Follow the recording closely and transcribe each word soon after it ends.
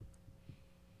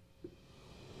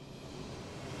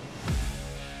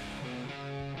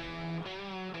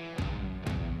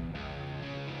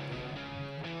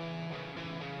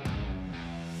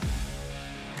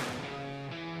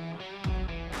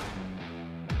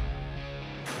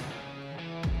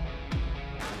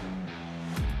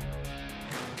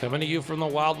Coming to you from the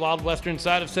wild, wild western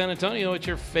side of San Antonio, it's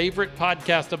your favorite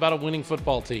podcast about a winning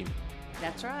football team.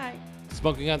 That's right.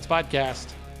 Smoking Guns Podcast.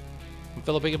 I'm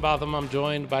Philip Higginbotham. I'm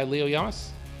joined by Leo Yamas,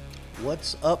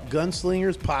 What's up,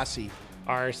 Gunslingers Posse?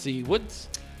 R.C. Woods.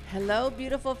 Hello,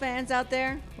 beautiful fans out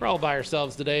there. We're all by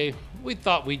ourselves today. We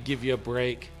thought we'd give you a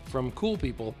break from cool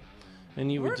people,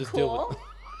 and you We're would just cool.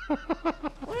 deal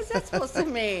What is that supposed to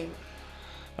mean?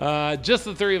 with just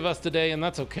the three of us today, and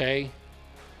that's okay.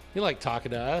 You like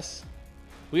talking to us.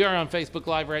 We are on Facebook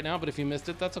Live right now, but if you missed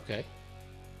it, that's okay.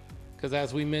 Because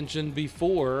as we mentioned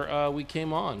before, we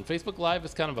came on. Facebook Live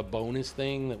is kind of a bonus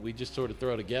thing that we just sort of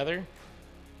throw together.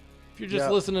 If you're just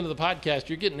listening to the podcast,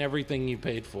 you're getting everything you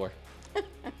paid for.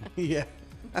 Yeah,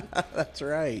 that's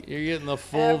right. You're getting the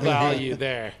full value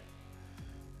there.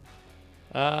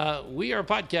 We are a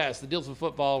podcast that deals with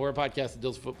football. We're a podcast that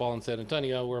deals with football in San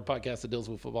Antonio. We're a podcast that deals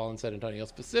with football in San Antonio,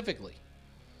 specifically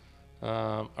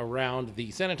around the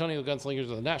San Antonio Gunslingers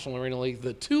of the National Arena League,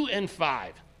 the 2-5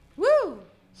 Woo!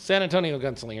 San Antonio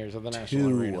Gunslingers of the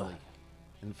National Arena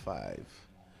League. 2-5.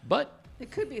 But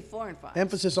It could be 4 and 5.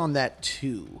 Emphasis on that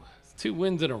 2. it's 2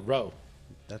 wins in a row.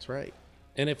 That's right.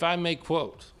 And if I may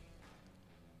quote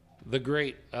the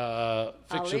great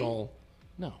fictional,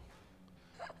 no,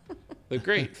 the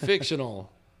great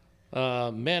fictional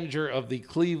manager of the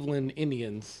Cleveland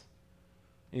Indians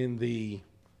in the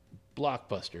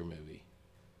blockbuster movie,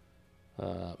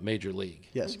 Major League.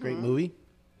 Yes, great movie.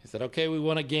 He said, okay, we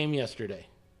won a game yesterday.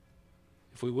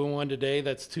 If we win one today,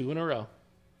 that's 2 in a row.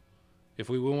 If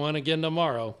we win one again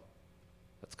tomorrow,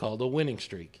 that's called a winning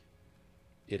streak.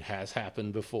 It has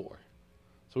happened before.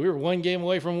 So we were 1 game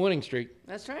away from a winning streak,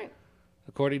 That's right.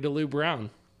 according to Lou Brown.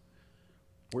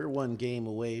 We're 1 game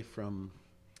away from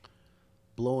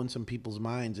blowing some people's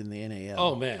minds in the NAL.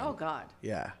 Oh, man. Oh, God.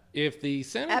 Yeah. If the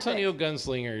San Antonio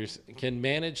Gunslingers can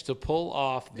manage to pull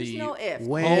off There's the no if.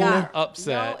 When- home Yeah.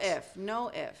 upset No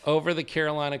if. over the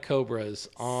Carolina Cobras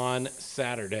on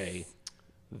Saturday,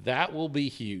 that will be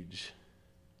huge.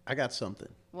 I got something.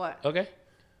 What? Okay?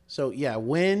 So, yeah,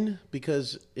 win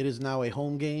because it is now a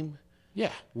home game.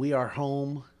 Yeah. We are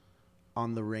home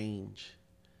on the range.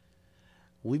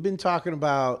 We've been talking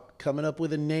about coming up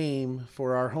with a name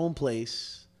for our home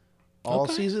place all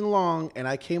Okay. season long, and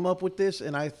I came up with this,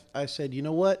 and I said, you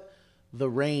know what? The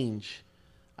range.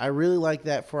 I really like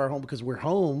that for our home because we're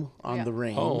home on Yeah. the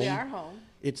range. Home. We are home.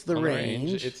 It's the On the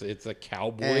range. It's a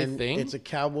cowboy and thing. It's a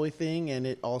cowboy thing, and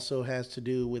it also has to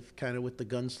do with kind of with the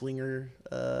gunslinger,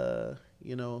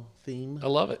 theme. I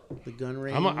love it. The gun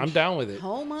range. I'm down with it.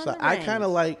 Home on So the I range. kind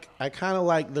of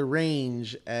like the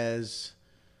range as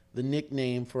the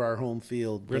nickname for our home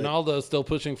field. but- Ronaldo's still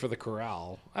pushing for the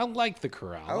corral. I like the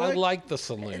corral. I like- like the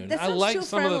saloon. That I sounds like too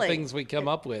some of the friendly. things we come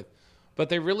up with, but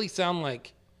they really sound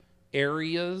like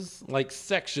areas, like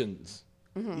sections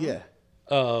Yeah.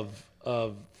 of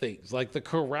things. Like the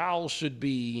corral should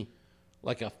be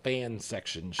like a fan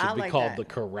section. Should I be like called that. the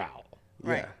corral.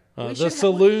 Right. Yeah. We The should have-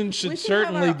 saloon we should have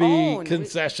certainly our be own.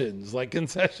 concessions. Like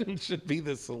concessions should be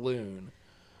the saloon.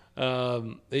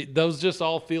 Those just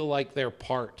all feel like they're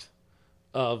part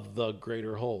of the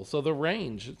greater whole. So the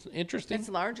range, it's interesting. It's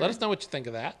larger. Let us know what you think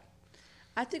of that.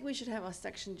 I think we should have a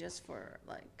section just for,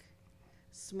 like,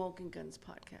 Smoking Guns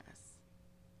podcast.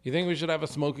 You think we should have a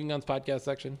Smoking Guns podcast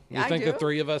section? You I think the do.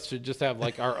 3 of us should just have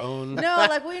like our own? No,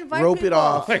 like, we invite Rope people. it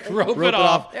off. Like rope it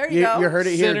off. There you go. You heard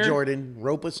it Center. here, Jordan.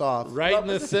 Rope us off. Right in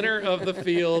the center of the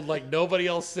field, like nobody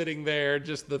else sitting there,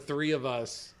 just the 3 of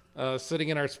us sitting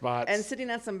in our spots. And sitting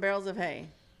on some barrels of hay.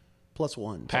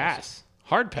 +1. pass.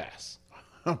 Hard pass.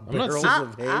 Barrels sitting-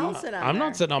 of hay. I'll sit on I'm there.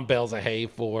 not sitting on bales of hay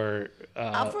for For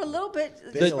a little bit.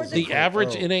 the, just for the decor. average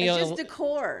Oh. It's NAL. just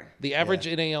decor. The average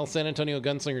NAL San Antonio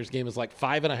Gunslingers game is like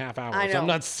 5.5 hours. I know. I'm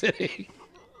not sitting.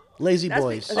 Lazy That's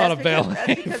boys. That's On a because- bale that's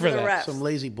hay because for of the that. refs. Some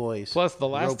lazy boys. Plus, the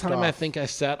last Roped time I off. think I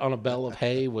sat on a bale of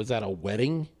hay was at a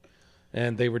wedding,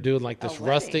 and they were doing like this A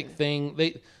rustic wedding.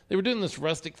 thing. They were doing this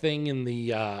rustic thing in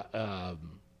the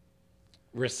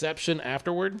reception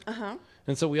afterward.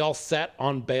 And so we all sat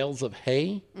on bales of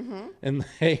hay, and the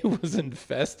hay was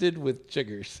infested with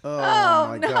chiggers. Oh,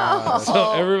 my no. God.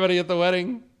 So everybody at the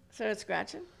wedding, Started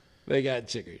scratching. they got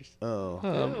chiggers. Oh.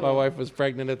 My wife was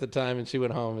pregnant at the time, and she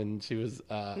went home, and she was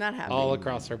Not happy. all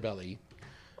across her belly.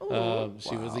 Ooh.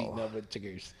 She was eating up with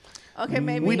chiggers. Okay,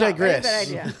 maybe We not. Maybe digress. bad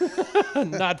idea.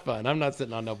 Not fun. I'm not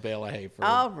sitting on no bale of hay for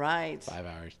All right. 5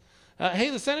 hours.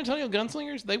 Hey, the San Antonio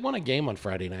Gunslingers, they won a game on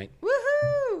Friday night.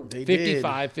 Woohoo! They did.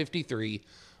 55-53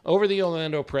 over the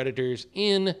Orlando Predators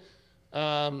in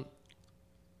heart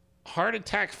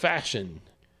attack fashion.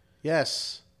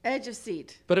 Yes. Edge of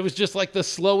seat. But it was just like the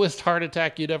slowest heart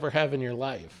attack you'd ever have in your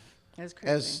life. That's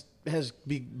crazy. As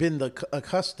been a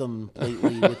custom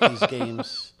lately with these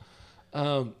games.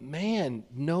 Man,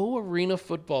 no arena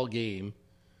football game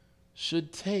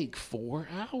should take 4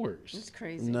 hours. It's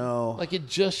crazy. No, Like, it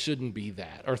just shouldn't be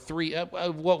that. Or three.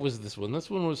 What was this one? This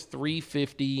one was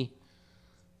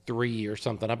 353 or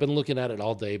something. I've been looking at it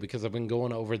all day because I've been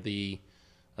going over the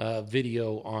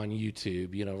video on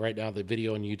YouTube. You know, right now the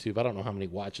video on YouTube, I don't know how many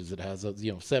watches it has.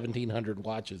 1,700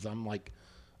 watches. I'm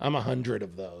 100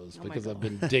 of those because I've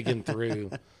been digging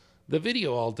through the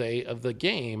video all day of the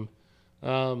game.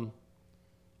 A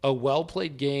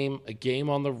well-played game, a game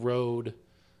on the road.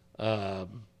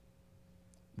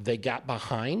 They got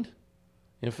behind.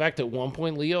 In fact, at one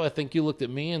point, Leo, I think you looked at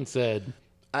me and said,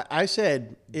 I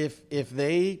said if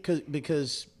they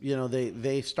because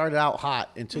they started out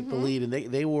hot and took the lead and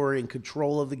they were in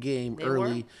control of the game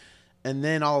early, and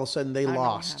then all of a sudden they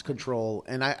lost control.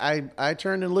 And I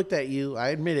turned and looked at you. I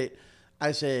admit it.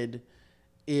 I said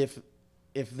if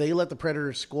they let the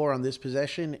Predators score on this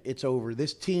possession, it's over.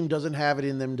 This team doesn't have it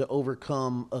in them to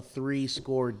overcome a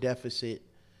 3-score deficit.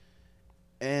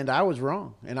 And I was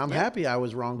wrong, and I'm happy I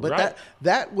was wrong. But Right.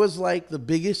 that was like the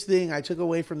biggest thing I took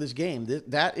away from this game.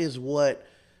 That is what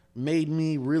made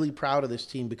me really proud of this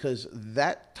team, because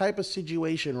that type of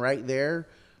situation right there,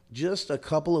 just a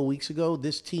couple of weeks ago,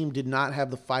 this team did not have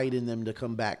the fight in them to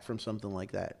come back from something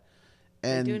like that.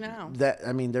 And do now.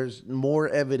 There's more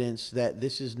evidence that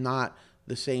this is not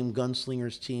the same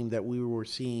Gunslingers team that we were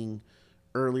seeing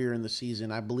earlier in the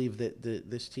season. I believe that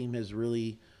this team has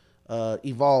really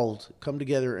come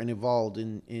together and evolved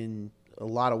in a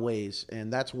lot of ways,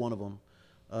 and that's one of them.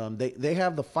 They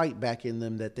have the fight back in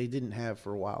them that they didn't have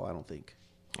for a while, I don't think.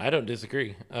 I don't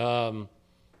disagree.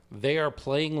 They are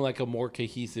playing like a more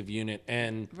cohesive unit,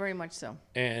 and Very much so.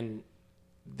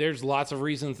 there's lots of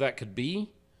reasons that could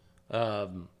be.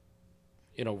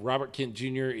 Robert Kent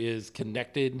Jr. is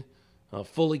connected,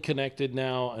 fully connected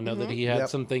now. I know that he had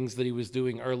some things that he was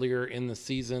doing earlier in the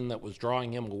season that was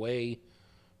drawing him away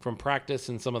from practice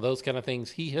and some of those kind of things.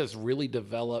 He has really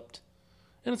developed,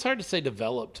 and it's hard to say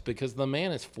developed because the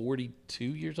man is 42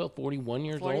 years old, 41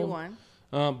 years 41.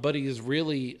 old. But he's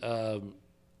really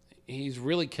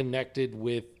connected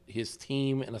with his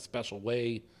team in a special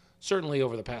way, certainly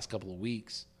over the past couple of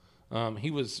weeks. He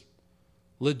was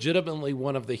legitimately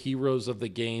one of the heroes of the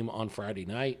game on Friday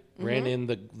night, ran in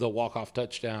the walk-off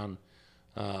touchdown,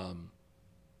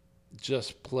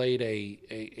 just played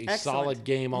a solid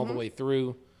game all the way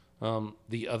through.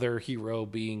 The other hero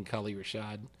being Kali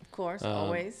Rashad. Of course,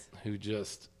 always. Who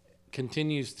just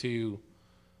continues to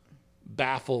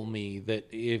baffle me that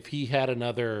if he had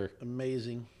another,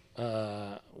 Amazing.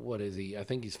 what is he? I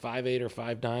think he's 5'8" or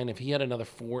 5'9". If he had another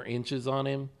 4 inches on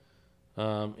him,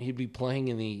 he'd be playing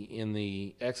in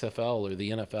the XFL or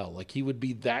the NFL. Like, he would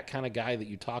be that kind of guy that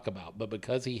you talk about. But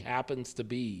because he happens to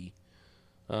be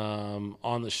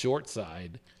on the short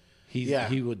side,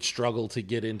 he would struggle to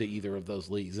get into either of those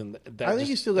leagues. And I think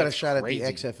he's still got a shot crazy.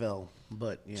 at the XFL,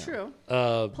 but yeah. True.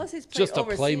 Plus, he's played just a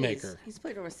overseas. playmaker. He's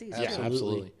played overseas. Yeah, too.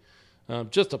 absolutely.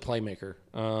 Just a playmaker.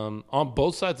 On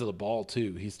both sides of the ball,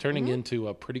 too. He's turning into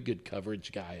a pretty good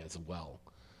coverage guy as well.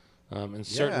 And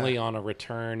certainly on a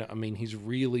return, I mean, he's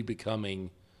really becoming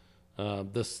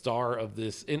the star of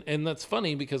this. And that's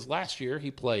funny because last year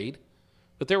he played,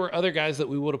 but there were other guys that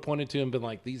we would have pointed to and been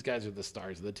like, these guys are the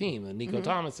stars of the team. The Nico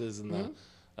Thomases and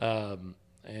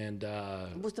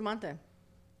Bustamante.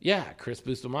 Chris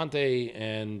Bustamante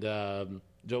and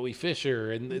Joey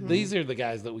Fisher. And these are the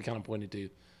guys that we kind of pointed to.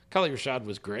 Kali Rashad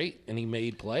was great, and he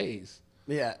made plays.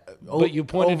 Yeah. But you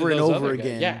pointed over to and those over other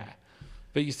again. guys. Yeah.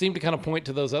 But you seem to kind of point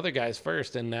to those other guys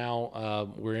first, and now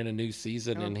we're in a new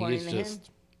season, and he is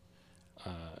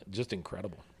just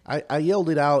incredible. I yelled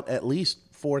it out at least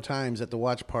 4 times at the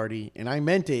watch party, and I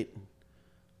meant it.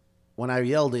 When I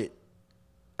yelled it,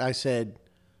 I said,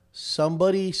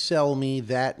 "Somebody sell me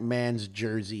that man's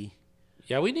jersey."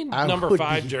 Yeah, we need I number would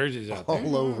 5 be jerseys out there.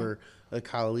 all over a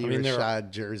Kali there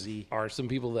Rashad jersey. Are some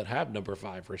people that have number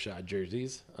 5 Rashad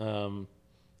jerseys.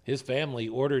 His family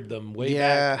ordered them way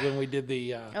back when we did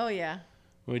the Oh, yeah.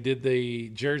 when we did the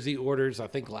jersey orders, I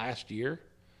think last year.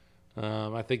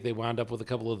 I think they wound up with a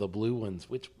couple of the blue ones,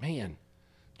 which, man,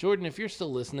 Jordan, if you're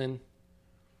still listening,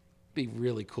 it'd be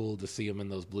really cool to see him in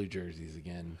those blue jerseys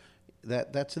again.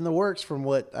 That's in the works from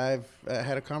what I've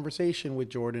had a conversation with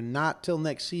Jordan. Not till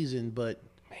next season, but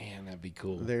Man, that'd be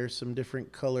cool. there's some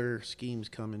different color schemes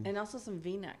coming. And also some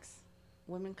V-necks.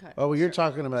 Women cut. Oh, well, you're shirt.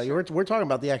 talking about we're talking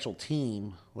about the actual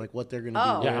team, like what they're going to be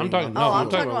Oh. wearing. Yeah, I'm talking- Oh, I'm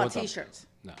talking talking about about what's up. T-shirts.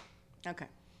 No. Okay.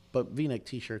 But V-neck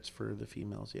T-shirts for the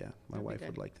females, yeah. My That'd be wife good.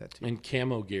 would like that too. And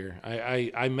camo gear.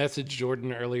 I messaged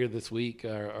Jordan earlier this week,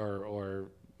 or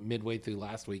midway through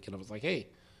last week, and I was like, hey,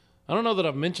 I don't know that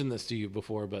I've mentioned this to you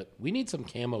before, but we need some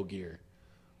camo gear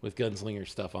with Gunslinger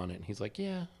stuff on it. And he's like,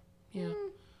 yeah,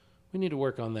 we need to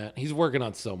work on that. He's working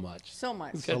on so much. So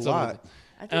much. He's got A so lot.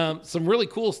 many- some really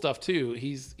cool stuff too.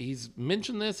 He's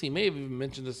mentioned this. He may have even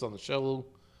mentioned this on the show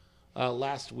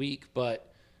last week,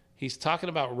 but he's talking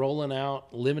about rolling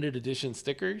out limited edition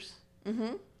stickers.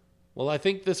 Mm-hmm. Well, I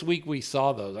think this week we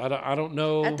saw those. I don't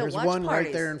know. At the There's watch one right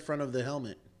parties. there in front of the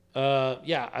helmet.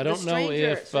 Yeah, I don't know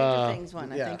if Stranger Things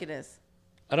one. yeah. I think it is.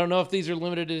 I don't know if these are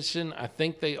limited edition. I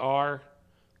think they are,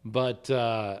 but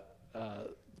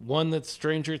one that's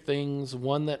Stranger Things,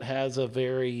 one that has a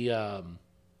very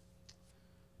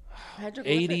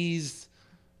Hydroglyphic.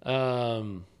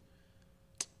 80s.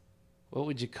 What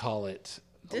would you call it?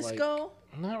 Disco.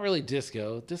 Like, not really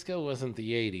disco. Disco wasn't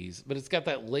the 80s, but it's got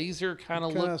that laser kind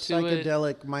of Kind look of to it.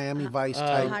 psychedelic Miami Vice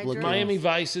type Hydrant. look. Miami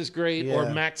Vice is great, or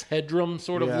Yeah. Max Headroom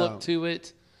sort of Yeah. look to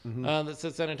it. That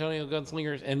says San Antonio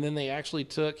Gunslingers, and then they actually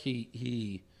took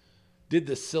he did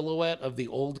the silhouette of the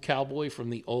old cowboy from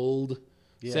the old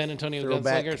San Antonio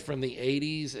throwback. Gunslingers from the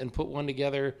 80s and put one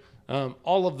together.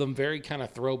 All of them very kind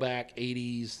of throwback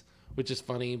 80s, which is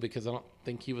funny because I don't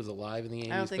think he was alive in the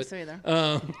 80s. I don't think but, so either.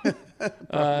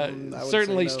 I would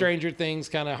certainly say no. Stranger Things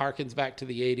kind of harkens back to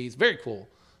the 80s. Very cool.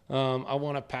 I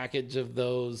want a package of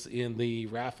those in the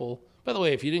raffle. By the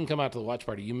way, if you didn't come out to the watch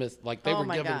party, you missed, like, they Oh were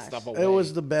my giving gosh. stuff away. It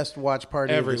was the best watch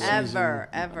party of the Everywhere. season.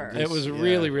 Ever. It was Yeah,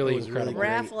 really, really it was incredible. great.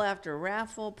 Raffle after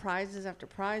raffle, prizes after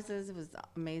prizes. It was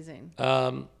amazing.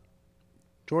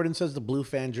 Jordan says the Blue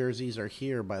Fan jerseys are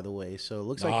here, by the way. So it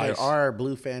looks like Nice. there are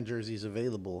Blue Fan jerseys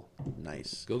available.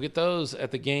 Nice. Go get those at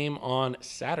the game on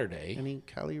Saturday. Any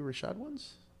Kali Rashad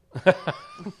ones?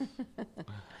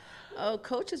 Oh,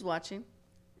 Coach is watching.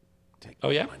 Oh,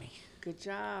 yeah? Good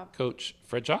job. Coach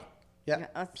Fred Shaw? Yeah. Yeah,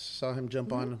 us- Saw him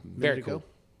jump on a minute Very ago. cool.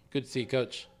 Good to see you,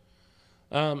 Coach.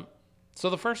 So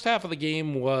the first half of the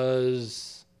game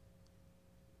was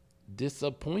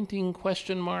disappointing,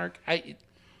 question mark.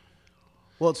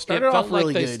 Well, it It started felt off like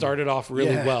really they good. started off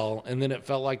really Yeah. well, and then it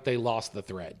felt like they lost the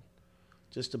thread.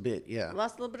 Just a bit, yeah.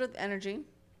 Lost a little bit of energy.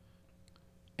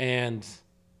 And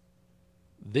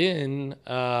then It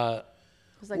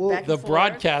was like Well, back the and forth.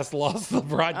 broadcast lost the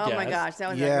broadcast. Oh my gosh, that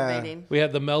was Yeah. aggravating. We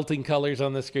had the melting colors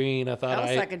on the screen. I thought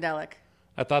That was psychedelic.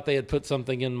 I thought they had put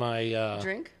something in my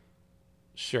Drink.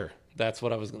 Sure, that's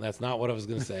what I was. That's not what I was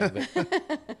going to say.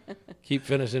 But keep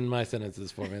finishing my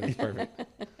sentences for me. That's perfect.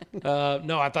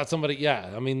 No, I thought somebody.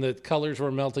 Yeah, I mean the colors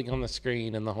were melting on the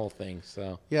screen and the whole thing.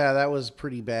 So Yeah, that was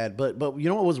pretty bad. But you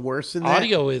know what was worse than that?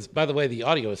 audio is. By the way, the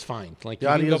audio is fine. Like The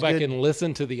you can go audio's back good. and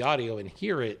listen to the audio and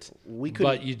hear it. We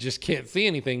couldn't- but you just can't see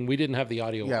anything. We didn't have the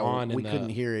audio Yeah, on. we in couldn't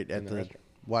the, hear it in at the restaurant.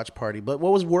 watch party. But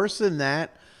what was worse than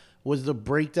that was the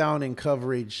breakdown in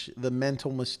coverage, the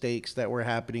mental mistakes that were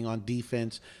happening on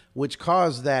defense, which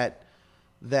caused that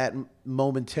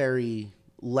momentary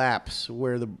lapse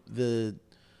where the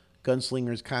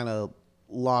Gunslingers kind of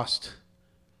lost,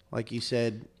 like you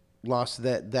said, lost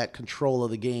that control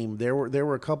of the game. There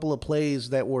were a couple of plays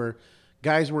that were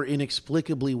guys were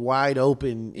inexplicably wide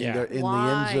open in Yeah. the end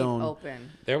Wide zone.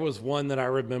 open. There was one that I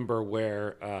remember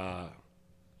where,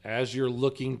 as you're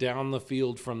looking down the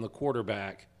field from the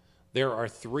quarterback, there are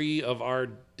three of our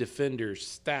defenders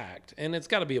stacked, and it's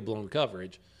got to be a blown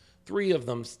coverage. Three of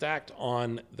them stacked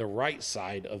on the right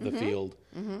side of the field,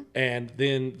 and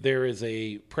then there is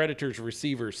a Predators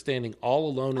receiver standing all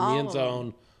alone in the All end alone.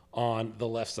 zone on the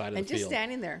left side of And the just field.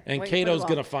 standing there, And waiting for the Cato's ball.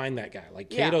 going to find that guy.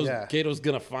 Like Yeah. Cato's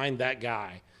going to find that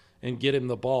guy and get him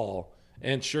the ball,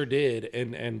 and sure did.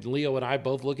 And Leo and I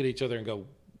both look at each other and go,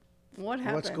 What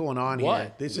happened? What's going on here?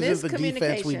 What? This isn't the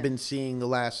defense we've Miscommunication. been seeing the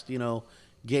last,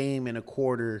 game and a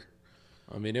quarter.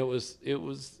 I mean, it was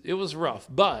rough,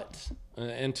 but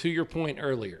and to your point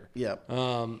earlier, Yep.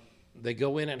 they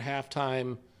go in at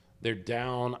halftime. They're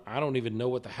down. I don't even know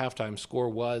what the halftime score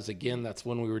was. Again, that's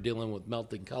when we were dealing with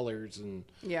melting colors and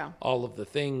Yeah. all of the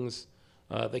things.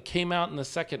 They came out in the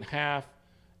second half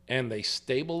and they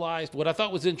stabilized. What I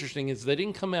thought was interesting is they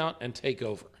didn't come out and take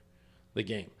over the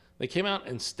game. They came out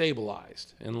and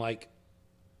stabilized and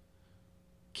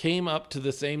came up to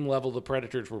the same level the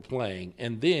Predators were playing.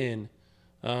 And then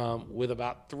with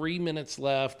about 4 minutes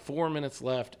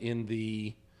left in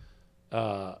the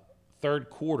third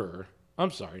quarter. I'm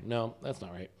sorry. No, that's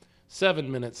not right.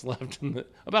 7 minutes left.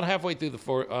 About halfway through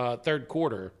the third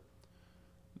quarter,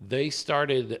 they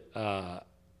started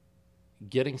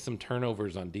getting some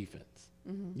turnovers on defense.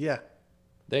 Yeah.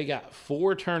 They got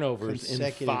 4 turnovers in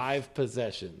Consecutive. 5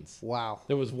 possessions. Wow.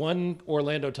 There was one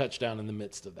Orlando touchdown in the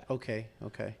midst of that. Okay.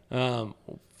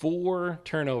 4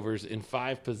 turnovers in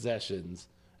 5 possessions,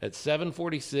 At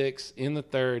 7:46 in the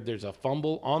third, there's a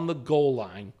fumble on the goal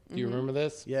line. Do you remember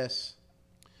this? Yes.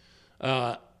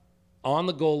 On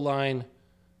the goal line,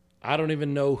 I don't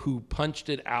even know who punched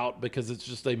it out because it's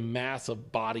just a mass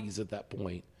of bodies at that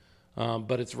point.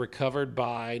 But it's recovered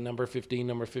by number 15.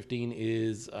 Number 15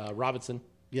 is Robinson.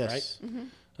 Yes.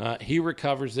 Right? He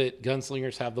recovers it.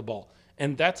 Gunslingers have the ball.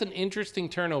 And that's an interesting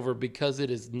turnover because it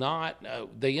is not,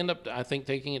 they end up, I think,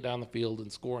 taking it down the field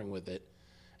and scoring with it.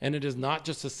 And it is not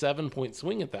just a 7-point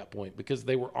swing at that point because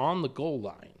they were on the goal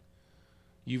line.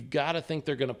 You've got to think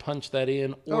they're going to punch that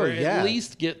in or at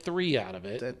least get 3 out of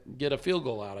it, get a field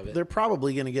goal out of it. They're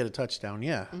probably going to get a touchdown,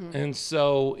 yeah. And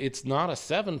so it's not a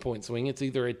 7-point swing. It's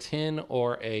either a 10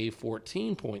 or a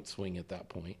 14-point swing at that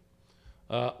point.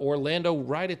 Orlando,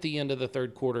 right at the end of the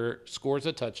third quarter, scores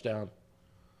a touchdown.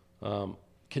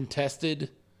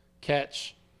 Contested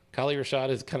catch. Kali Rashad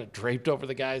is kind of draped over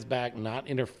the guy's back, not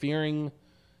interfering.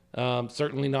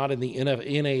 Certainly not in the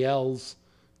NAL's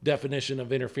definition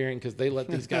of interfering because they let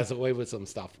these guys away with some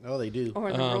stuff. Oh, they do.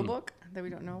 Or the rule book that we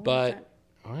don't know. But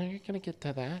you're going to get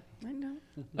to that. I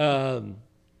know.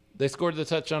 They scored the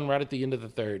touchdown right at the end of the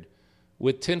third.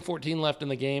 With 10-14 left in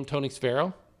the game, Tony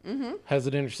Sparrow has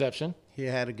an interception. He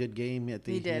had a good game at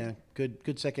the He did. Yeah,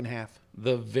 good second half.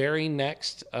 The very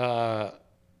next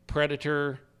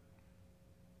Predator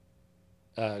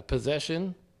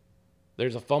possession,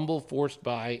 there's a fumble forced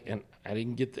by, and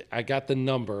I got the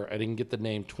number. I didn't get the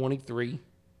name. 23.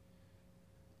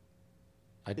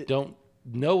 I don't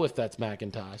know if that's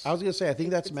McIntosh. I was going to say, I think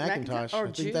that's It's McIntosh. Or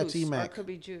I think that's Juice, or Emac. it could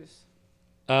be Juice.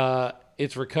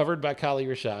 It's recovered by Kali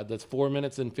Rashad. That's 4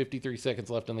 minutes and 53 seconds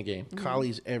left in the game.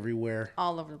 Collie's everywhere.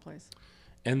 All over the place.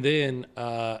 And then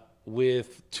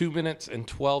with 2 minutes and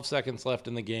 12 seconds left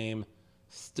in the game,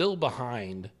 still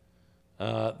behind,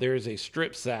 there is a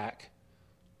strip sack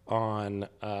on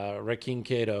Rakeem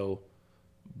Cato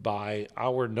by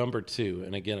our number 2.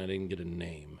 And again, I didn't get a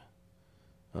name.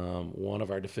 One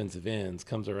of our defensive ends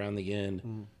comes around the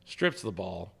end, strips the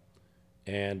ball,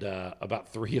 and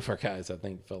about 3 of our guys, I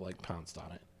think, felt like pounced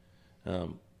on it.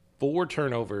 4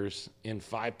 turnovers in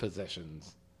 5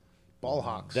 possessions. Ball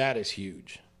hawks. That is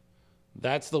huge.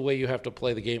 That's the way you have to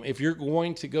play the game. If you're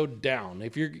going to go down,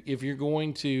 if you're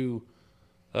going to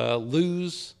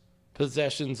lose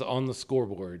possessions on the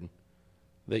scoreboard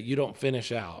that you don't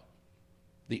finish out,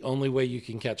 the only way you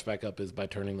can catch back up is by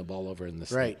turning the ball over in the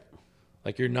snap. Right.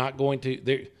 Like you're not going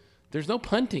to there's no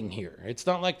punting here. It's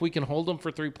not like we can hold them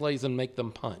for 3 plays and make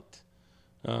them punt.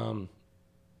 Kevin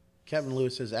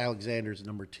Lewis says Alexander's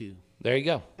number 2. There you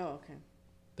go. Oh, okay.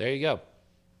 There you go.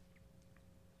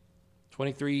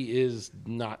 23 is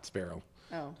not Sparrow.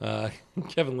 Oh.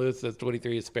 Kevin Lewis says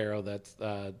 23 is Sparrow. That's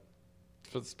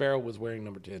Sparrow was wearing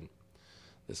number 10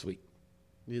 this week.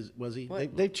 Was he?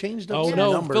 What? They've changed up Oh some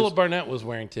no, numbers. Philip Barnett was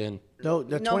wearing 10. No,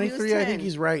 the No, he was 23, I think 10.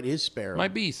 he's right, is Sparrow.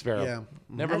 Might be Sparrow. Yeah.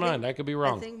 Never I think- mind. I could be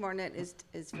wrong. I think Barnett is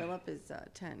Philip is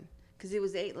 10 because he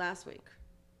was 8 last week.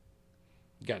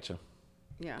 Gotcha.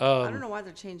 Yeah. I don't know why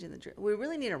they're changing the. We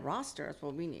really need a roster. That's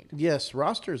what we need. Yes,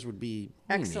 rosters would be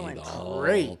Excellent. We need all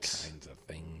Great. kinds of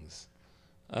things.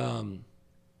 And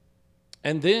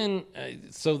then,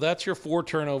 so that's your 4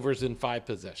 turnovers in 5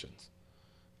 possessions.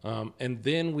 And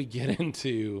then we get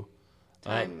into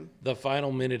Time. the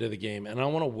final minute of the game. And I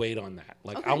want to wait on that.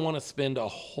 Like, I Okay. want to spend a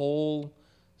whole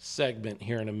segment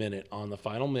here in a minute on the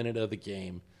final minute of the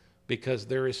game because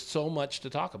there is so much to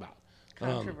talk about.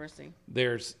 Controversy.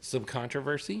 There's some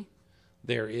controversy.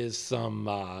 There is some,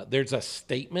 there's a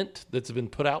statement that's been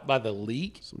put out by the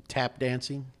league some tap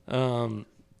dancing.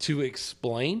 to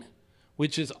explain,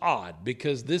 which is odd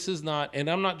because this is not, and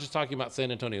I'm not just talking about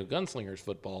San Antonio Gunslingers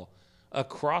football,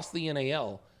 across the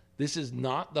NAL, this is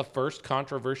not the first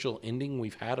controversial ending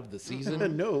we've had of the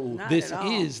season. No. Not This at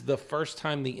all. is the first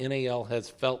time the NAL has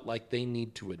felt like they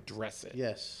need to address it.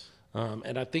 Yes.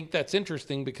 And I think that's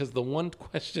interesting because the one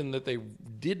question that they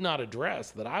did not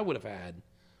address that I would have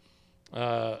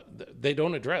had, they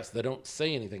don't address. They don't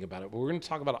say anything about it. But we're going to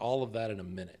talk about all of that in a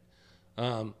minute.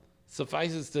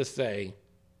 Suffices to say,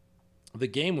 the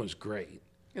game was great.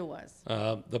 It was.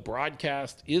 The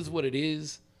broadcast is what it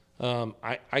is.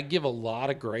 I give a lot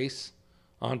of grace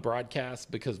on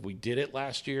broadcast because we did it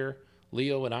last year.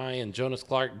 Leo and I and Jonas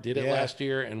Clark did it Yeah. last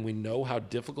year, and we know how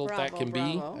difficult that can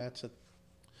be That's a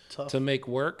tough to make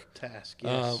work. task.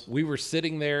 Yes. We were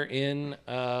sitting there in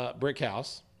Brick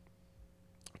House,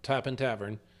 Tappan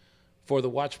Tavern, for the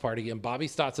watch party, and Bobby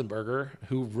Stotzenberger,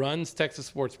 who runs Texas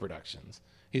Sports Productions,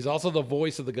 he's also the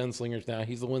voice of the Gunslingers now.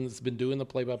 He's the one that's been doing the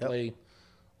play-by-play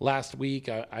last week.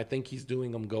 I think he's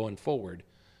doing them going forward.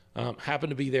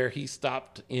 happened to be there. He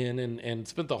stopped in and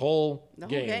spent the whole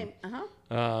game.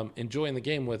 Enjoying the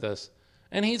game with us.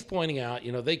 And he's pointing out,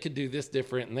 they could do this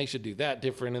different and they should do that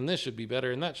different and this should be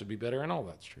better and that should be better and all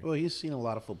that's true. Well, he's seen a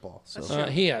lot of football. So.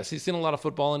 He has. He's seen a lot of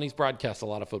football and he's broadcast a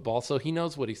lot of football, so he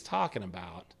knows what he's talking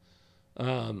about.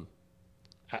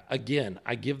 Again,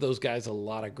 I give those guys a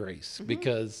lot of grace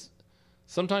because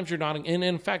sometimes you're not. And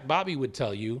in fact, Bobby would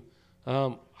tell you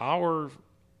our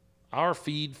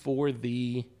feed for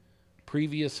the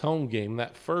previous home game,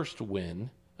 that first win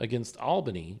against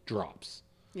Albany, drops.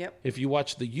 Yep. If you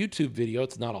watch the YouTube video,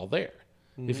 it's not all there.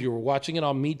 If you were watching it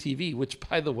on MeTV, which,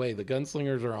 by the way, the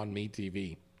Gunslingers are on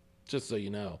MeTV, just so you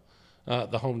know,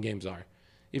 the home games are.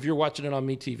 If you're watching it on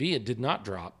MeTV, it did not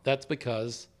drop. That's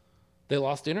because they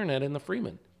lost internet in the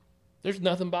Freeman. There's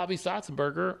nothing Bobby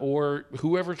Sotzenberger or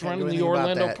whoever's running the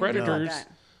Orlando Predators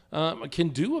can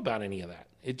do about any of that.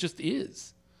 It just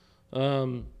is.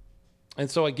 And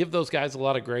so I give those guys a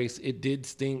lot of grace. It did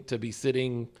stink to be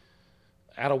sitting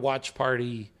at a watch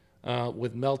party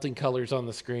with melting colors on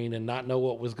the screen and not know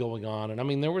what was going on. And I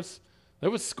mean, there was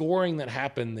scoring that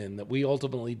happened then that we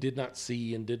ultimately did not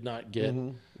see and did not get.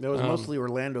 There was mostly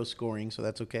Orlando scoring, so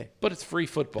that's okay. But it's free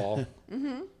football.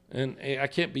 And I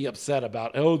can't be upset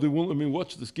about, they won't let me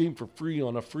watch this game for free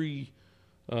on a free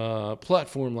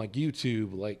platform like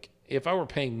YouTube. Like, if I were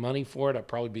paying money for it, I'd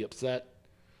probably be upset.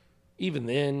 Even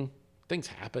then, things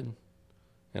happen.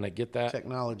 And I get that.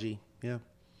 Technology, yeah.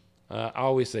 I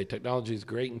always say technology is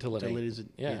great until it ain't.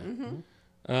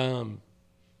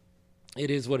 It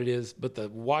is what it is. But the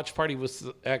watch party was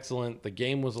excellent. The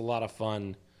game was a lot of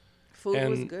fun. Food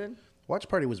was good. Watch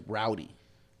party was rowdy.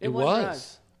 It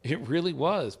was. It really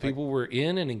was. People were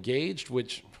in and engaged,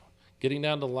 which getting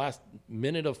down to the last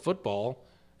minute of football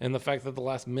and the fact that the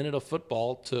last minute of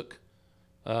football took,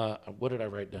 what did I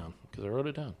write down? Because I wrote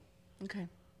it down. Okay.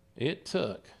 It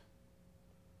took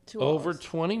 2 over hours.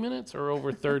 20 minutes or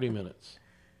over 30 minutes?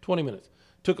 20 minutes.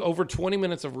 Took over 20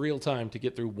 minutes of real time to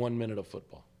get through 1 minute of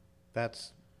football.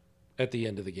 That's at the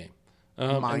end of the game.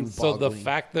 And so the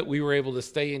fact that we were able to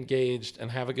stay engaged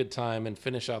and have a good time and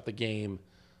finish out the game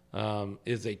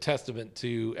is a testament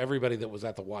to everybody that was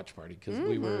at the watch party because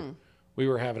we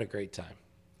were having a great time.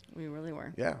 We really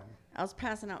were. Yeah. I was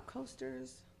passing out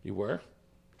coasters. You were?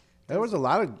 There was a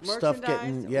lot of stuff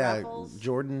getting. Yeah, raffles.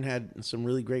 Jordan had some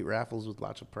really great raffles with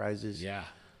lots of prizes. Yeah.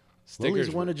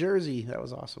 Lily's won a jersey. That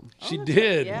was awesome. She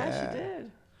did. Yeah, she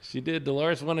did. She did.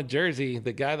 Dolores won a jersey.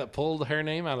 The guy that pulled her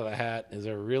name out of the hat is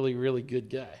a really, really good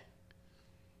guy.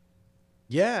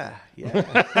 Yeah.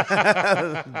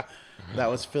 That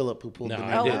was Philip who pulled the name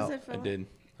out. I did.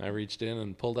 I reached in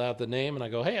and pulled out the name, and I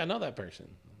go, hey, I know that person.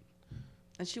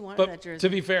 And she wanted But that jersey. to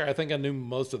be fair, I think I knew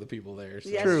most of the people there. So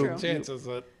Yeah, true. chances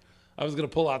that I was going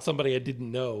to pull out somebody I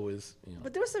didn't know is,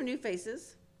 But there were some new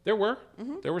faces. There were.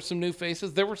 There were some new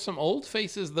faces. There were some old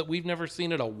faces that we've never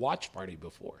seen at a watch party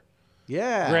before.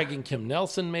 Yeah. Greg and Kim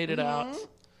Nelson made it out.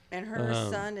 And her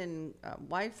son and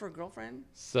wife or girlfriend.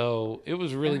 So it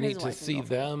was really Or his neat to wife and see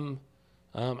them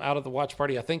out at the watch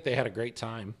party. I think they had a great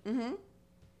time.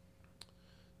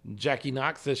 Jackie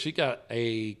Knox says she got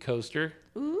a coaster.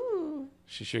 Ooh.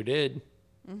 She sure did.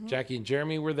 Jackie and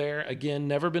Jeremy were there. Again,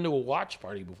 never been to a watch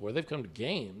party before. They've come to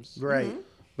games. Right.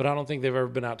 But I don't think they've ever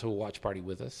been out to a watch party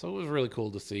with us. So it was really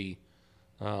cool to see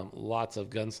lots of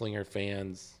Gunslinger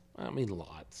fans. I mean,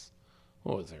 lots.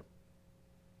 What was there?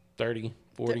 30,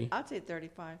 40? I'd say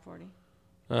 35, 40.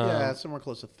 Yeah, somewhere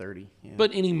close to 30. Yeah.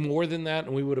 But any more than that,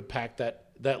 and we would have packed that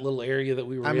little area that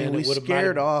we were in. I mean, we it would have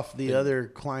scared off the other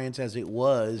clients as it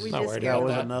was. Not worried That about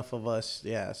was that. enough of us.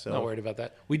 Yeah, so. Not worried about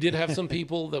that. We did have some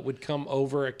people that would come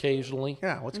over occasionally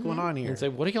Yeah, what's going on here? and say,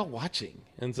 "What are y'all watching?"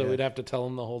 And so we'd have to tell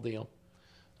them the whole deal.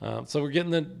 So we're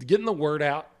getting the word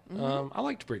out. I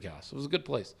liked Brick House. It was a good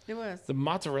place. It was. The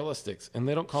mozzarella sticks, and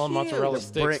they don't call them Huge. mozzarella The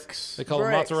sticks. bricks. They call them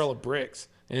Bricks. mozzarella bricks.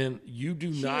 And you do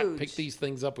not Huge. pick these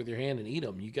things up with your hand and eat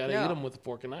them. You got to No. eat them with a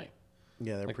fork and knife.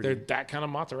 Yeah, they're Like pretty. they're that kind of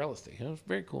mozzarella stick. It was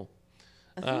very cool.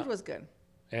 The food was good.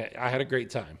 I had a great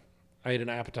time. I ate an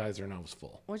appetizer and I was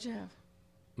full. What'd you have?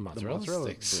 Mozzarella mozzarella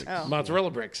sticks. bricks. Oh.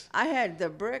 Mozzarella bricks. I had the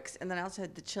bricks, and then I also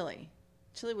had the chili.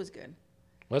 Chili was good.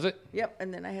 Was it? Yep,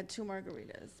 and then I had 2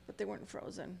 margaritas, but they weren't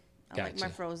frozen. I like my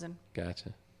Gotcha. frozen.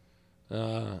 Gotcha.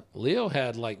 Leo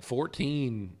had like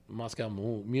 14 Moscow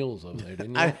mules over there,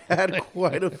 didn't you? I had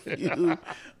quite a few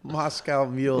Moscow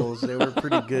mules. They were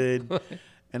pretty good,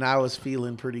 and I was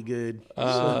feeling pretty good.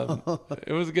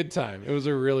 It was a good time. It was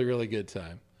a really, really good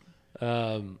time.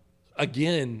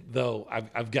 Again, though,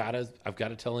 I've got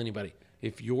to tell anybody,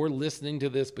 if you're listening to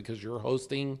this because you're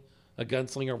hosting a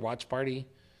Gunslinger watch party,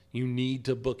 you need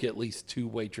to book at least 2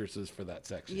 waitresses for that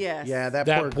section. Yes. Yeah, that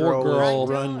That poor poor girl girl- was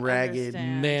I run don't ragged.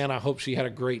 understand. Man, I hope she had a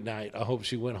great night. I hope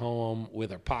she went home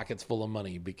with her pockets full of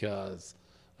money because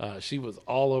she was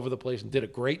all over the place and did a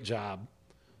great job.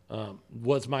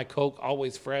 Was my Coke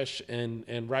always fresh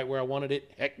and right where I wanted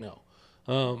it? Heck no.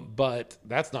 But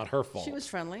that's not her fault. She was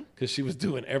friendly. Because she was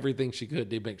doing everything she could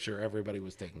to make sure everybody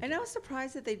was taken And care I of. was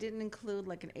surprised that they didn't include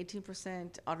like an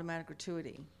 18% automatic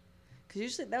gratuity. Because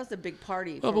usually that was a big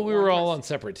party. Well, for but we one were all person. on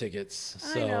separate tickets.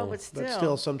 So I know, but still. But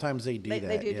still, sometimes they do They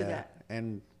that. do do yeah. that.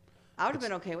 And I would have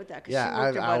been okay with that. Cause yeah, she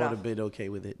worked her I butt would off. have been okay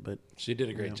with it. But she did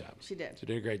a great job. She did. She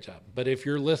did a great job. But if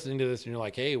you're listening to this and you're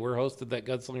like, hey, we're hosted that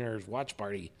Gunslingers watch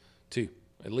party, 2,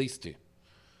 at least 2.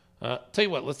 Tell you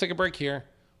what, let's take a break here.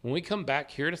 When we come back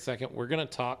here in a second, we're going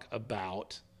to talk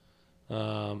about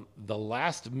the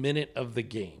last minute of the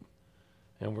game.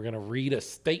 And we're going to read a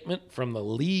statement from the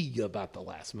league about the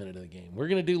last minute of the game. We're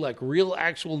going to do like real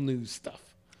actual news stuff.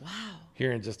 Wow.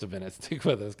 Here in just a minute. Stick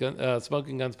with us.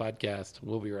 Smoking Guns Podcast.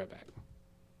 We'll be right back.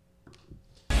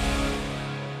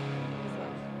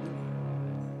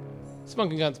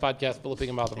 Smoking Guns Podcast, Philip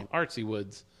Higginbotham, Artsy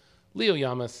Woods, Leo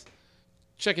Yamas,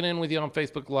 checking in with you on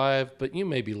Facebook Live, but you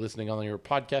may be listening on your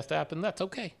podcast app, and that's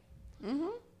okay. Mm-hmm.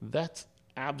 That's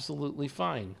absolutely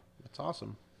fine. that's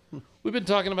awesome. We've been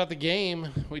talking about the game.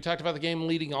 We talked about the game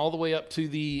leading all the way up to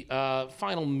the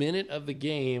final minute of the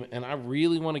game, and I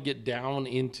really want to get down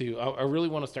into, I really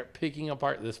want to start picking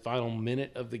apart this final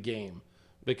minute of the game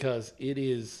because it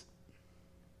is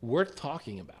worth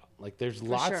talking about. Like, there's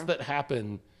lots sure. that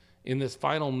happen in this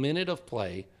final minute of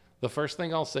play. The first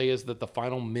thing I'll say is that the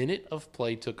final minute of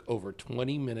play took over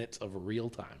 20 minutes of real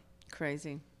time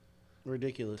Crazy.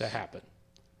 Ridiculous. to happen.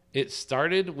 It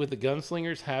started with the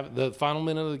Gunslingers have the final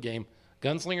minute of the game.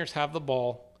 Gunslingers have the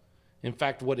ball. In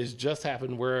fact, what has just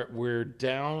happened, we're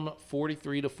down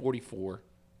 43-44.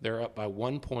 They're up by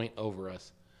 1 point over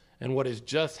us. And what has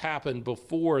just happened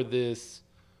before this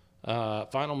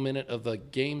final minute of the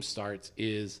game starts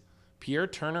is Pierre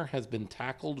Turner has been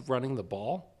tackled running the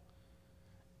ball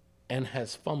and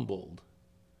has fumbled.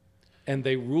 And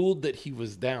they ruled that he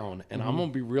was down. And I'm going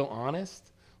to be real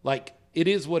honest. Like, it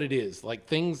is what it is. Like,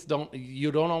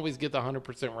 you don't always get the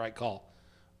 100% right call.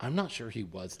 I'm not sure he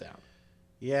was down.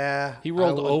 Yeah. He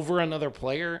rolled over another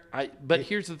player. But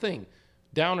here's the thing.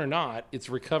 Down or not, it's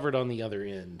recovered on the other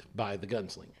end by the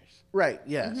Gunslingers. Right.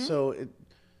 Yeah. So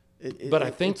But I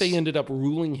think they it's ended up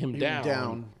ruling him down,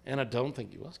 down. and I don't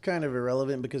think he was. kind of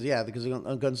irrelevant because the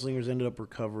Gunslingers ended up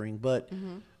recovering. But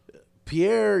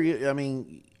Pierre, I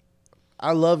mean,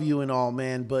 I love you and all,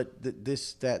 man, but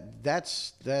that's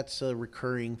a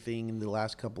recurring thing in the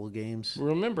last couple of games.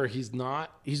 Remember, he's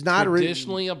not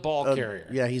traditionally a ball carrier.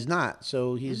 Yeah, he's not.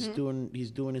 So he's doing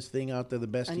his thing out there the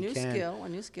best A he new can. skill. A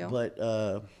new skill. But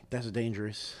that's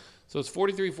dangerous. So it's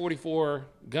 43-44.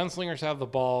 Gunslingers have the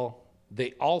ball.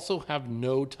 They also have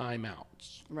no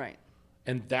timeouts. Right.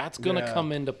 And that's going to Yeah.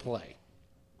 come into play.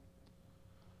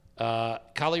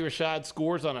 Kali Rashad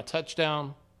scores on a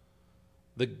touchdown.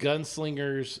 The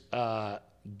Gunslingers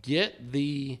get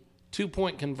the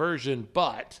 2-point conversion,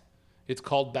 but it's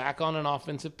called back on an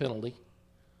offensive penalty.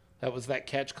 That was that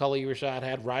catch Kali Rashad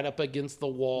had right up against the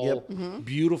wall. Yep.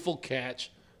 Beautiful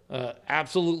catch.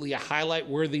 Absolutely a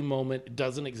highlight-worthy moment. It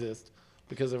doesn't exist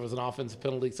because there was an offensive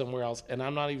penalty somewhere else, and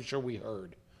I'm not even sure we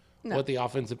heard what the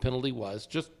offensive penalty was.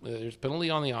 Just there's penalty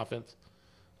on the offense.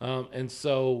 And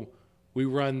so we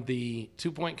run the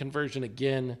 2-point conversion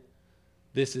again.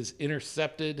 This is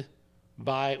intercepted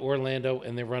by Orlando,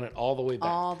 and they run it all the way back.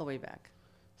 All the way back.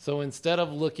 So instead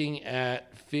of looking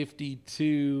at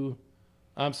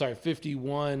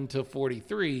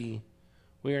 51-43,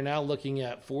 we are now looking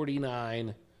at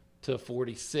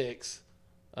 49-46.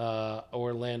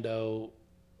 Orlando,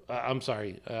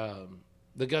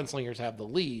 the Gunslingers have the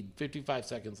lead. 55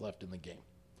 seconds left in the game.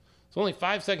 So only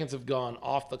 5 seconds have gone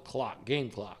off the clock, game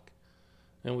clock,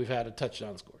 and we've had a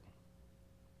touchdown scored.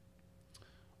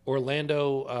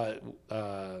 Orlando,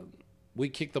 we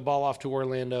kick the ball off to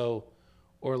Orlando.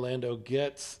 Orlando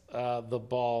gets the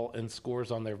ball and scores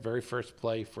on their very first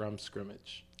play from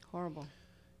scrimmage. Horrible.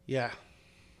 Yeah.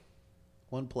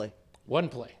 One play.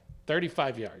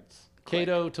 35 yards.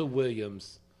 Cato to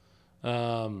Williams.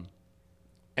 And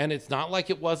it's not like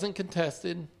it wasn't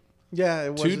contested. Yeah,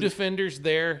 it was 2 defenders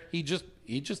there. He just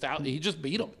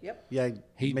beat them. Yep. Yeah,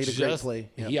 he made a great play.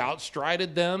 Yep. He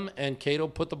outstrided them, and Cato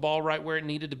put the ball right where it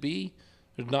needed to be.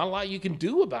 There's not a lot you can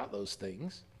do about those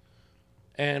things.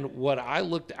 And what I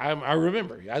looked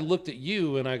at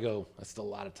you and I go, that's still a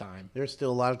lot of time. There's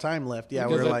still a lot of time left. Yeah,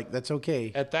 Because we're like, that's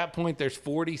okay. At that point, there's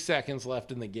 40 seconds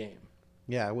left in the game.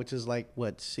 Yeah, which is like,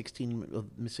 what, 16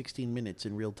 minutes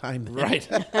in real time. Then. Right.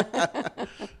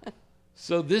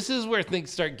 So this is where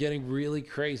things start getting really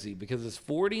crazy because it's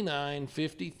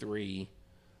 49-53.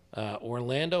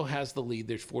 Orlando has the lead.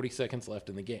 There's 40 seconds left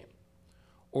in the game.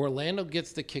 Orlando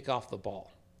gets to kick off the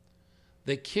ball.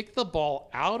 They kick the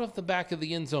ball out of the back of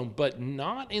the end zone, but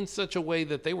not in such a way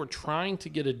that they were trying to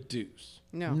get a deuce.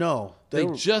 No. They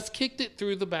just kicked it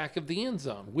through the back of the end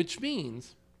zone, which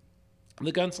means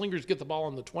the Gunslingers get the ball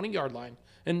on the 20-yard line,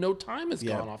 and no time has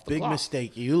gone off the clock. Big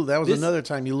mistake. That was another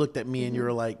time you looked at me and you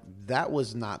were like, that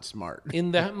was not smart.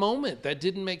 In that moment, that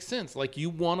didn't make sense. Like,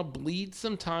 you want to bleed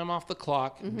some time off the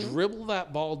clock, dribble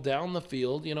that ball down the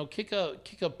field, kick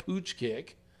a pooch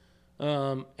kick,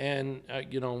 and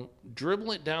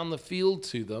dribble it down the field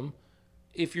to them.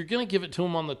 If you're going to give it to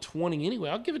them on the 20 anyway,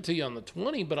 I'll give it to you on the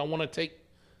 20, but I want to take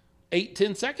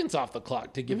 8-10 seconds off the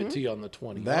clock to give it to you on the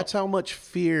 20. That's how much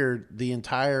fear the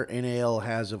entire NAL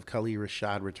has of Khalil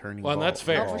Rashad returning. Well, that's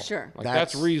fair. Oh, for sure.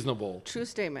 That's reasonable. True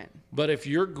statement. But if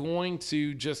you're going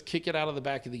to just kick it out of the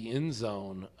back of the end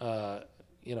zone,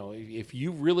 if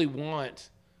you really want,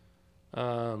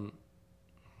 God,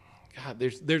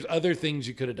 there's other things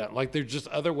you could have done. Like, there's just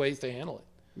other ways to handle it.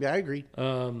 Yeah, I agree.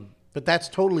 But that's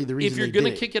totally the reason. If you're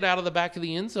going to kick it out of the back of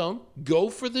the end zone, go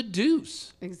for the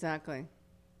deuce. Exactly.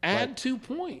 Add 2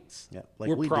 points. Yeah, like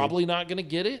we're we probably not going to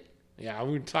get it. Yeah,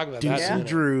 we were talking about Deuce that. and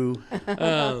Drew.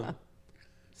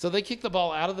 So they kick the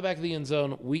ball out of the back of the end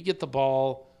zone. We get the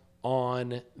ball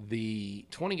on the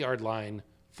 20-yard line.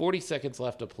 40 seconds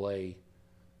left to play.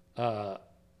 Robert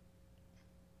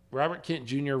Kent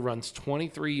Jr. runs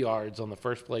 23 yards on the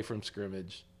first play from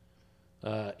scrimmage.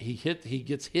 He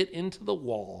gets hit into the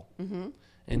wall,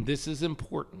 and this is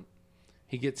important.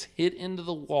 He gets hit into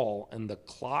the wall, and the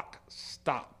clock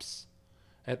stops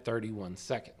at 31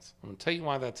 seconds. I'm going to tell you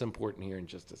why that's important here in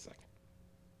just a second.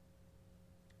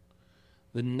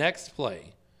 The next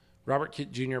play, Robert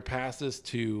Kent Jr. passes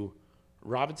to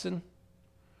Robinson.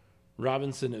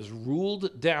 Robinson is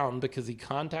ruled down because he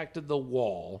contacted the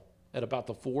wall at about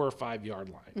the 4 or 5 yard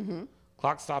line.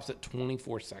 Clock stops at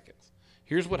 24 seconds.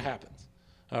 Here's what happens.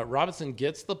 Robinson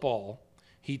gets the ball.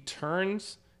 He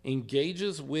turns,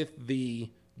 engages with the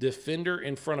defender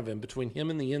in front of him, between him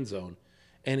and the end zone,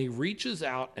 and he reaches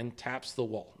out and taps the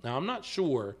wall. Now, I'm not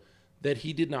sure that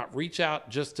he did not reach out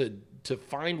just to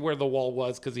find where the wall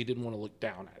was because he didn't want to look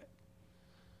down at it.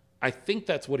 I think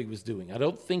that's what he was doing. I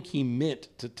don't think he meant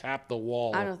to tap the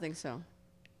wall. I don't think so.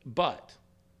 But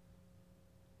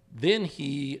then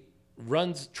he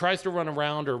tries to run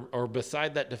around or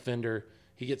beside that defender.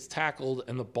 He gets tackled,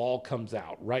 and the ball comes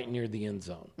out right near the end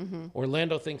zone.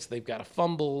 Orlando thinks they've got a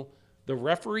fumble. The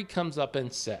referee comes up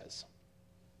and says,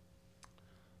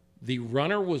 the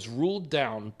runner was ruled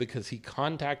down because he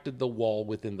contacted the wall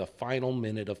within the final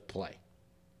minute of play.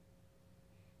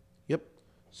 Yep.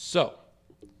 So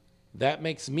that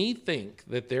makes me think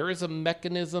that there is a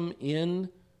mechanism in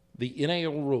the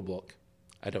NAL rulebook.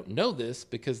 I don't know this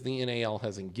because the NAL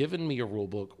hasn't given me a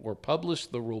rulebook or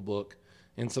published the rulebook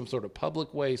in some sort of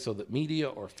public way so that media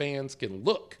or fans can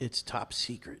look. It's top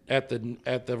secret at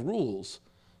the rules.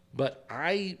 But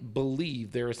I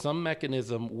believe there is some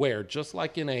mechanism where, just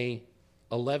like in a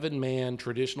 11-man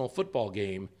traditional football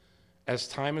game, as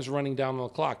time is running down on the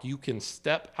clock, you can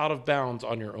step out of bounds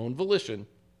on your own volition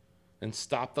and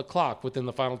stop the clock within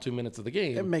the final 2 minutes of the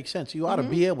game. That makes sense. You ought to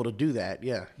be able to do that,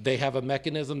 yeah. They have a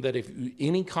mechanism that if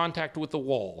any contact with the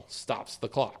wall stops the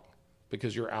clock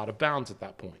because you're out of bounds at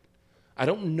that point. I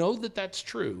don't know that that's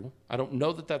true. I don't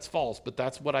know that that's false, but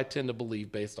that's what I tend to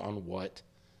believe based on what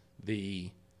the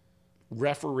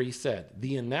referee said.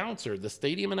 The announcer, the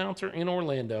stadium announcer in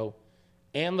Orlando,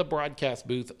 and the broadcast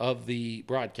booth of the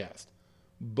broadcast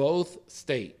both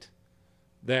state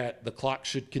that the clock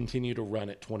should continue to run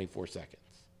at 24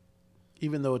 seconds.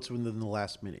 Even though it's within the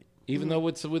last minute. Even though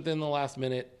it's within the last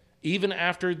minute, even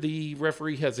after the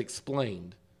referee has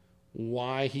explained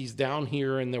why he's down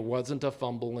here and there wasn't a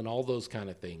fumble and all those kind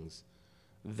of things,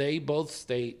 they both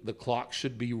state the clock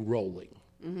should be rolling.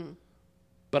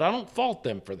 But I don't fault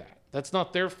them for that. That's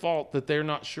not their fault that they're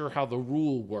not sure how the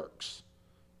rule works.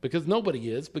 Because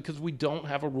nobody is, because we don't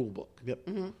have a rule book. Yep.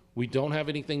 We don't have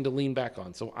anything to lean back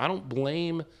on. So I don't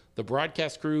blame the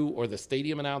broadcast crew or the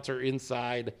stadium announcer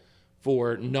inside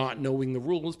for not knowing the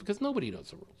rules, because nobody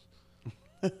knows the rules.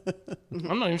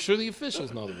 I'm not even sure the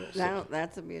officials know the rules.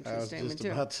 That's a true I was statement, just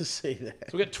too. about to say that.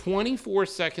 So we got 24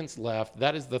 seconds left.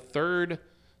 That is the third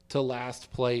to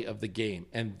last play of the game.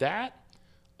 And that,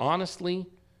 honestly,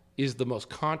 is the most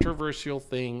controversial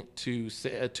thing to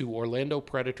say to Orlando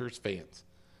Predators fans.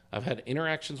 I've had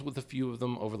interactions with a few of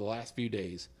them over the last few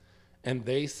days, and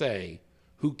they say,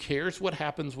 Who cares what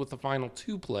happens with the final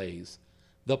 2 plays?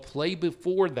 The play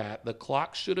before that, the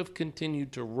clock should have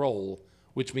continued to roll,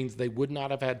 which means they would not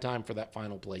have had time for that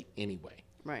final play anyway.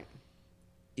 Right.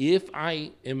 If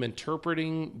I am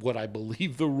interpreting what I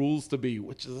believe the rules to be,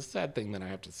 which is a sad thing that I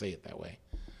have to say it that way,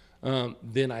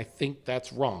 then I think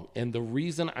that's wrong. And the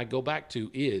reason I go back to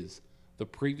is the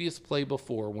previous play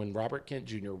before, when Robert Kent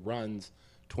Jr. runs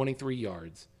 23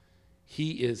 yards,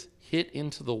 he is hit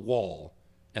into the wall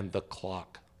and the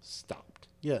clock stopped.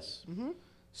 Yes. Mm-hmm.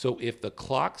 So if the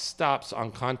clock stops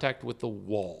on contact with the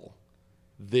wall,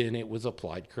 then it was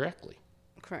applied correctly.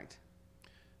 Correct.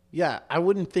 Yeah, I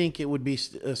wouldn't think it would be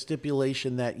a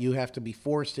stipulation that you have to be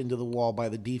forced into the wall by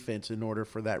the defense in order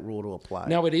for that rule to apply.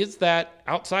 Now, it is that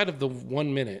outside of the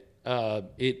 1 minute,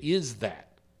 it is that.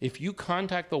 If you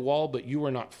contact the wall but you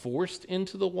are not forced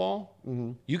into the wall,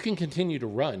 you can continue to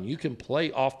run. You can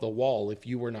play off the wall if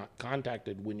you were not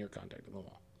contacted when you're contacting the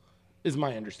wall, is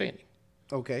my understanding.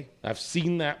 Okay. I've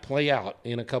seen that play out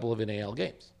in a couple of NAL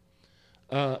games.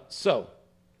 So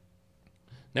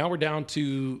now we're down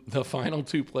to the final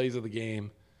 2 plays of the game.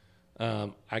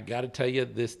 I got to tell you,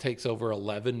 this takes over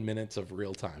 11 minutes of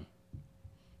real time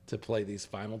to play these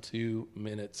final 2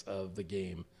 minutes of the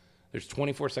game. There's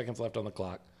 24 seconds left on the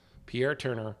clock. Pierre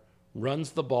Turner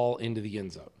runs the ball into the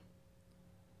end zone.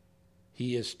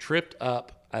 He is tripped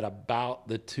up at about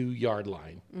the 2-yard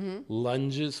line,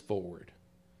 lunges forward.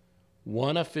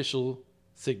 One official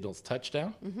signals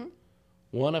touchdown.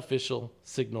 One official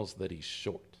signals that he's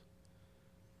short.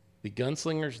 The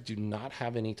Gunslingers do not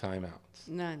have any timeouts.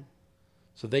 None.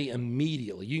 So they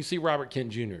immediately, you see Robert Kent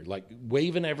Jr. like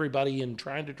waving everybody and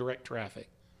trying to direct traffic.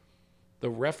 The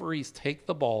referees take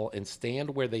the ball and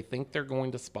stand where they think they're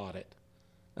going to spot it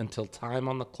until time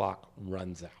on the clock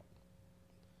runs out.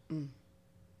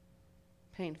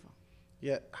 Painful.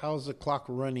 Yeah, how's the clock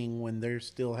running when they're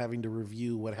still having to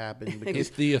review what happened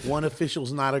because If one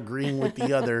official's not agreeing with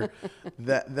the other?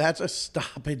 That's a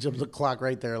stoppage of the clock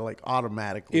right there, like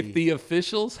automatically. If the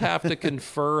officials have to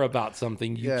confer about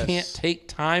something, you Yes. can't take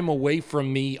time away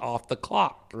from me off the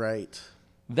clock. Right.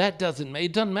 It doesn't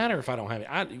matter if I don't have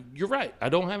it. You're right. I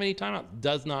don't have any timeout.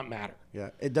 Does not matter. Yeah,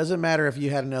 it doesn't matter if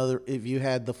you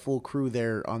had the full crew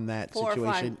there on that 4 or 5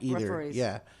 situation either. referees.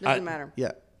 Yeah, Doesn't matter.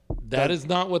 yeah. That is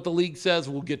not what the league says.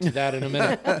 We'll get to that in a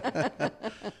minute.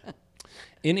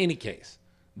 In any case,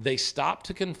 they stop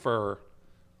to confer.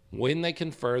 When they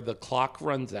confer, the clock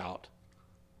runs out.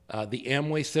 The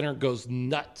Amway Center goes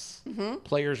nuts.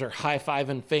 Players are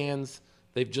high-fiving fans.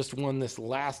 They've just won this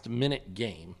last-minute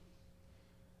game.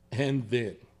 And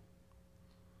then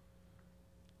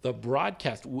the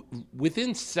broadcast,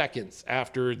 within seconds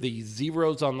after the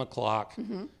zeros on the clock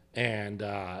and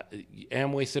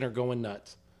Amway Center going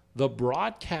nuts, the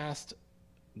broadcast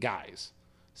guys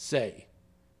say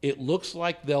it looks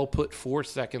like they'll put 4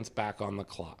 seconds back on the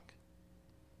clock.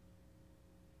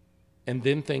 And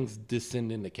then things descend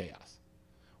into chaos.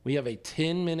 We have a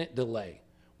 10-minute delay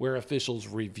where officials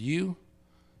review,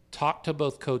 talk to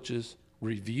both coaches,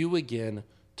 review again,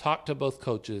 talk to both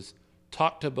coaches,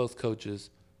 talk to both coaches,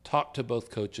 talk to both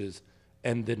coaches,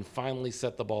 and then finally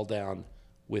set the ball down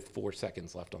with 4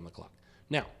 seconds left on the clock.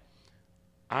 Now,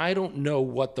 I don't know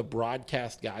what the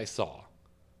broadcast guy saw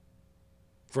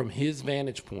from his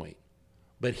vantage point,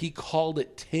 but he called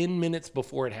it 10 minutes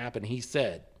before it happened. He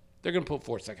said, they're going to put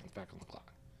 4 seconds back on the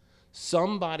clock.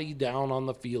 Somebody down on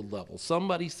the field level,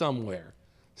 somebody somewhere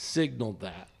signaled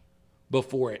that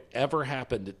before it ever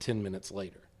happened at 10 minutes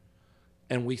later.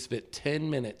 And we spent 10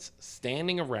 minutes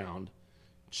standing around,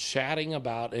 chatting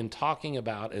about and talking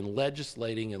about and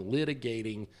legislating and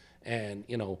litigating. And,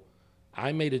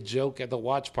 I made a joke at the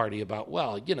watch party about,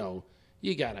 well,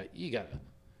 you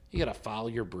gotta file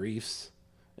your briefs,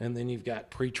 and then you've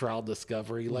got pretrial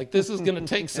discovery. Like, this is going to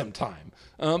take some time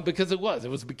because it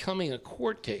was becoming a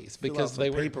court case because they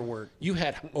were paperwork. You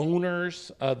had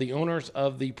owners, the owners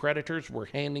of the Predators were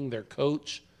handing their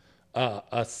coach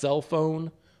a cell phone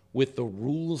with the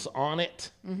rules on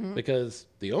it because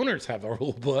the owners have a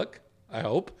rule book, I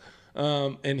hope.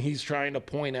 And he's trying to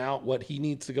point out what he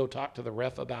needs to go talk to the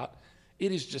ref about.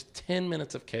 It is just 10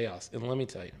 minutes of chaos. And let me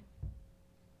tell you,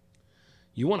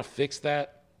 you want to fix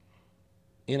that,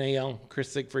 NAL,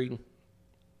 Chris Siegfried,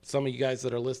 some of you guys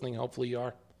that are listening, hopefully you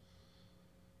are,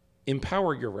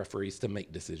 empower your referees to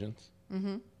make decisions.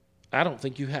 I don't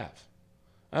think you have.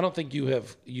 I don't think you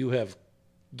have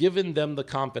given them the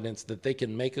confidence that they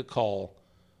can make a call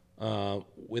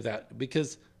without,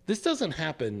 because this doesn't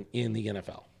happen in the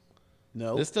NFL.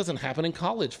 No. This doesn't happen in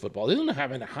college football. It doesn't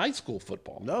happen in high school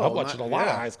football. No, I've watched a lot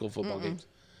of yeah. high school football games.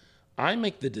 I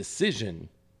make the decision.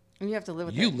 And you have to live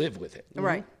with it. You live with it.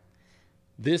 Right.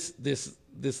 this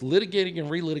litigating and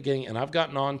relitigating, and I've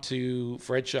gotten on to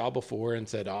Fred Shaw before and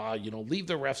said, leave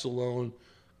the refs alone,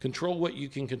 control what you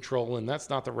can control, and that's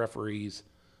not the referees.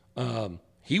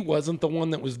 He wasn't the one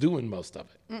that was doing most of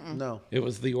it. No. It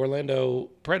was the Orlando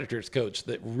Predators coach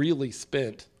that really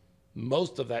spent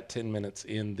most of that 10 minutes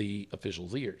in the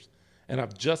officials' ears. And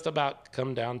I've just about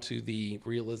come down to the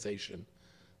realization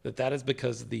that is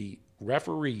because the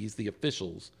referees, the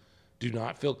officials, do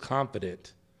not feel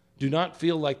confident, do not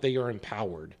feel like they are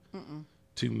empowered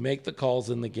to make the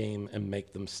calls in the game and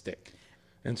make them stick.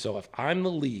 And so if I'm the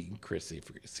league, Chris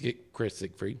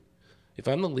Siegfried, if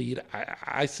I'm the lead,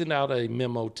 I send out a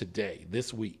memo today,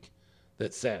 this week,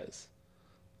 that says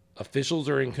officials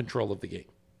are in control of the game.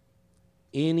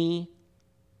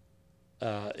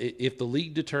 If the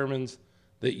league determines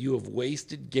that you have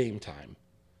wasted game time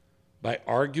by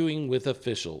arguing with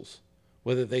officials,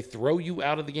 whether they throw you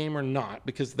out of the game or not,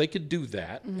 because they could do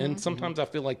that, and sometimes I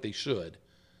feel like they should,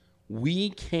 we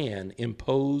can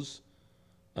impose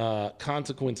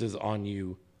consequences on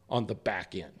you on the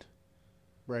back end.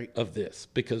 Right. Of this,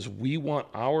 because we want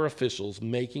our officials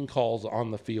making calls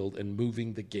on the field and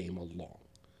moving the game along.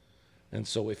 And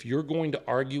so if you're going to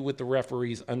argue with the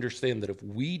referees, understand that if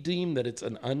we deem that it's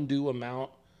an undue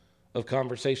amount of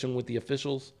conversation with the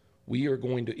officials, we are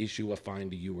going to issue a fine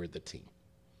to you or the team.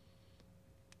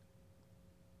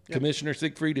 Yep. Commissioner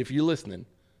Siegfried, if you're listening,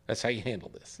 that's how you handle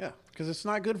this. Yeah, because it's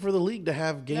not good for the league to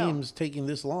have games taking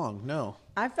this long. No.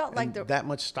 I felt like that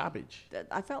much stoppage.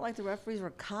 I felt like the referees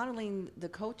were coddling the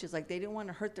coaches, like they didn't want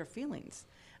to hurt their feelings.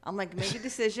 I'm like, make a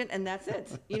decision and that's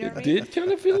it. You know what I mean? It did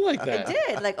kind of feel like that. It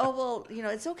did. Like,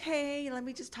 it's okay. Let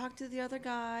me just talk to the other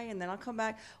guy and then I'll come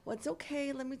back. Well, it's okay.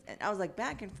 And I was like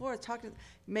back and forth,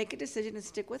 make a decision and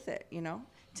stick with it.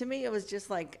 To me, it was just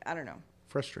like, I don't know.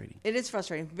 Frustrating. It is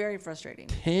frustrating. Very frustrating.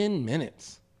 10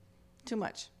 minutes. Too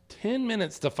much. 10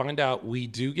 minutes to find out we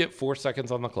do get 4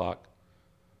 seconds on the clock.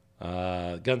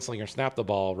 Gunslinger snapped the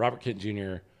ball. Robert Kent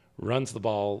Jr. runs the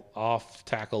ball off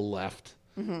tackle left,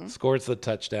 scores the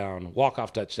touchdown,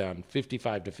 walk-off touchdown,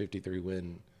 55-53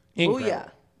 win. Incredible.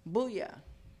 Booyah.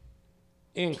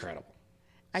 Incredible.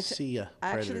 See ya,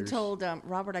 I actually Predators. told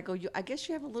Robert, I guess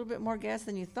you have a little bit more gas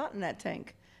than you thought in that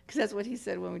tank. Because that's what he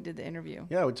said when we did the interview.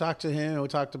 Yeah, we talked to him. We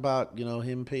talked about,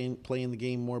 him playing the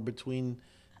game more between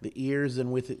the ears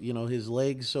and with, his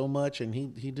legs so much. And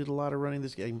he did a lot of running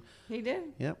this game. He did?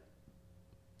 Yep.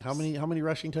 How many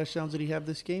rushing touchdowns did he have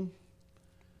this game?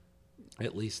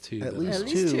 At least 2. At least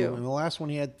two. And the last one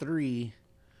he had 3.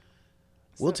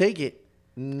 We'll take it.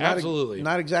 Absolutely.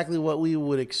 Not exactly what we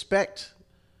would expect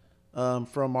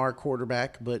from our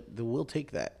quarterback, but we'll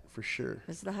take that for sure.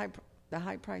 It's the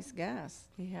high price gas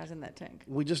he has in that tank.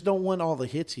 We just don't want all the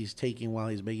hits he's taking while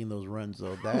he's making those runs,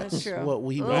 though. That's true. what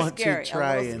we want scary. to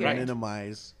try and scary.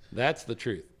 minimize. That's the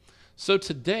truth. So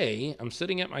today, I'm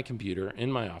sitting at my computer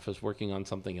in my office working on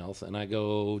something else, and I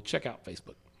go check out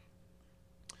Facebook.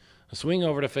 I swing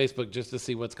over to Facebook just to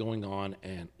see what's going on,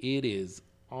 and it is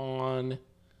on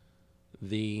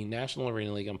the National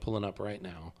Arena League, I'm pulling up right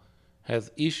now,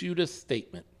 has issued a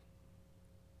statement.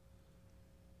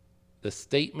 The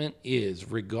statement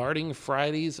is regarding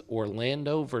Friday's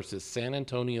Orlando versus San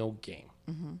Antonio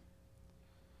game,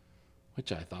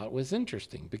 which I thought was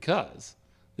interesting because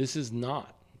this is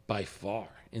not by far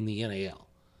in the NAL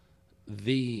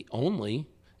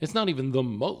it's not even the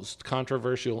most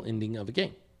controversial ending of a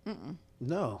game.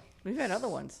 No. We've had other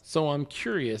ones. So I'm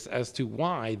curious as to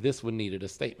why this one needed a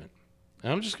statement.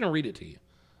 And I'm just going to read it to you.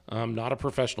 I'm not a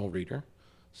professional reader,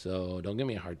 so don't give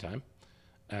me a hard time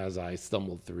as I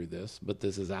stumbled through this. But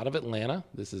this is out of Atlanta.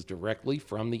 This is directly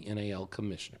from the NAL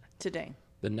commissioner. Today.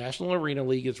 The National Arena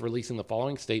League is releasing the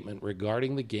following statement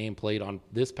regarding the game played on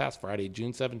this past Friday,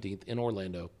 June 17th in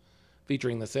Orlando,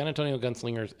 featuring the San Antonio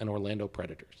Gunslingers and Orlando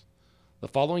Predators. The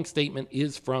following statement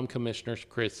is from Commissioner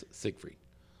Chris Siegfried.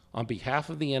 On behalf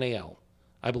of the NAL,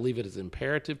 I believe it is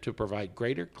imperative to provide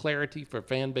greater clarity for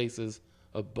fan bases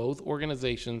of both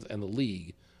organizations and the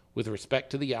league with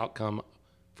respect to the outcome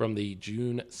from the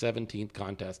June 17th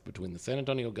contest between the San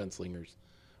Antonio Gunslingers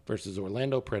versus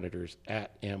Orlando Predators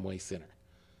at Amway Center.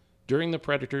 During the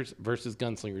Predators versus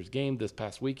Gunslingers game this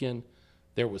past weekend,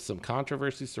 there was some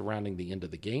controversy surrounding the end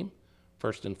of the game.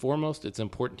 First and foremost, it's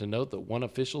important to note that one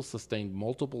official sustained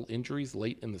multiple injuries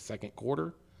late in the second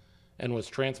quarter and was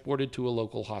transported to a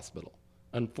local hospital.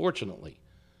 Unfortunately,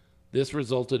 this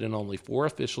resulted in only 4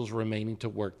 officials remaining to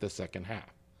work the second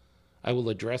half. I will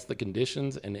address the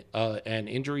conditions and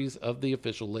injuries of the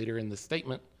official later in this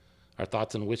statement. Our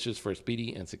thoughts and wishes for a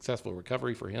speedy and successful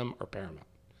recovery for him are paramount.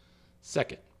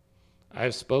 Second, I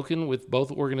have spoken with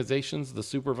both organizations, the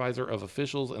supervisor of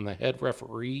officials and the head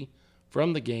referee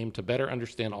from the game to better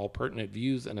understand all pertinent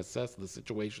views and assess the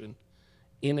situation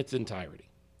in its entirety.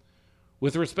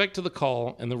 With respect to the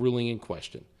call and the ruling in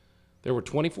question, there were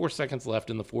 24 seconds left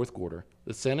in the fourth quarter.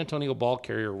 The San Antonio ball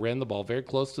carrier ran the ball very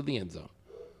close to the end zone.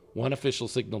 One official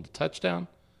signaled a touchdown.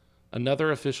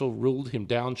 Another official ruled him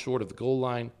down short of the goal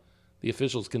line. The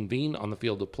officials convened on the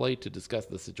field of play to discuss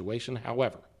the situation.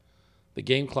 However, the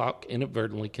game clock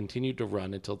inadvertently continued to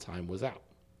run until time was out.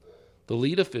 The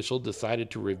lead official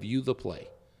decided to review the play.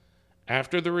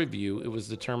 After the review, it was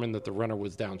determined that the runner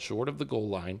was down short of the goal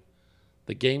line.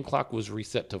 The game clock was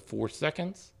reset to 4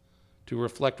 seconds to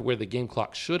reflect where the game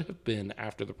clock should have been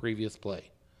after the previous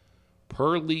play.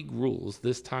 Per league rules,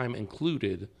 this time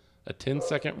included a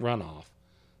 10-second runoff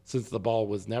since the ball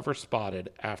was never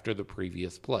spotted after the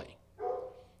previous play.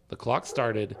 The clock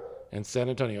started, and San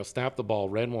Antonio snapped the ball,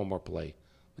 ran one more play.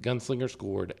 The gunslinger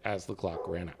scored as the clock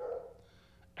ran out.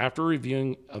 After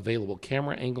reviewing available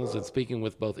camera angles and speaking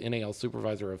with both NAL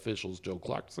supervisor officials Joe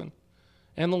Clarkson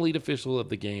and the lead official of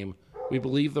the game, we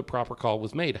believe the proper call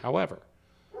was made. However,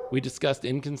 we discussed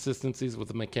inconsistencies with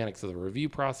the mechanics of the review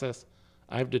process.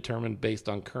 I've determined, based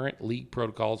on current league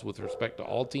protocols with respect to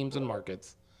all teams and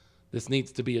markets, this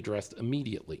needs to be addressed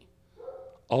immediately.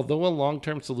 Although a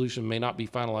long-term solution may not be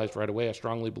finalized right away, I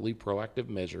strongly believe proactive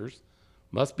measures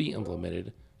must be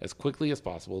implemented as quickly as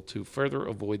possible to further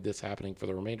avoid this happening for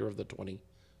the remainder of the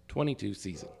 2022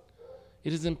 season.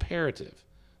 It is imperative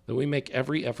that we make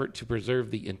every effort to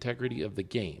preserve the integrity of the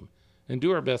game and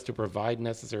do our best to provide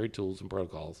necessary tools and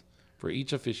protocols for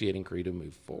each officiating crew to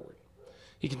move forward.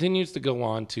 He continues to go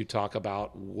on to talk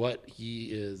about what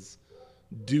he is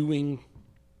doing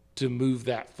to move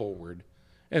that forward,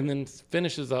 and then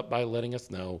finishes up by letting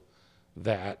us know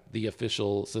that the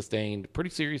official sustained pretty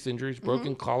serious injuries,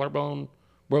 broken collarbone,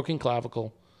 broken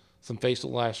clavicle, some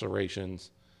facial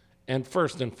lacerations, and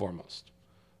first and foremost,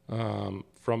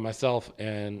 from myself,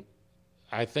 and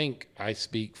I think I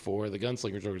speak for the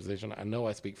Gunslingers organization, I know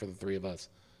I speak for the three of us,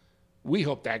 we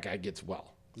hope that guy gets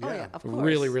well. Oh, yeah, of course.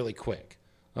 Really, really quick.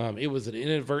 It was an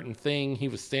inadvertent thing. He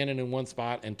was standing in one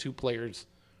spot, and two players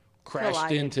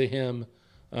crashed into him,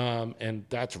 and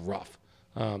that's rough.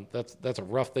 That's a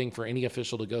rough thing for any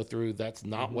official to go through. That's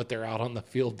not what they're out on the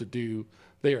field to do.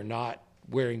 They are not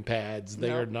wearing pads.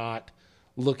 They are not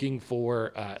looking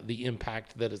for the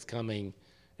impact that is coming,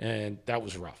 and that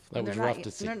was rough. That was rough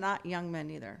to see. They're not young men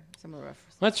either, some of the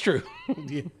referees. That's true.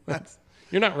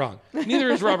 You're not wrong. Neither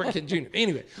is Robert Kent Jr.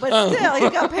 Anyway. But still,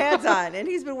 he's got pads on, and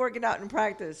he's been working out in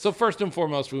practice. So first and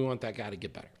foremost, we want that guy to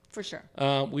get better. For sure.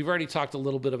 We've already talked a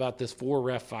little bit about this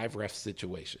 4-ref, 5-ref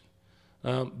situation.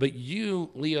 But you,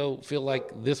 Leo, feel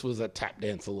like this was a tap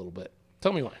dance a little bit.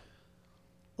 Tell me why.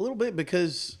 A little bit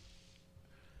because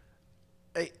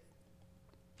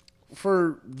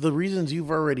for the reasons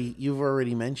you've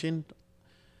already mentioned,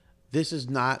 this is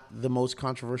not the most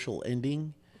controversial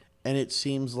ending, and it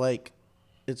seems like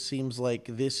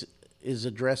this is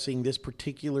addressing this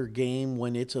particular game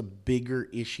when it's a bigger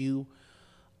issue,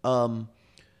 and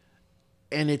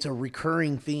it's a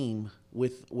recurring theme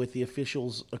with the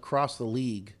officials across the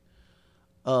league.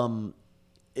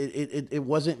 It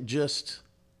wasn't just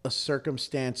a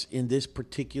circumstance in this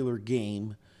particular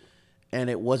game, and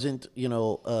it wasn't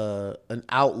an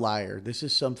outlier. This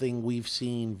is something we've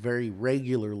seen very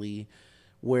regularly,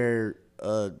 where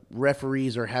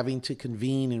referees are having to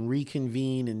convene and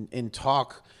reconvene and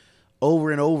talk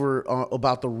over and over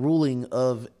about the ruling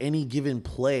of any given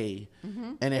play,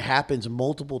 and it happens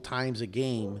multiple times a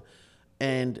game.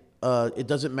 And it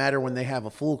doesn't matter when they have a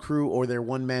full crew or they're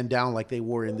one man down like they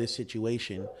were in this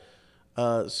situation.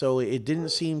 So it didn't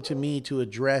seem to me to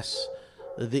address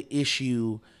the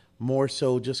issue, more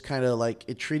so just kind of like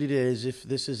it treated it as if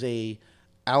this is a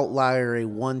outlier, a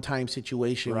one-time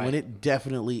situation, when it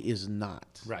definitely is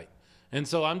not. Right. And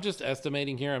so I'm just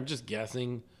estimating here. I'm just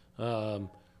guessing.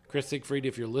 Chris Siegfried,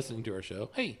 if you're listening to our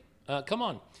show, hey, come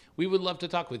on. We would love to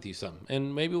talk with you some.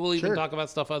 And maybe we'll even talk about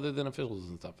stuff other than officials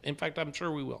and stuff. In fact, I'm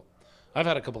sure we will. I've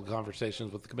had a couple of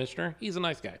conversations with the commissioner. He's a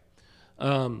nice guy.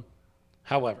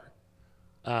 However,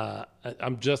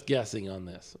 I'm just guessing on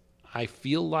this. I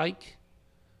feel like,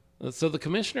 so the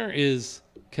commissioner is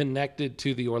connected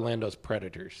to the Orlando's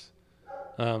Predators.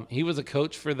 He was a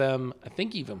coach for them. I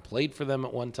think he even played for them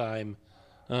at one time.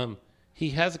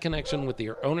 He has a connection with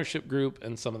the ownership group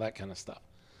and some of that kind of stuff.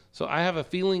 So I have a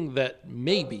feeling that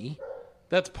maybe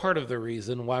that's part of the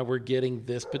reason why we're getting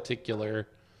this particular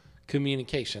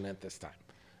communication at this time,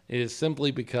 is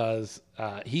simply because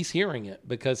he's hearing it,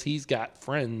 because he's got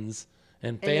friends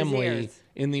and family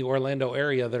in the Orlando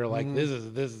area that are like, this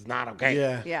is not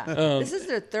okay. Yeah. This is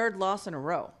their third loss in a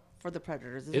row for the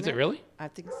Predators, isn't it? Is it really? I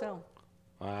think so.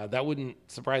 That wouldn't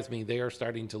surprise me. They are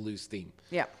starting to lose steam.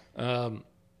 Yeah.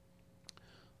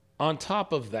 On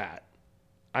top of that,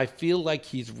 I feel like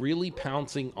he's really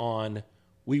pouncing on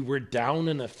we were down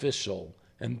an official,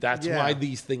 and that's why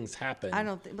these things happen. I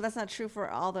don't think, but that's not true for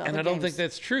all the other And I games. don't think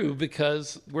that's true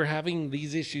because we're having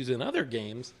these issues in other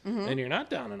games, and you're not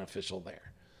down an official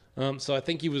there. So I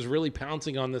think he was really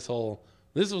pouncing on this whole.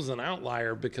 This was an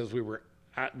outlier because we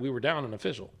were down an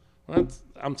official. Well,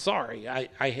 I'm sorry.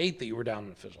 I hate that you were down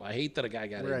an official. I hate that a guy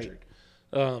got injured.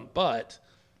 But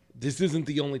this isn't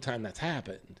the only time that's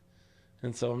happened.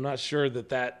 And so I'm not sure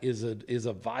that is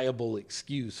a viable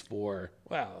excuse for,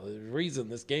 well, the reason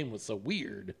this game was so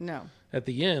weird at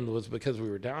the end was because we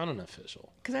were down an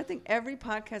official. Because I think every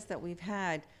podcast that we've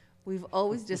had, we've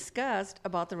always discussed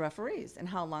about the referees and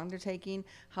how long they're taking,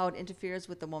 how it interferes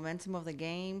with the momentum of the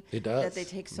game. It does. That they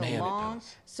take so Man, long. it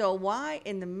does. So why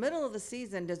in the middle of the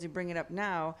season does he bring it up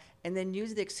now and then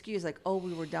use the excuse like, oh,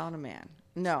 we were down a man?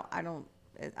 No, I don't.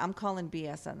 I'm calling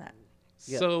BS on that.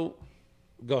 So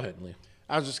go ahead, Leo.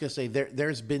 I was just gonna say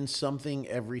there's been something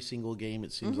every single game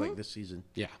it seems like this season.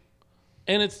 Yeah.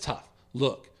 And it's tough.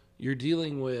 Look, you're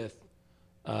dealing with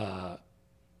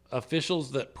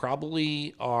officials that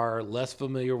probably are less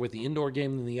familiar with the indoor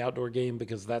game than the outdoor game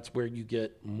because that's where you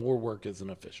get more work as an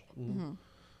official.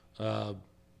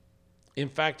 In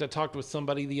fact, I talked with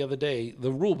somebody the other day,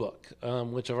 the rule book,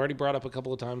 which I've already brought up a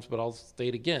couple of times, but I'll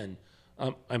state again.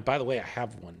 And by the way, I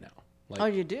have one now. Oh,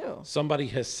 you do? Somebody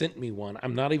has sent me one.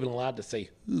 I'm not even allowed to say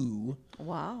who.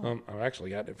 Wow. I've actually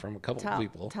got it from a couple of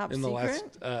people top in the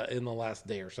secret? last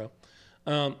day or so.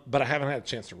 But I haven't had a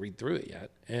chance to read through it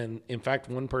yet. And in fact,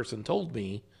 one person told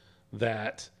me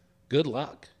that good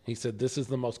luck. He said, this is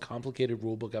the most complicated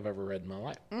rule book I've ever read in my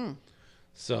life.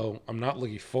 So I'm not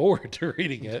looking forward to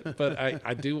reading it, but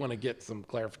I do want to get some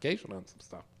clarification on some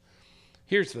stuff.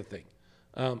 Here's the thing.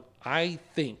 I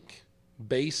think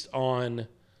based on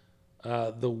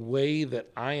the way that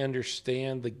I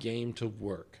understand the game to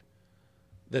work,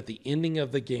 that the ending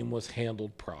of the game was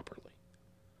handled properly.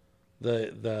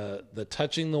 The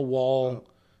touching the wall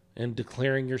and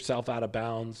declaring yourself out of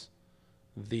bounds,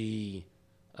 the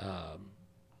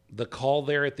call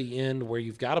there at the end where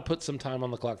you've got to put some time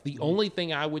on the clock. The only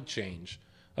thing I would change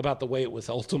about the way it was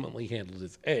ultimately handled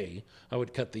is A, I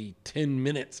would cut the 10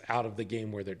 minutes out of the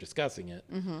game where they're discussing it,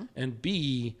 and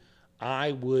B,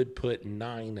 I would put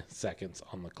 9 seconds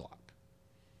on the clock.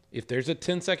 If there's a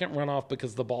 10-second runoff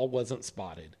because the ball wasn't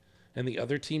spotted and the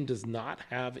other team does not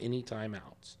have any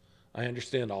timeouts, I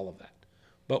understand all of that.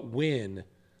 But when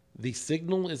the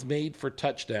signal is made for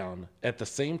touchdown at the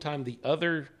same time the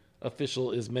other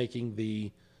official is making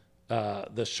the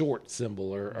short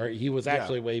symbol, or he was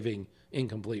actually waving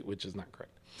incomplete, which is not correct.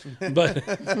 But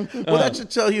well, that should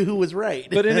tell you who was right.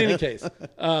 But in any case,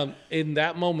 in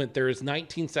that moment, there is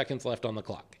 19 seconds left on the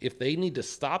clock. If they need to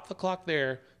stop the clock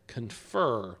there,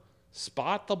 confer,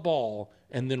 spot the ball,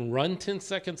 and then run 10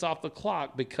 seconds off the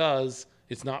clock because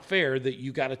it's not fair that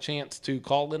you got a chance to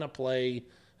call in a play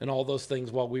and all those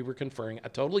things while we were conferring. I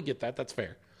totally get that. That's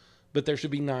fair. But there should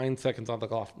be 9 seconds on the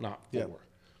clock, not 4. Yeah.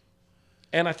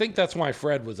 And I think that's why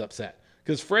Fred was upset.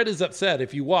 Because Fred is upset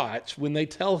if you watch, when they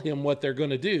tell him what they're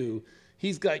going to do,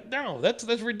 he's like, no, that's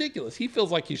ridiculous. He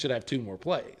feels like he should have 2 more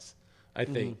plays, I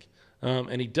think.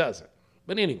 And he doesn't.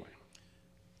 But anyway.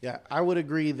 Yeah, I would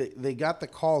agree that they got the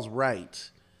calls right.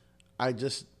 I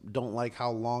just don't like how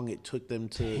long it took them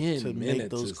to make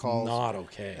those calls. Not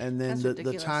okay. And then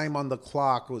the time on the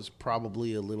clock was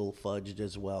probably a little fudged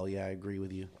as well. Yeah, I agree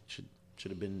with you. Should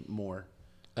have been more.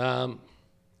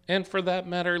 And for that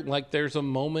matter, like there's a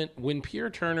moment when Pierre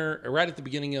Turner, right at the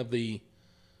beginning of the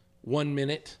 1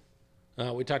 minute,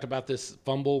 we talked about this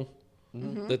fumble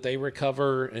that they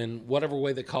recover, and whatever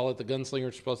way they call it, the gunslinger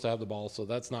is supposed to have the ball, so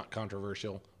that's not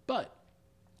controversial. But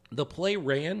the play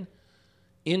ran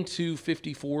into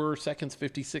 54 seconds,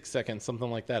 56 seconds, something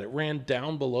like that. It ran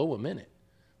down below a minute.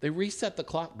 They reset the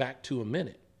clock back to a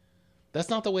minute. That's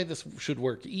not the way this should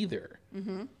work either.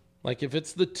 Like if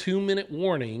it's the 2-minute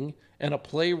warning and a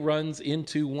play runs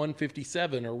into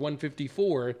 157 or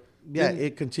 154. Yeah,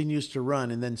 it continues to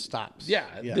run and then stops. Yeah.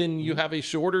 Then you have a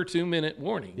shorter 2-minute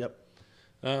warning. Yep.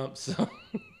 So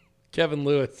Kevin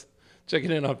Lewis,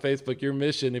 checking in on Facebook, your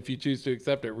mission, if you choose to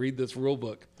accept it, read this rule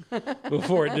book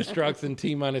before it destructs in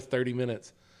T-minus 30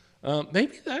 minutes.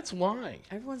 Maybe that's why.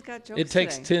 Everyone's got jokes It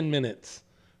takes today. 10 minutes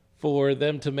for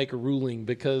them to make a ruling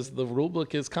because the rule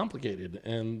book is complicated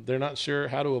and they're not sure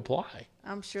how to apply.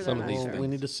 I'm sure some they're of not these sure. things. We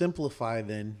need to simplify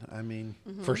then. I mean,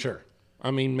 For sure.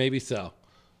 I mean, maybe so.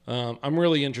 I'm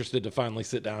really interested to finally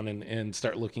sit down and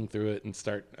start looking through it and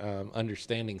start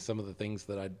understanding some of the things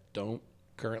that I don't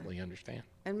currently understand.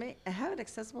 And have it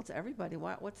accessible to everybody.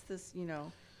 What's this,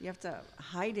 you have to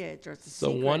hide it or it's a So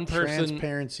secret. one person,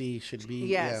 transparency should be.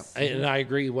 Yes. Yeah. and I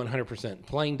agree 100%.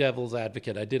 Playing devil's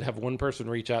advocate, I did have one person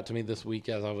reach out to me this week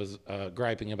as I was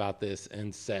griping about this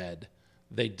and said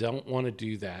they don't want to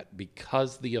do that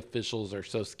because the officials are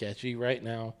so sketchy right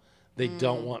now. They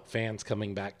don't want fans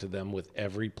coming back to them with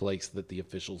every place that the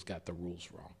officials got the rules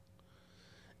wrong.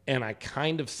 And I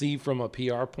kind of see from a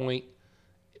PR point,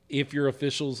 if your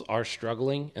officials are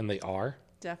struggling, and they are,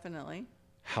 Definitely.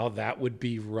 how that would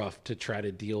be rough to try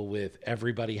to deal with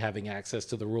everybody having access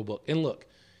to the rule book. And look,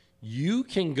 you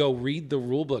can go read the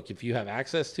rule book if you have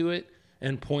access to it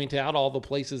and point out all the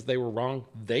places they were wrong.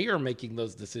 They are making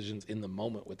those decisions in the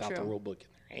moment without the True. rule book in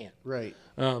their hand. Right.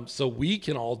 So we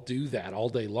can all do that all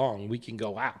day long. We can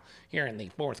go out here in the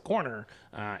fourth quarter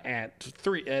at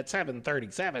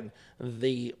 7:37.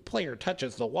 The player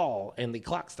touches the wall and the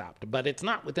clock stopped, but it's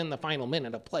not within the final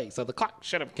minute of play, so the clock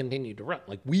should have continued to run.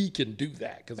 Like, we can do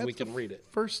that because we can read it.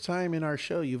 First time in our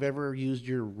show you've ever used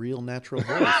your real natural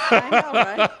voice. I know,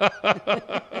 right?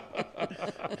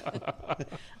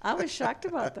 I was shocked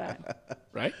about that.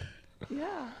 Right?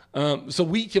 Yeah. So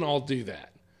we can all do that.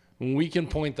 We can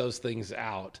point those things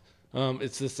out.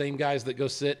 It's the same guys that go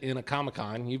sit in a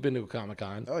Comic-Con. You've been to a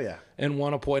Comic-Con. Oh, yeah. And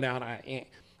want to point out,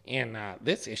 in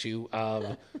this issue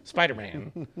of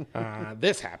Spider-Man,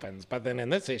 this happens. But then in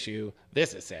this issue,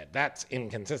 this is said. That's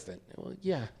inconsistent. Well,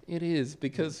 yeah, it is,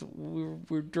 because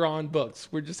we're drawing books.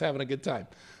 We're just having a good time.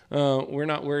 We're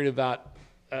not worried about...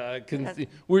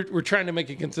 we're trying to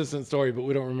make a consistent story, but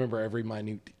we don't remember every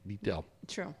minute detail.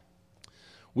 True.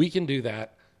 We can do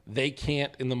that. They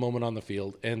can't in the moment on the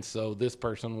field. And so this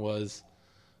person was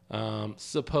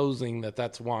supposing that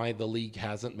that's why the league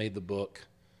hasn't made the book,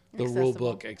 the rule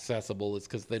book, accessible, is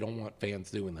because they don't want fans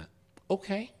doing that.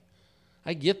 Okay,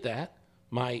 I get that.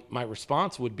 My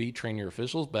response would be train your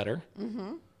officials better.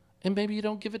 Mm-hmm. And maybe you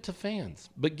don't give it to fans,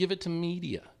 but give it to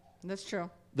media. That's true.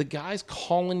 The guys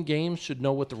calling games should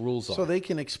know what the rules are. So they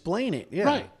can explain it. Yeah.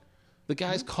 Right. The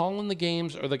guys calling the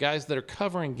games or the guys that are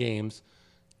covering games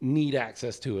need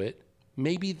access to it.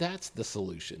 Maybe that's the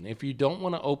solution. If you don't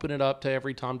want to open it up to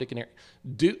every Tom, Dick, and Harry,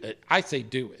 do it. I say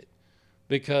do it,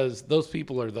 because those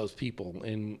people are those people,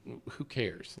 and who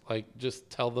cares? Like, just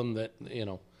tell them that,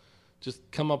 just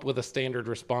come up with a standard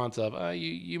response of,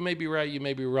 you may be right, you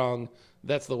may be wrong.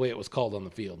 That's the way it was called on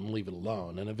the field, and leave it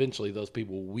alone. And eventually those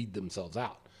people will weed themselves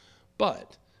out.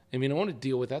 But if you don't want to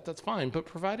deal with that, that's fine. But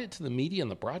provide it to the media and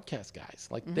the broadcast guys.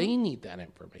 Like, they need that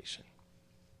information.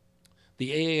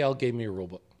 The AAL gave me a rule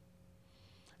book.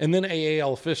 And then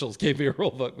AAL officials gave me a rule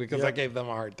book because I gave them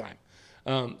a hard time.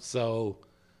 So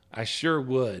I sure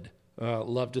would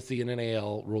love to see an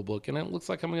NAL rule book. And it looks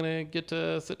like I'm going to get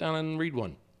to sit down and read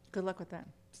one. Good luck with that.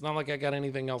 It's not like I got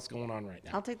anything else going on right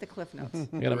now. I'll take the Cliff Notes.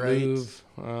 I got to move.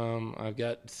 I've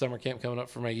got summer camp coming up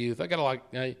for my youth. I got a lot.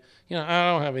 I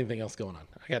don't have anything else going on.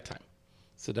 I got time.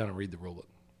 Sit down and read the rule book.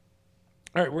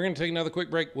 All right, we're going to take another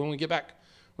quick break. When we get back,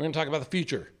 we're going to talk about the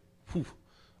future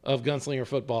of Gunslinger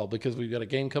football, because we've got a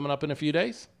game coming up in a few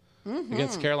days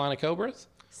against Carolina Cobras.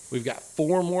 We've got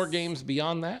 4 more games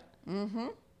beyond that.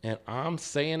 And I'm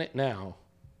saying it now.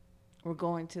 We're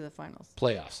going to the finals.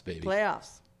 Playoffs, baby.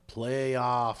 Playoffs,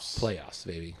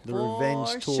 baby. The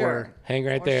revenge tour. Sure. Hang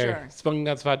right For there. sure. Spunking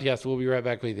Guns Podcast. We'll be right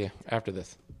back with you after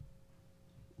this.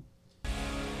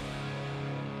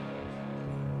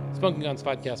 Spunking Guns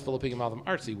Podcast, Philip Higginbotham,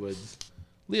 R.C. Woods,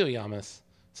 Leo Yamas,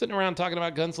 sitting around talking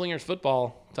about Gunslingers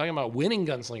football, talking about winning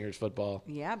Gunslingers football.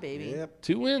 Yeah, baby. Yep.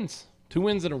 2 wins. 2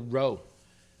 wins in a row.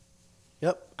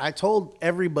 Yep. I told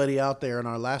everybody out there in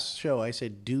our last show, I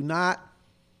said, do not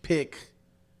pick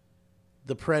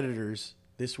the Predators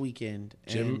this weekend.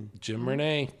 Jim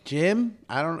Renee. Jim,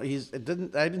 I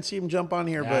didn't see him jump on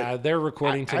here, but they're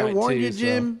recording tonight. I warned too, you,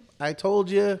 Jim. So. I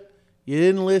told you. You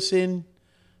didn't listen.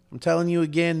 I'm telling you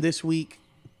again this week.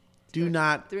 Do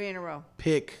not 3 in a row.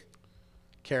 pick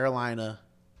Carolina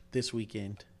this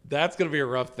weekend. That's going to be a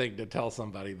rough thing to tell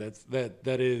somebody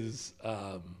that is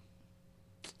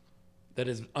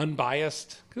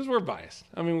unbiased, because we're biased.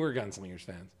 I mean, we're Gunslingers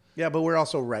fans. Yeah, but we're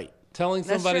also right. Telling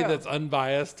That's somebody true. that's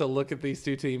unbiased to look at these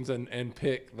 2 teams and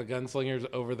pick the Gunslingers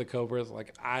over the Cobras,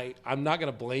 like, I'm not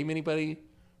going to blame anybody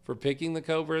for picking the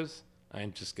Cobras.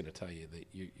 I'm just going to tell you that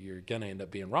you're going to end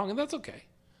up being wrong, and that's okay.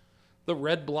 The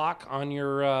red block on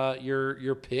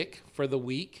your pick for the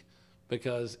week,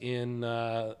 because in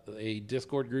a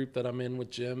Discord group that I'm in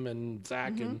with Jim and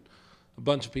Zach and a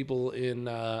bunch of people in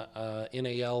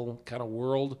NAL kind of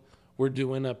world, we're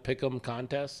doing a pick'em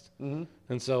contest.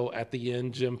 And so at the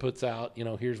end, Jim puts out,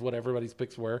 here's what everybody's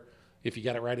picks were. If you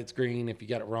got it right, it's green. If you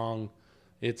got it wrong,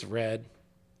 it's red.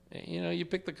 You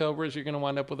pick the Cobras, you're going to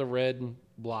wind up with a red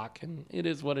block, and it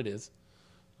is what it is.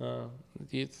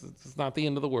 It's not the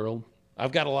end of the world.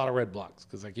 I've got a lot of red blocks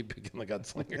because I keep picking the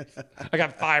Gunslingers. I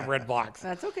got 5 red blocks.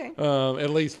 That's okay. At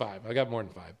least 5. I got more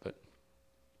than 5,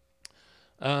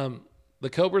 but the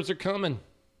Cobras are coming.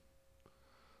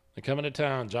 They're coming to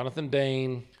town. Jonathan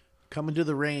Dane Coming to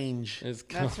the range. is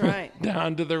That's coming right.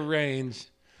 down to the range.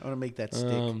 I want to make that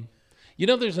stick.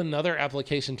 There's another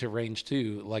application to range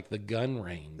too, like the gun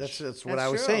range. That's what That's I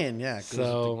was true. saying. Yeah. 'cause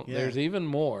So yeah. there's even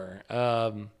more.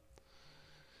 They're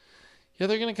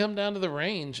going to come down to the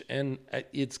range, and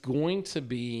it's going to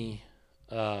be.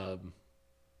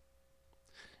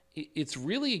 It's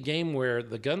really a game where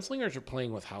the Gunslingers are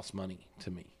playing with house money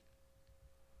to me,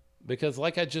 because,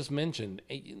 like I just mentioned,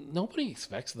 nobody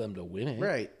expects them to win it.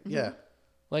 Right. Yeah.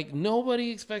 Like,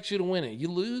 nobody expects you to win it. You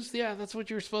lose, yeah, that's what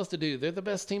you're supposed to do. They're the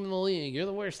best team in the league. You're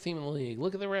the worst team in the league.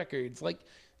 Look at the records. Like,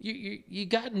 you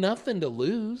got nothing to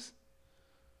lose.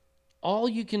 All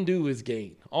you can do is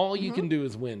gain. All you can do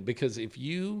is win. Because if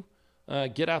you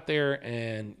get out there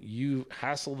and you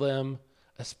hassle them,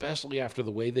 especially after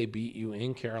the way they beat you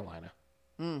in Carolina,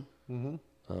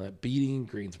 beating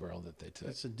Greensboro that they took.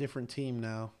 It's a different team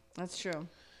now. That's true.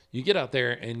 You get out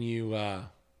there and you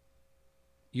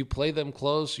play them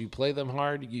close, you play them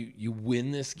hard, you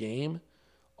win this game.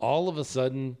 All of a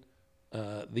sudden,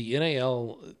 the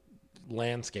NAL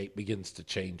landscape begins to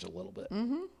change a little bit.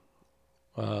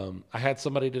 I had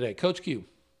somebody today, Coach Q,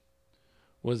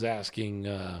 was asking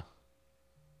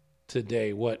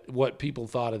today what people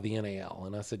thought of the NAL.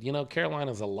 And I said,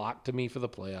 Carolina's a lock to me for the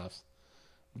playoffs.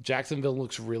 Jacksonville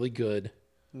looks really good.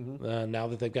 Now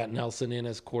that they've got Nelson in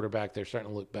as quarterback, they're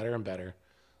starting to look better and better.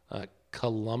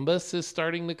 Columbus is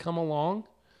starting to come along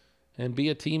and be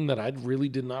a team that I really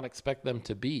did not expect them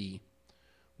to be,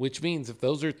 which means if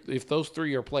those 3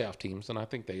 are playoff teams, and I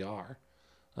think they are,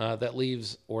 that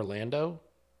leaves Orlando,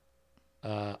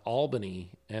 Albany,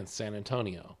 and San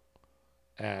Antonio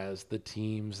as the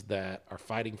teams that are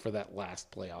fighting for that last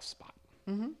playoff spot.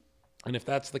 And if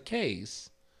that's the case,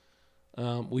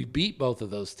 we beat both of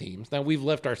those teams. Now we've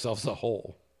left ourselves a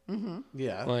hole.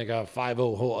 Yeah. Like a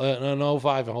 5-0 hole. An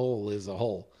 0-5 hole is a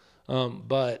hole.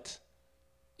 But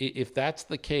if that's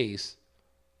the case,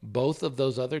 both of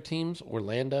those other teams,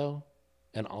 Orlando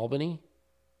and Albany,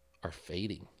 are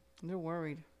fading. They're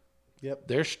worried. Yep.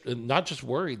 They're not just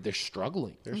worried, they're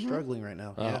struggling. They're struggling right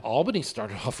now. Yeah. Albany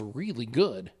started off really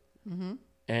good.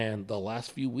 And the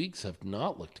last few weeks have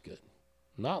not looked good.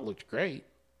 Not looked great.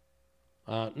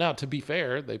 Now, to be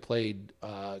fair, they played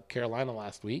Carolina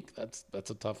last week. That's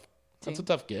a tough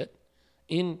get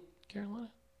in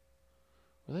Carolina.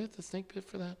 Were they at the Snake Pit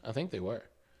for that? I think they were.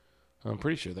 I'm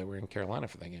pretty sure they were in Carolina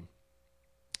for that game.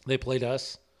 They played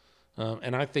us,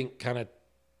 and I think kind of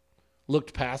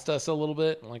looked past us a little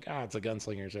bit. Like, it's the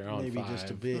Gunslingers. They're on Maybe 5. just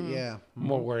a bit. Yeah. I'm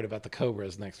more worried about the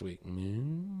Cobras next week.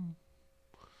 Maybe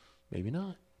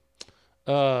not.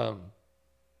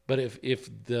 But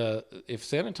if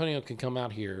San Antonio can come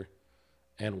out here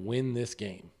and win this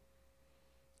game,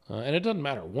 and it doesn't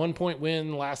matter, 1 point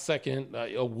win, last second,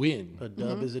 a win. A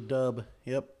dub is a dub.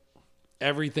 Yep.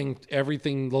 Everything,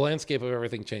 the landscape of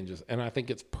everything changes, and I think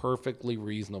it's perfectly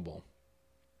reasonable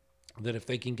that if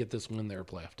they can get this win, they're a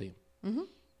playoff team. There's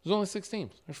only 6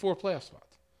 teams. There's 4 playoff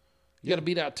spots. You got to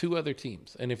beat out 2 other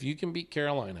teams, and if you can beat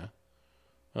Carolina.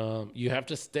 You have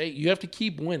to stay. You have to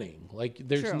keep winning. Like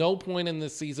there's True. no point in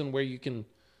this season where you can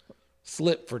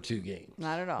slip for 2 games.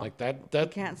 Not at all. Like that. You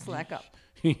can't slack up.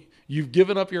 You've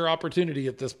given up your opportunity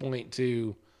at this point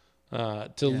to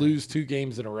lose 2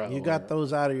 games in a row. You got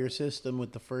those out of your system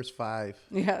with the first 5.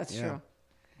 Yeah, that's true.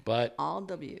 But All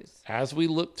W's. as we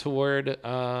look toward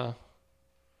the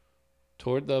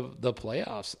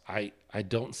playoffs, I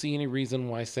don't see any reason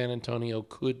why San Antonio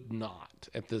could not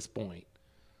at this point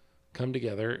come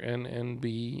together and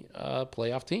be a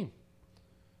playoff team.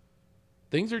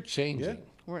 Things are changing. Yeah.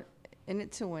 We're in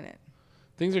it to win it.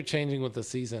 Things are changing with the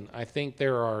season. I think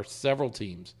there are several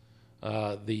teams,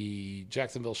 the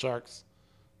Jacksonville Sharks,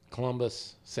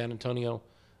 Columbus, San Antonio,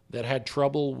 that had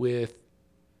trouble with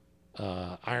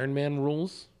Ironman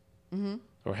rules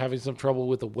or having some trouble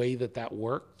with the way that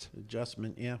worked.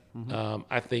 Adjustment. Yeah.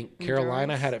 I think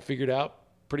Carolina Endurance. had it figured out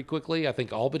pretty quickly. I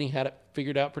think Albany had it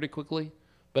figured out pretty quickly.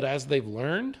 But as they've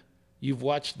learned, you've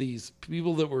watched these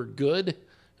people that were good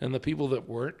and the people that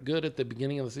weren't good at the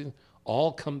beginning of the season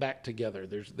all come back together.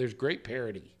 There's great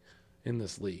parity in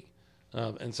this league.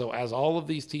 And so as all of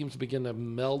these teams begin to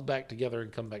meld back together and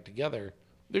come back together,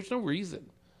 there's no reason.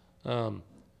 I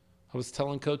was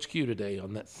telling Coach Q today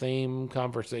on that same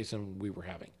conversation we were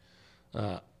having.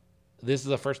 this is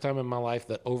the first time in my life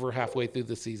that over halfway through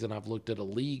the season, I've looked at a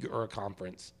league or a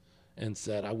conference and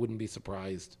said, I wouldn't be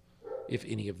surprised if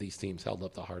any of these teams held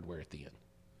up the hardware at the end.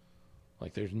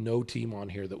 Like, there's no team on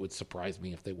here that would surprise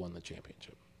me if they won the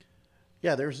championship.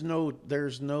 Yeah, there's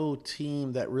no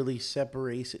team that really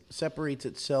separates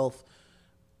itself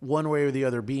one way or the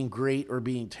other, being great or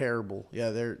being terrible. Yeah,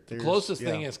 the closest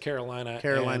thing is Carolina.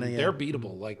 Carolina, and they're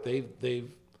beatable. Like they're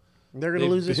going to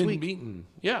lose this week. Beaten.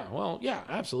 Yeah, well, yeah,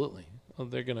 absolutely. Well,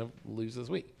 they're going to lose this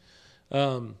week.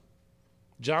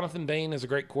 Jonathan Bain is a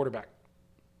great quarterback,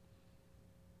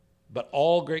 but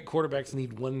all great quarterbacks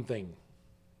need one thing: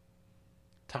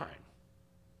 time.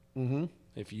 Mm-hmm.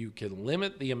 If you can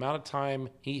limit the amount of time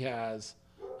he has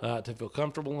to feel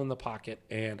comfortable in the pocket,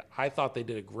 and I thought they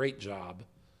did a great job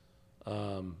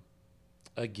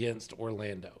against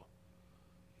Orlando.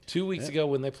 2 weeks ago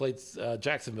when they played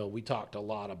Jacksonville, we talked a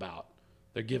lot about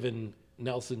they're giving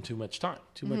Nelson too much time.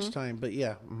 Too much time, but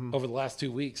yeah. Mm-hmm. Over the last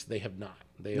 2 weeks, they have not.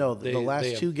 The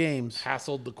last two games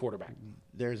hassled the quarterback.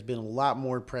 There's been a lot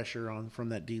more pressure from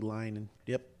that D line, and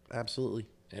yep, absolutely.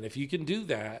 And if you can do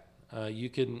that, you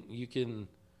can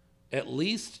at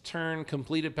least turn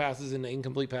completed passes into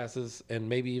incomplete passes, and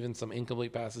maybe even some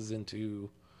incomplete passes into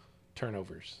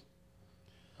turnovers.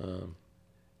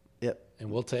 Yep. And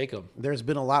we'll take them. There's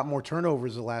been a lot more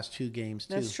turnovers the last two games,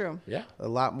 too. That's true. Yeah. A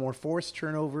lot more forced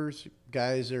turnovers.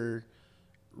 Guys are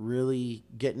really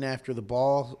getting after the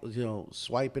ball,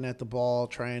 swiping at the ball,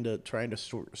 trying to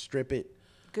strip it.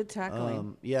 Good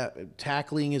tackling.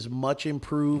 Tackling is much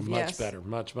improved. Much better.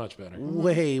 Much better.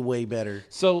 Way, way better.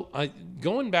 So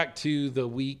going back to the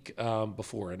week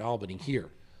before in Albany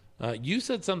here, you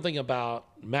said something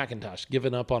about McIntosh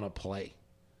giving up on a play.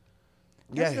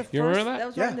 Yeah, you remember that? That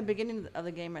was right in the beginning of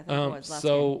the game, I think it was last game.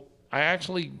 So I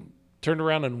actually turned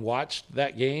around and watched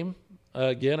that game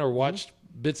again, or watched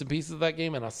bits and pieces of that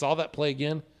game, and I saw that play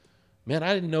again. Man,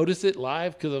 I didn't notice it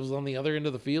live because I was on the other end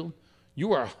of the field.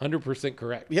 You are 100%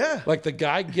 correct. Yeah. Like the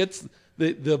guy gets,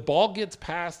 the ball gets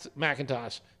past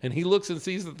McIntosh, and he looks and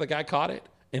sees that the guy caught it,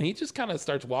 and he just kind of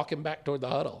starts walking back toward the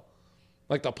huddle.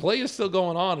 Like the play is still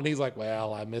going on, and he's like,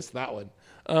 well, I missed that one.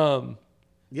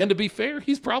 And to be fair,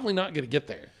 he's probably not going to get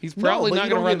there. He's probably not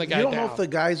going to run the guy down. You don't know if the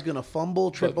guy's going to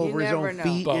fumble, trip over his own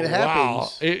feet. But it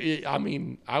happens.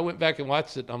 Wow. I went back and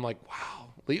watched it, and I'm like, wow,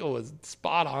 Leo was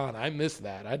spot on. I missed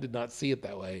that. I did not see it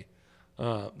that way,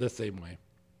 the same way.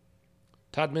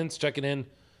 Todd Mintz checking in.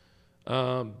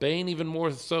 Bain, even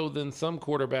more so than some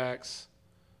quarterbacks,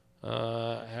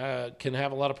 can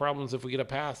have a lot of problems if we get a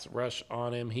pass rush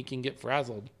on him. He can get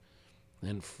frazzled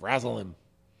and frazzle him.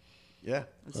 Yeah.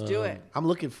 Let's do it. I'm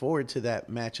looking forward to that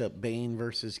matchup, Bain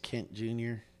versus Kent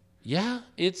Jr. Yeah,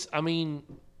 let me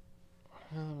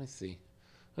see.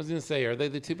 I was going to say, are they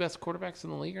the two best quarterbacks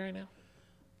in the league right now?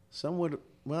 Some would,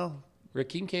 well.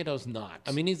 Rakeem Cato's not.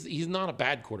 I mean, he's not a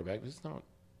bad quarterback. He's not.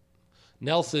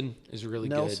 Nelson is really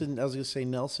good. I was going to say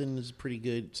Nelson is pretty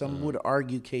good. Some would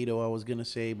argue Cato, I was going to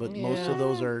say, but most of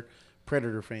those are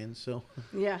Predator fans. So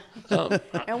yeah.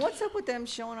 And what's up with them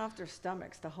showing off their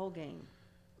stomachs the whole game?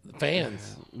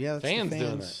 Fans. Yeah, that's fans the doing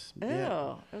fans. that.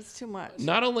 Ew, it was too much.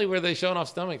 Not only were they showing off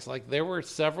stomachs, like there were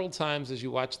several times as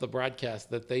you watch the broadcast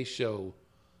that they show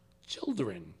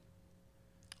children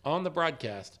on the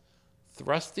broadcast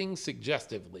thrusting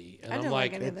suggestively. And I'm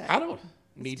like, I don't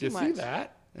need to see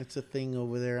that. It's a thing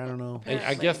over there. I don't know.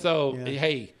 I guess so. Yeah.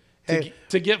 Hey,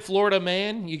 to get Florida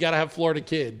man, you got to have Florida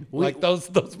kid. Like those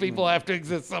people have to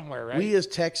exist somewhere, right? We as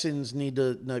Texans need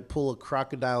to pull a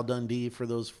Crocodile Dundee for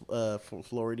those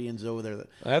Floridians over there.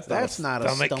 That's not a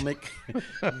stomach.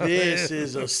 This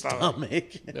is a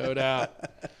stomach. No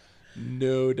doubt.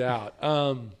 No doubt.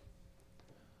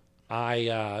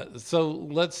 So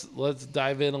let's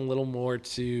dive in a little more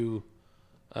to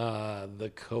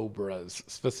the Cobras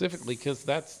specifically, because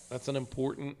that's an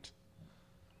important.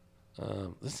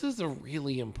 This is a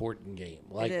really important game.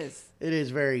 Like it is. It is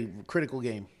a very critical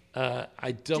game.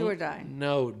 I don't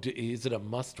know. Is it a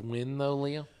must-win though,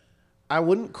 Leo? I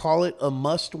wouldn't call it a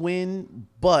must-win,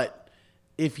 but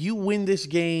if you win this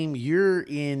game, you're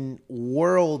in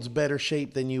worlds better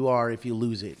shape than you are if you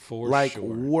lose it. For sure.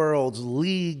 Worlds,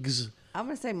 leagues. I'm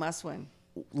gonna say must-win.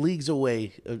 Leagues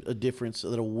away, a difference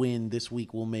that a win this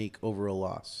week will make over a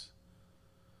loss.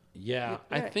 Yeah,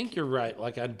 I think you're right.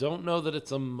 Like, I don't know that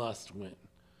it's a must-win.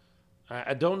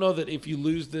 I don't know that if you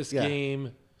lose this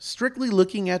game... Strictly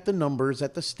looking at the numbers,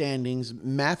 at the standings,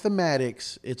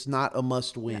 mathematics, it's not a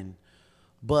must-win. Yeah.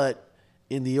 But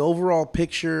in the overall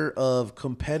picture of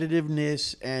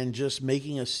competitiveness and just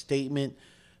making a statement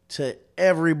to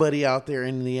everybody out there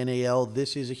in the NAL,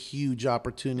 this is a huge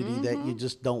opportunity that you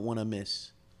just don't want to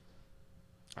miss.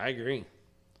 I agree.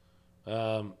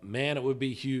 Man, it would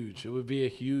be huge. It would be a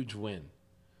huge win.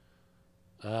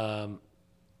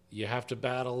 You have to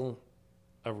battle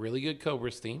a really good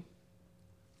Cobras team.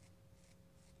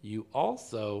 You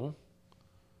also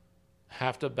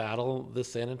have to battle the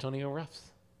San Antonio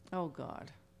Roughs. Oh,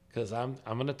 God. Because I'm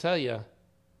going to tell you,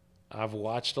 I've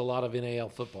watched a lot of NAL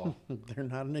football. They're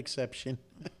not an exception.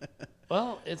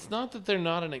 Well, it's not that they're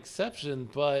not an exception,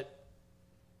 but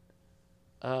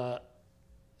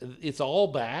it's all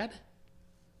bad.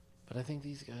 But I think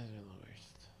these guys are the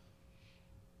worst.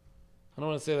 I don't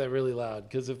want to say that really loud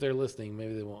because if they're listening,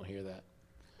 maybe they won't hear that.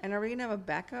 And are we going to have a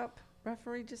backup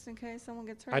referee just in case someone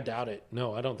gets hurt? I doubt it.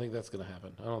 No, I don't think that's going to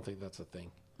happen. I don't think that's a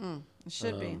thing. It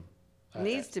should be.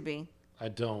 Needs to be. I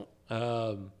don't.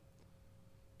 And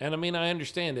I mean, I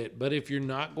understand it, but if you're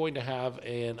not going to have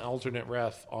an alternate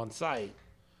ref on site,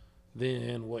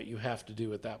 then what you have to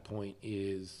do at that point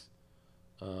is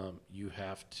you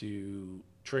have to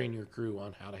train your crew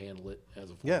on how to handle it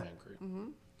as a four-man crew. Mm-hmm.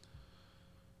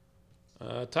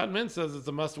 Todd Mintz says it's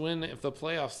a must-win if the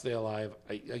playoffs stay alive.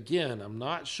 I'm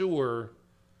not sure.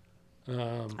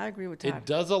 I agree with Todd. It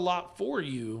does a lot for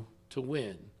you to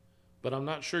win, but I'm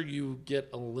not sure you get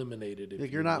eliminated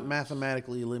if You're not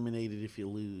mathematically eliminated if you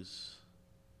lose.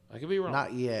 I could be wrong.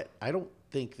 Not yet. I don't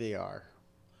think they are.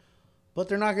 But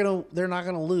they're not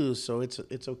gonna lose, so it's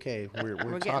okay.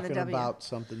 We're talking about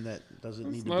something that doesn't need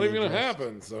to be It's not even gonna addressed.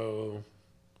 happen. So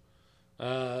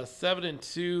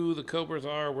 7-2 the Cobras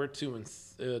are. We're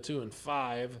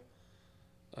 2-5.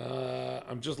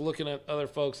 I'm just looking at other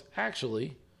folks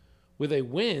actually with a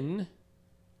win,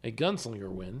 a Gunslinger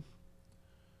win,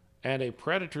 and a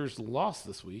Predators loss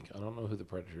this week. I don't know who the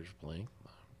Predators are playing.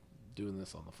 I'm doing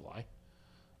this on the fly.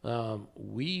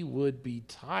 We would be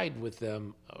tied with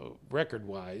them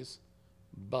record-wise,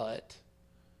 but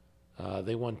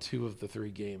they won 2 of the 3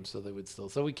 games, so they would still.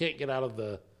 So we can't get out of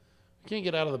the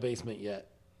basement yet.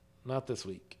 Not this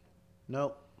week.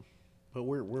 Nope. But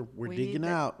we're We digging need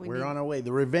that. out. We We're need- on our way.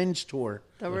 The revenge tour.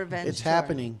 The revenge It's tour.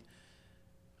 happening.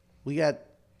 We got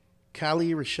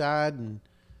Kali Rashad and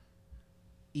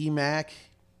Emac,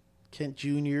 Kent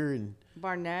Jr. and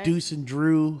Barnett. Deuce and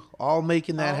Drew all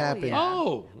making that Oh, happen. yeah.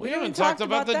 Oh, we We haven't haven't talked talked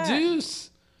about the about that.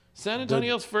 Deuce. San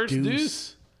Antonio's first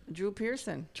Deuce. Drew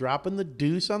Pearson. Dropping the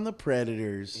deuce on the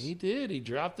Predators. He did. He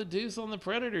dropped the Deuce on the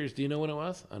Predators. Do you know when it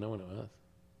was? I know when it was.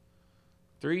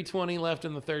 3:20 left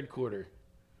in the third quarter.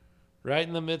 Right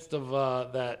in the midst of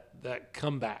that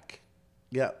comeback.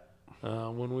 Yep.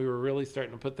 When we were really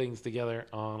starting to put things together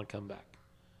on a comeback.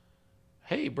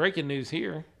 Hey, breaking news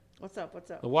here. What's up? What's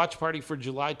up? The watch party for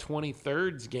July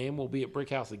 23rd's game will be at Brick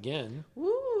House again.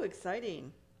 Woo,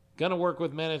 exciting. Gonna work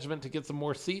with management to get some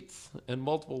more seats and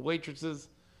multiple waitresses.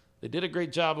 They did a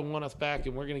great job and won us back,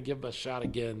 and we're gonna give them a shot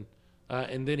again.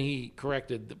 And then he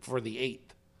corrected for the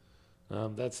 8th.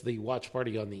 That's the watch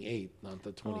party on the 8th, not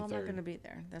the 23rd. Oh, I'm not going to be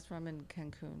there. That's where I'm in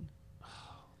Cancun.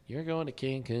 You're going to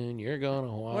Cancun. You're going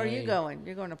to Hawaii. Where are you going?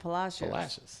 You're going to Palacios.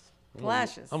 Palacios.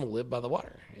 Palacios. I'm going to live by the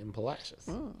water in Palacios.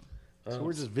 So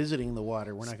we're just visiting the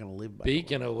water. We're not going to live by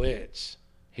Speaking of which,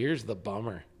 here's the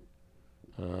bummer.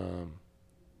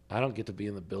 I don't get to be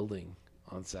in the building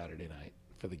on Saturday night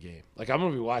for the game. Like, I'm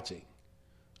going to be watching.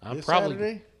 This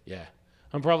Saturday? Yeah.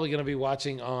 I'm probably going to be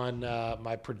watching on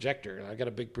my projector. I got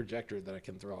a big projector that I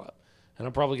can throw up. And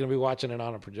I'm probably going to be watching it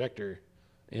on a projector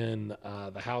in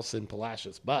the house in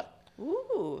Palacios. But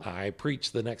Ooh. I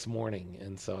preach the next morning,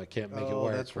 and so I can't make it Oh,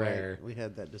 work. that's right. We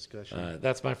had that discussion.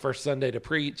 That's my first Sunday to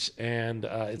preach, and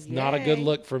it's not a good Yay.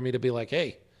 look for me to be like,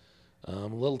 hey,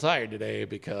 I'm a little tired today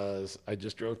because I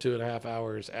just drove 2.5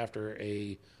 hours after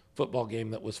a football game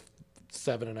that was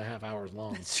 7.5 hours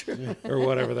long or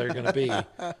whatever they're going to be.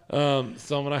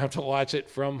 So I'm going to have to watch it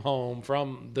from home,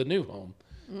 from the new home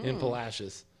in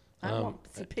Palacios. I won't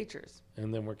see pictures.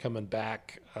 And then we're coming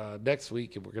back next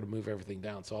week, and we're going to move everything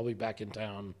down. So I'll be back in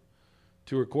town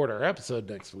to record our episode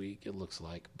next week, it looks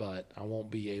like. But I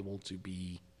won't be able to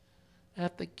be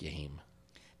at the game.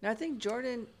 Now, I think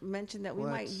Jordan mentioned that we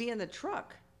might be in the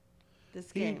truck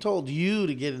this He game. told you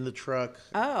to get in the truck.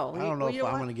 Oh. I don't know well, if you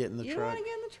I'm want- going to get in the you truck. don't want to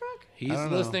get in the truck? He's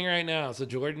don't know. listening right now. So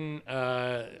Jordan,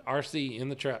 RC in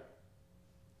the truck.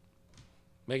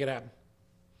 Make it happen.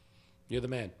 You're the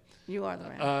man. You are the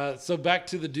man. So back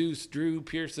to the Deuce. Drew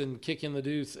Pearson kicking the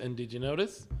Deuce. And did you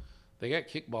notice? They got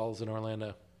kickballs in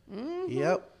Orlando.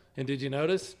 Yep. And did you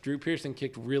notice? Drew Pearson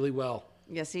kicked really well.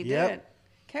 Yes, he Yep. did.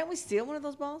 Can't we steal one of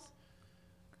those balls?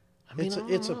 I mean,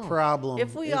 It's a problem.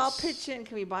 If we all It's- pitch in,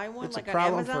 can we buy one It's like a on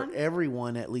problem Amazon? for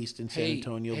everyone, at least in San Hey,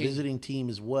 Antonio, hey. visiting team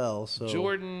as well. So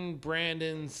Jordan,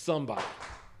 Brandon, somebody.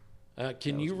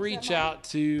 Can you reach mine? out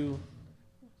to...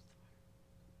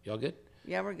 Y'all good?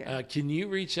 Yeah, we're good. Can you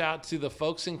reach out to the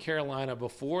folks in Carolina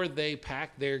before they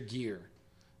pack their gear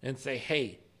and say,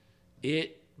 hey,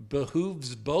 it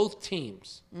behooves both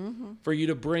teams for you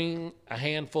to bring a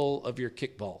handful of your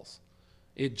kickballs.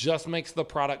 It just makes the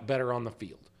product better on the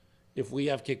field if we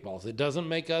have kickballs. It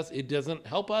doesn't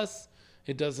help us.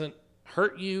 It doesn't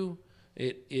hurt you.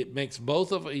 It makes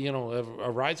both of,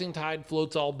 a rising tide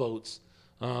floats all boats.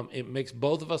 It makes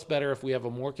both of us better if we have a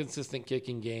more consistent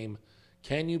kicking game.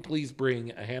 Can you please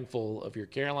bring a handful of your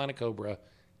Carolina Cobra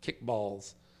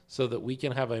kickballs so that we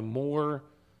can have a more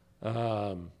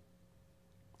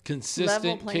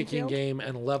consistent kicking game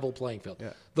and level playing field?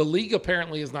 Yeah. The league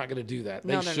apparently is not going to do that.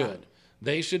 They No, they're should. not.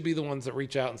 They should be the ones that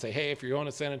reach out and say, hey, if you're going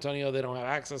to San Antonio, they don't have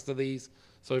access to these.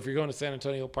 So if you're going to San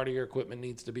Antonio, part of your equipment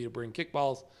needs to be to bring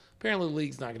kickballs. Apparently, the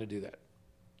league's not going to do that.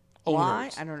 Why?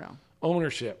 Owners. I don't know.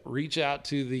 Ownership. Reach out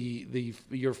to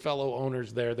your fellow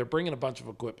owners there. They're bringing a bunch of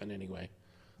equipment anyway.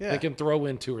 Yeah. They can throw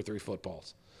in 2 or 3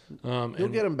 footballs. You'll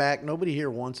get them back. Nobody here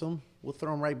wants them. We'll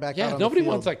throw them right back out Yeah, on nobody the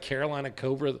field. wants that Carolina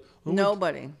Cobra.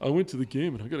 Nobody. I went to the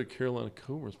game and I got a Carolina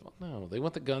Cobra ball. No, they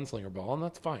want the gunslinger ball, and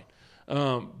that's fine.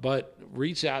 But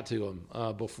reach out to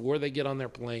them before they get on their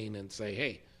plane and say,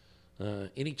 hey,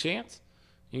 any chance?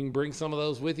 You can bring some of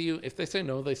those with you. If they say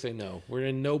no, they say no. We're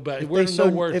in no better. We're in no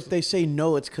worse. If they say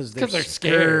no, it's because they're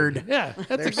scared. Yeah, that's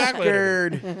They're exactly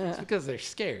scared. what it is. It's because they're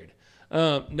scared.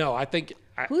 No, I think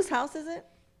Whose house is it?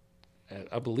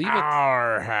 I believe it's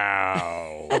Our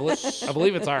house. I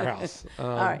believe it's our house. All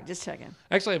right, just checking.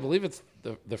 Actually, I believe it's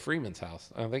the Freeman's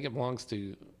house. I think it belongs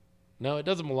to. No, it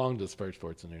doesn't belong to Spur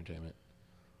Sports and Entertainment.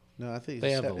 No, I think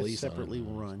They it's, have a it's lease on it. separately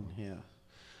run.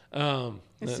 Yeah.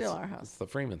 It's still our house. It's the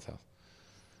Freeman's house.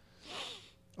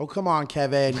 Oh, come on,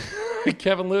 Kevin.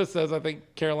 Kevin Lewis says, I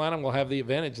think Carolina will have the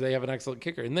advantage. They have an excellent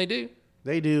kicker, and they do.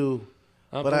 They do.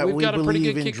 But we we've got a pretty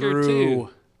believe good in kicker Drew. too.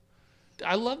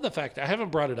 I love the fact I haven't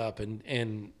brought it up,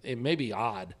 and it may be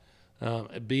odd,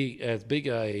 be as big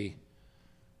a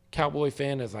Cowboy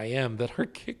fan as I am, that our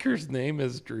kicker's name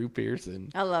is Drew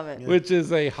Pearson, I love it. which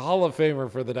is a Hall of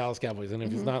Famer for the Dallas Cowboys. And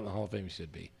if he's not in the Hall of Fame, he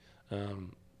should be.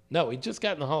 No, he just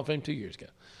got in the Hall of Fame 2 years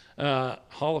ago.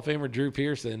 Hall of Famer Drew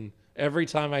Pearson. Every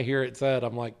time I hear it said,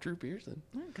 I'm like, Drew Pearson?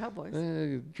 Cowboys.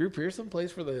 Drew Pearson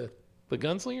plays for the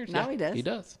Gunslingers? Now Yeah, he does. He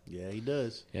does. Yeah, he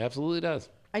does. He absolutely does.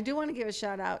 I do want to give a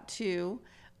shout out to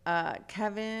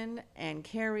Kevin and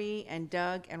Carrie and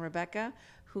Doug and Rebecca,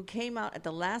 who came out at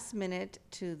the last minute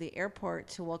to the airport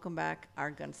to welcome back our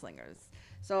gunslingers.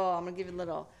 So I'm going to give you a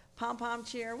little pom-pom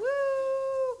cheer. Woo!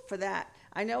 For that.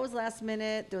 I know it was last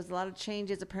minute. There was a lot of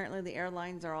changes. Apparently the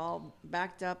airlines are all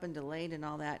backed up and delayed and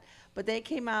all that. But they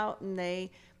came out and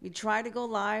we tried to go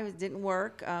live. It didn't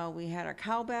work. We had our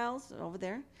cowbells over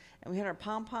there, and we had our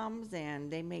pom-poms, and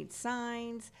they made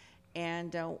signs.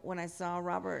 And when I saw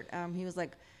Robert, he was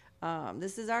like,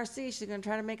 this is RC. She's going to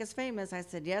try to make us famous. I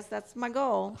said, yes, that's my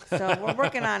goal. So we're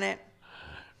working on it.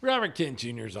 Robert Kent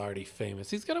Jr. is already famous.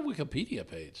 He's got a Wikipedia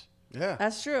page. Yeah.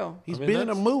 That's true. He's I mean, been in a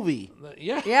that's- movie.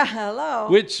 Yeah. Yeah, hello.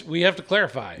 Which we have to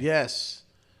clarify. Yes.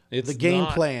 It's The game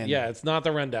not- plan. Yeah, it's not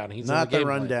the rundown. He's in Not the game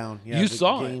plan. rundown. Yeah, you the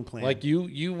saw game it. plan. Like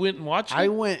you went and watched it. I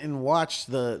went and watched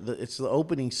it's the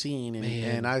opening scene,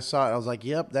 and I saw it. I was like,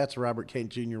 yep, that's Robert Kent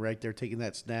Jr. right there taking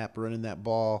that snap, running that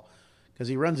ball. Because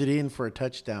he runs it in for a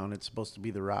touchdown. It's supposed to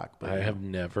be The Rock. But I have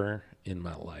never in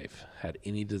my life had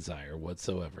any desire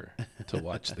whatsoever to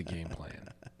watch the game plan.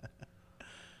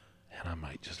 And I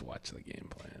might just watch the game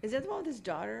plan. Is that the one with his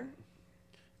daughter?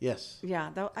 Yes. Yeah,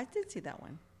 I did see that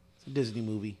one. It's a Disney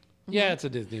movie. Yeah, it's a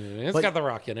Disney movie. It's But- got The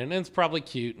Rock in it, and it's probably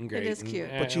cute and great. is cute.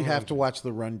 But you have to watch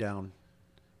the rundown.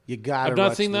 You got to I've not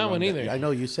watch seen the that one rundown. either. I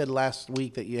know you said last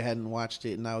week that you hadn't watched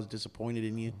it, and I was disappointed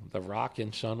in you. The Rock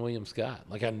and Sean William Scott.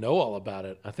 Like I know all about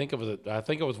it. I think I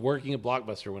was working at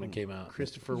Blockbuster when it came out.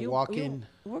 Christopher You Walken.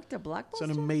 worked at Blockbuster? It's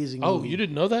an amazing Oh, movie. you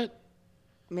didn't know that?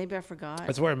 Maybe I forgot.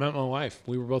 That's where I met my wife.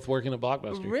 We were both working at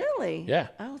Blockbuster. Really? Yeah.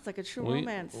 Oh, it's like a true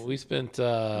romance. We spent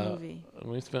movie.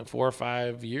 4 or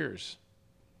 5 years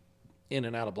in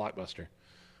and out of Blockbuster,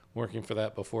 working for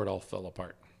that before it all fell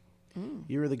apart.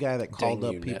 You were the guy that called Dang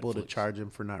up you, people to Netflix. charge him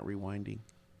for not rewinding.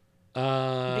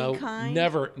 Be kind.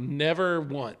 Never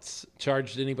once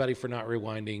charged anybody for not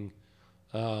rewinding,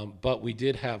 but we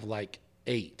did have like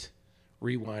 8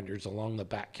 rewinders along the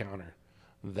back counter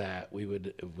that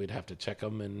we'd have to check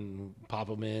them and pop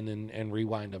them in and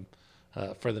rewind them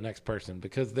for the next person,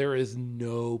 because there is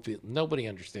nobody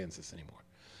understands this anymore.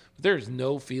 But there is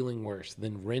no feeling worse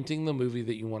than renting the movie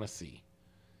that you want to see,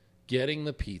 getting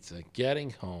the pizza, getting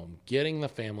home, getting the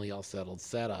family all settled,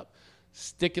 set up,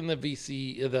 sticking the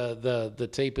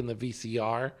tape in the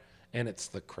VCR, and it's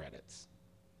the credits.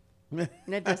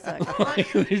 It does suck.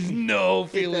 There's no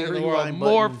feeling in the world rewind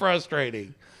more button.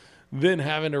 frustrating than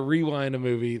having to rewind a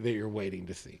movie that you're waiting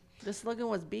to see. The slogan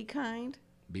was "Be kind."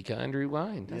 Be kind,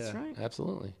 rewind. That's Yeah. right.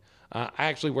 Absolutely. I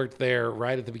actually worked there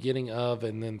right at the beginning of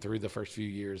and then through the first few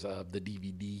years of the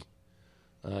DVD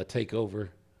takeover.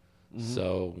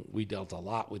 So we dealt a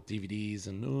lot with DVDs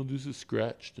and, oh, this is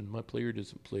scratched and my player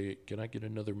doesn't play it. Can I get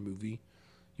another movie?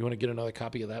 You want to get another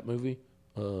copy of that movie?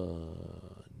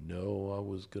 No, I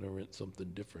was going to rent something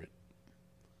different.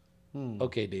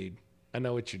 Okay, dude. I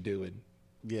know what you're doing.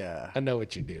 Yeah. I know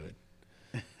what you're doing.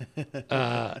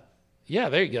 Yeah,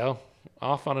 there you go.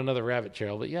 Off on another rabbit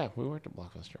trail. But yeah, we worked at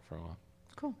Blockbuster for a while.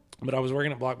 Cool. But I was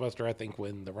working at Blockbuster, I think,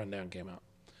 when The Rundown came out.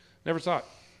 Never saw it.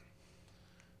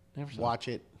 Never saw Watch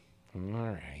it. it. All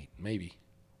right. Maybe.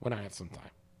 When I have some time.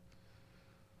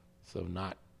 So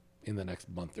not in the next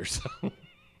month or so.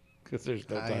 Because there's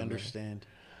no time. I there. understand.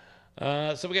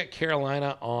 So we got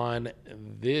Carolina on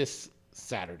this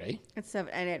Saturday. At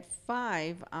 7 and at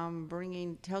 5, I'm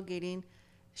bringing tailgating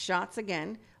shots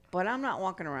again, but I'm not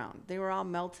walking around. They were all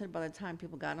melted by the time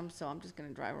people got them, so I'm just going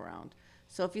to drive around.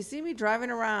 So if you see me driving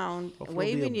around, Hopefully it'll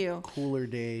waving be a you, cooler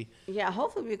day. yeah,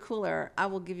 hopefully it'll be cooler. I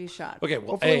will give you shots. Okay,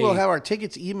 well, Hopefully A, we'll have our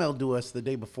tickets emailed to us the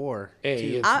day before. A, too.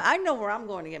 it's- I know where I'm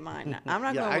going to get mine. I'm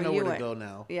not Yeah, going I know you where to went. go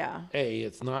now. Yeah.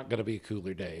 it's not going to be a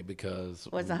cooler day because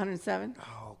Was 107?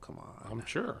 Oh, come on. I'm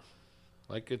sure.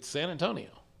 Like it's San Antonio.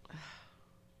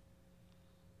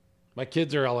 My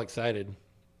kids are all excited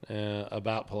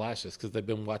about Palacios because they've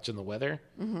been watching the weather.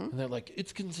 And they're like,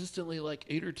 it's consistently like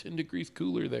 8 or 10 degrees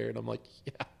cooler there. And I'm like,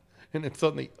 yeah. And it's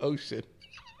on the ocean.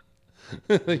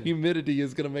 The humidity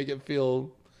is going to make it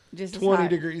feel Just as 20 hot.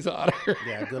 degrees hotter.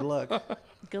 Yeah, good luck.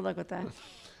 Good luck with that.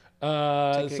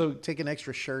 So Take an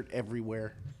extra shirt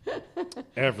everywhere. Keep one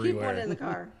everywhere. in the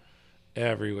car.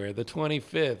 Everywhere. The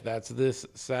 25th, that's this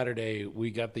Saturday,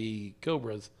 we got the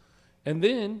Cobras. And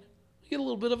then we get a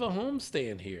little bit of a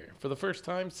homestand here for the first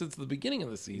time since the beginning of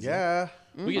the season. Yeah.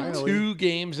 We get Finally. 2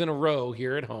 games in a row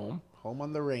here at home. Home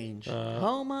on the range.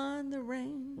 Home on the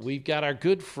range. We've got our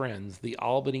good friends, the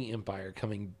Albany Empire,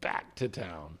 coming back to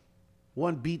town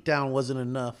One beatdown wasn't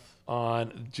enough.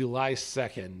 on July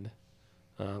 2nd.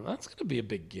 That's going to be a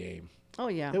big game. Oh,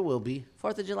 yeah. It will be.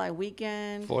 4th of July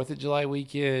weekend. 4th of July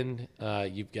weekend.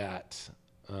 You've got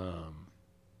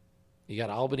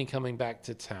Albany coming back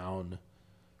to town,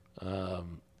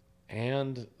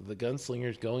 and the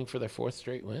Gunslingers going for their 4th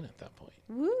straight win at that point.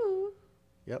 Woo.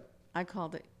 Yep. I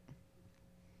called it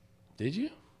Did you?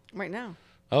 right now.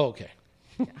 Oh, okay.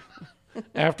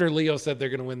 After Leo said they're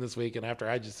going to win this week, and after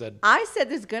I just said I said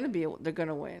they're going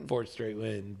to win. 4th straight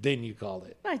win, then you called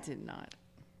it. I did not.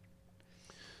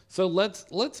 So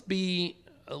let's be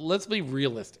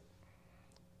realistic.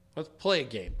 Let's play a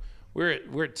game. We're at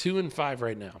 2-5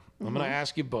 right now. I'm going to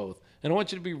ask you both, and I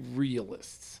want you to be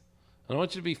realists. I don't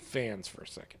want you to be fans for a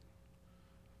second.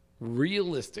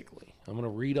 Realistically, I'm going to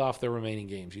read off the remaining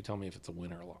games. You tell me if it's a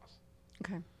win or a loss.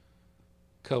 Okay.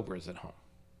 Cobras at home.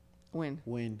 Win.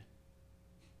 Win.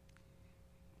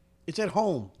 It's at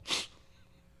home.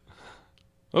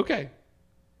 Okay,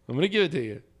 I'm going to give it to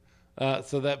you.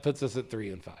 So that puts us at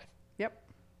 3-5. Yep.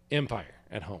 Empire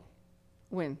at home.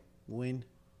 Win. Win.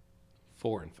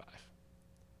 4-5.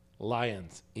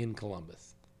 Lions in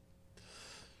Columbus.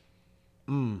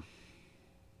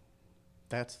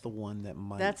 That's the one that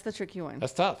might. That's the tricky one.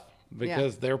 That's tough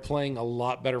because they're playing a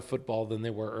lot better football than they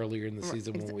were earlier in the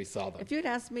season when we saw them. If you had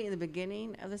asked me in the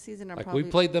beginning of the season, I Like probably we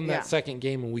played them yeah. that second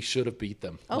game and we should have beat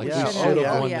them. Oh, Like we yeah. we should should Oh, have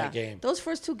yeah. won yeah. that game. Those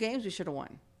first 2 games we should have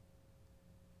won.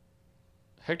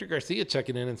 Hector Garcia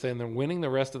checking in and saying they're winning the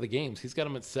rest of the games. He's got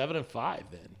them at 7-5.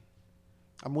 Then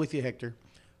I'm with you, Hector.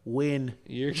 Win.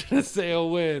 you're gonna say a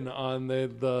win on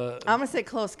the I'm gonna say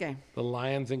close game.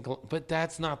 Lions in, but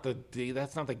that's not the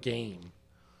game.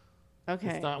 Okay.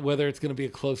 It's not whether it's gonna be a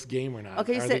close game or not.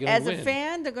 Okay, you Are they said gonna as a win?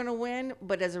 fan they're gonna win,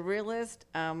 but as a realist,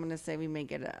 I'm gonna say we may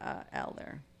get a L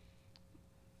there.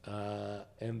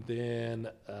 And then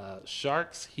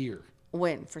Sharks here.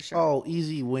 Win for sure. Oh,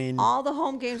 easy win. All the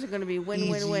home games are gonna be win,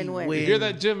 win, Easy win, win. win. You hear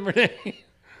that, Jim Renee?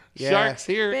 Yeah. Sharks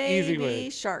here, Baby easy win.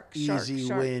 shark, Easy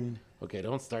shark. win. Okay,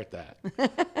 don't start that.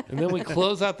 And then we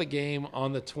close out the game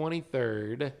on the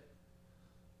 23rd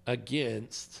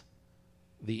against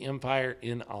the Empire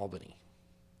in Albany.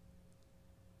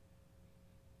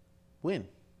 Win.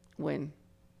 Win.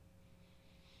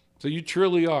 So you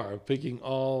truly are picking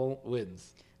all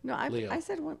wins. No, Leo. I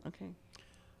said one. Okay.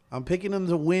 I'm picking them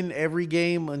to win every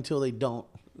game until they don't.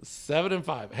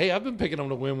 7-5. Hey, I've been picking them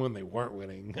to win when they weren't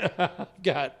winning. I've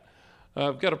got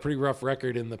I've got a pretty rough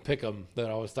record in the pick'em that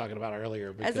I was talking about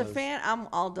earlier. As a fan, I'm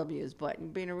all W's,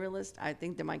 but being a realist, I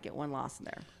think they might get one loss in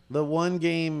there. The one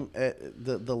game,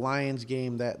 the Lions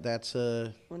game, that's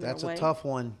a tough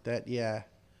one.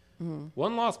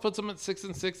 One loss puts them at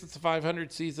 6-6. It's a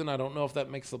 500 season. I don't know if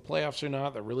that makes the playoffs or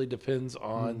not. That really depends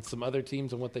on some other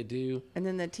teams and what they do. And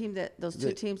then those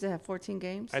two teams that have 14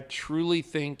 games. I truly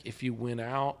think if you were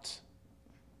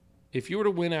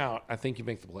to win out, I think you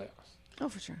make the playoffs. Oh,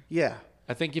 for sure. Yeah.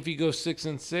 I think if you go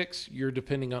 6-6, you're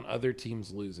depending on other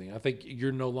teams losing. I think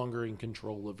you're no longer in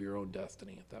control of your own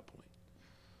destiny at that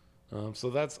point. So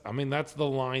that's the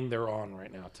line they're on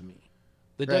right now to me.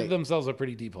 They dug themselves a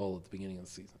pretty deep hole at the beginning of the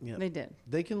season. Yeah. They did.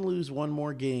 They can lose one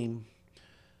more game.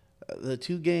 The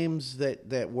two games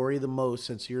that worry the most,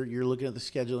 since you're looking at the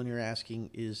schedule and you're asking,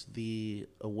 is the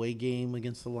away game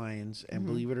against the Lions, and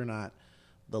believe it or not,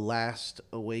 the last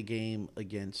away game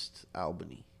against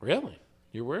Albany. Really?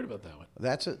 You're worried about that one?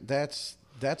 That's a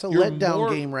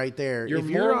letdown game right there. You're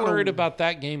more worried about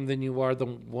that game than you are the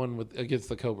one against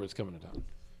the Cobras coming to town.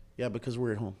 Yeah, because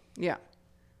we're at home. Yeah.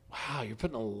 Wow, you're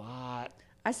putting a lot.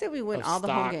 I say we win all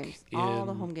the home games. All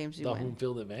the home games you win. The home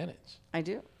field advantage. I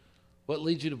do. What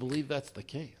leads you to believe that's the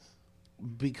case?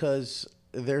 Because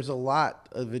there's a lot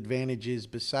of advantages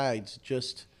besides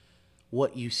just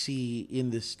what you see in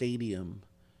the stadium.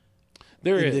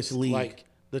 This league, like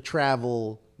the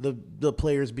travel, the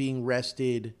players being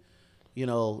rested,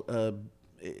 there's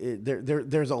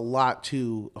a lot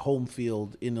to home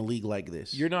field in a league like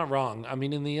this. You're not wrong. I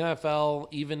mean, in the NFL,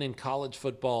 even in college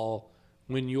football,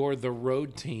 when you're the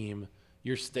road team,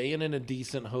 you're staying in a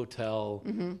decent hotel.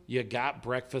 Mm-hmm. You got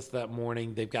breakfast that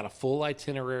morning. They've got a full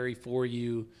itinerary for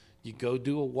you. You go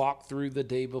do a walkthrough the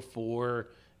day before.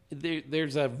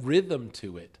 There's a rhythm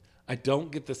to it. I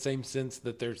don't get the same sense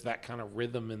that there's that kind of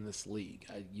rhythm in this league.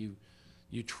 You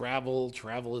travel.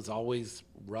 Travel is always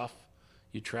rough.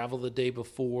 You travel the day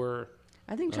before.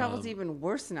 I think travel's even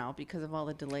worse now because of all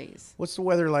the delays. What's the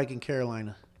weather like in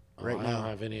Carolina right now? I don't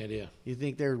have any idea. You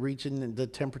think they're reaching the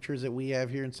temperatures that we have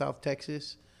here in South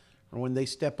Texas? Or when they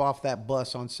step off that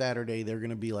bus on Saturday, they're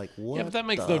going to be like, what? Yeah, but that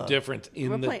makes no difference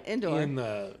We're playing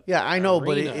indoor. Yeah, I know,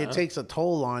 but it takes a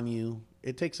toll on you.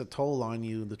 It takes a toll on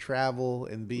you, the travel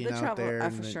and being out there.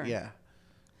 For sure. Yeah.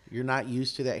 You're not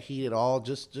used to that heat at all.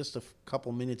 Just a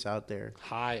couple minutes out there.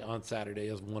 High on Saturday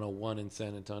is 101 in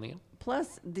San Antonio.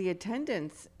 Plus, the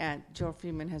attendance at Joe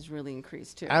Freeman has really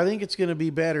increased too. I think it's going to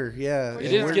be better. Yeah,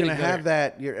 we're going to have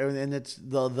that, and it's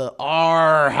the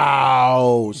our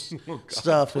house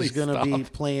stuff is going to be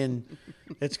playing.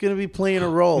 It's going to be playing a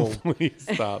role. Please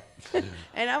stop.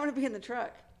 And I'm going to be in the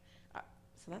truck.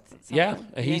 So that's something. Yeah,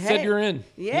 he said you're in.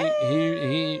 Yeah,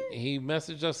 he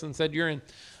messaged us and said you're in.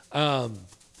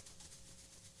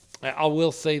 I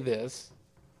will say this.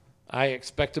 I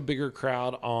expect a bigger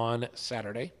crowd on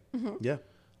Saturday. Mm-hmm. Yeah.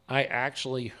 I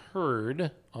actually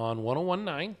heard on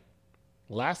 101.9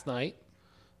 last night,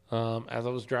 as I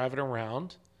was driving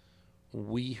around,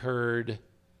 we heard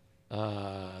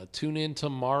tune in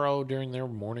tomorrow during their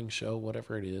morning show,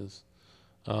 whatever it is.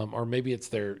 Or maybe it's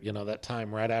their, that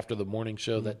time right after the morning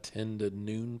show, that 10 to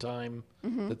noon time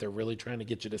that they're really trying to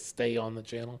get you to stay on the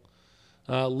channel.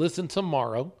 Listen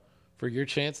tomorrow for your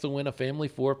chance to win a family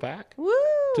 4-pack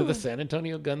to the San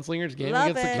Antonio Gunslingers game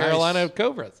against the Carolina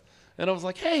Cobras. And I was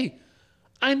like, hey,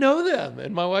 I know them.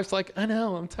 And my wife's like, I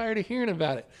know, I'm tired of hearing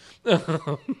about it.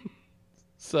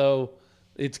 So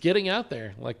it's getting out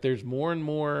there. Like there's more and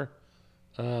more.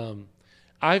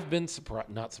 I've been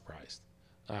not surprised.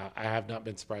 I have not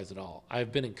been surprised at all.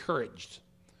 I've been encouraged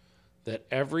that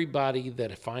everybody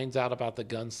that finds out about the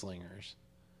Gunslingers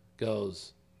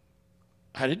goes,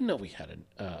 I didn't know we had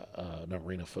an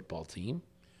arena football team.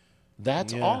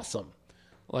 That's awesome.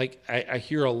 Like, I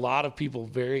hear a lot of people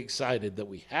very excited that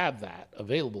we have that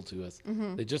available to us.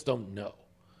 Mm-hmm. They just don't know.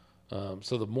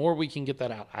 So the more we can get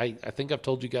that out, I think I've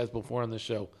told you guys before on this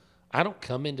show, I don't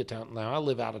come into town. Now, I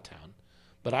live out of town,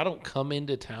 but I don't come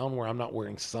into town where I'm not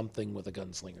wearing something with a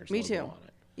Gunslingers logo on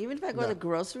it. Even if I go to the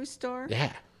grocery store,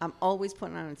 I'm always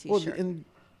putting on a T-shirt. Well,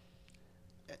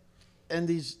 and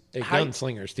these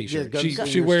Gunslingers T-shirt. Yeah,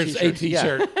 she wears a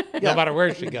T-shirt no matter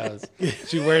where she goes.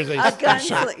 She wears a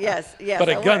T-shirt. Yes. But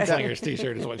a Gunslingers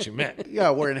T-shirt is what she meant. Yeah,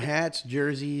 wearing hats,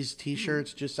 jerseys,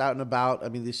 T-shirts, just out and about. I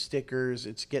mean, the stickers.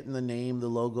 It's getting the name, the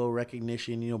logo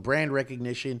recognition, brand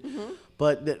recognition. Mm-hmm.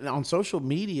 But on social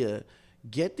media,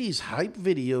 get these hype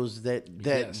videos that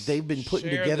they've been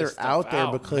putting together out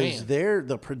there because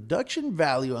the production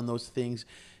value on those things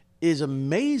is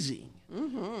amazing.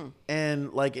 Mm-hmm.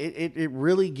 And like it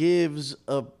really gives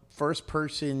a first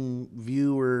person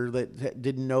viewer that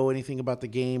didn't know anything about the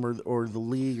game or the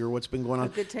league or what's been going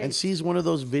on and sees one of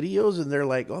those videos and they're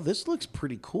like, oh, this looks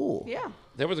pretty cool. Yeah.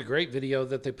 There was a great video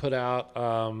that they put out,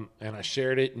 and I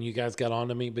shared it, and you guys got on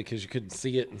to me because you couldn't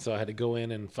see it, and so I had to go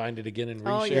in and find it again and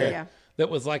reshare it. Yeah. That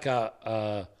was like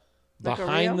a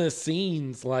behind the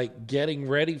scenes, like getting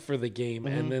ready for the game,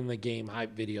 and then the game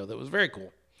hype video. That was very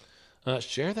cool.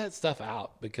 Share that stuff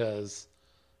out because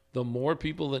the more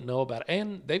people that know about it,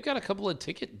 and they've got a couple of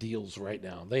ticket deals right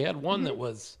now. They had one that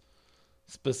was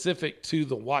specific to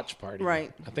the watch party.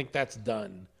 Right. I think that's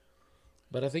done.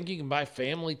 But I think you can buy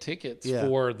family tickets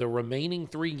for the remaining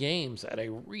 3 games at a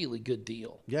really good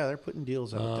deal. Yeah, they're putting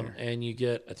deals out there. And you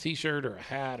get a T-shirt or a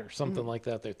hat or something like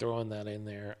that. They're throwing that in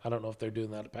there. I don't know if they're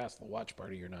doing that past the watch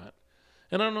party or not.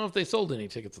 And I don't know if they sold any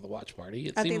tickets to the watch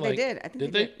party. I think they did. I think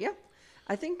they did. Yeah.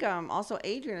 I think also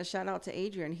Adrian, a shout out to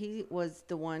Adrian. He was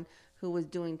the one who was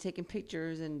taking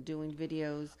pictures and doing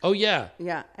videos. Oh, yeah.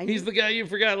 Yeah. And he's the guy you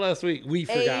forgot last week. We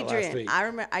forgot last week. I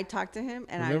remember. I talked to him,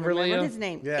 and remember I remembered Leo? his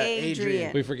name. Yeah,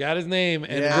 Adrian. We forgot his name.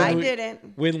 And I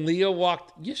didn't. When Leo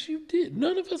walked, yes, you did.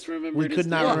 None of us remembered We could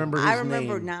not remember his name. I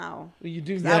remember now. Well, you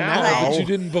do now, but you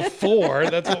didn't before.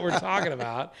 That's what we're talking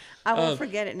about. I won't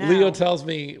forget it now. Leo tells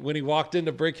me when he walked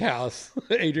into Brick House,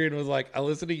 Adrian was like, I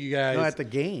listen to you guys. No, at the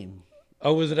game.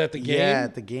 Oh, was it at the game? Yeah,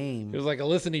 at the game. It was like, I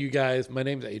listen to you guys. My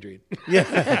name's Adrian.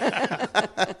 Yeah.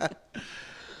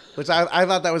 Which I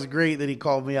thought that was great that he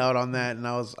called me out on that, and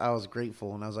I was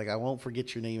grateful, and I was like, I won't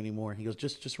forget your name anymore. He goes,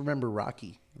 just remember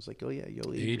Rocky. I was like, oh yeah,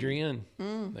 yo, Adrian.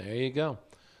 There you go.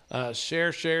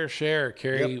 Share.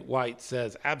 Carrie White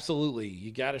says, absolutely. You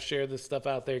got to share this stuff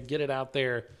out there. Get it out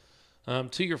there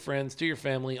to your friends, to your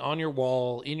family, on your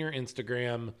wall, in your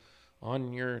Instagram,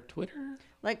 on your Twitter.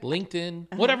 Like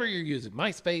LinkedIn, whatever you're using,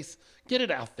 MySpace, get it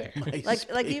out there.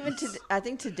 Like even I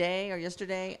think today or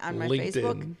yesterday on my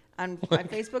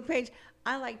Facebook page,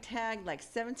 I tagged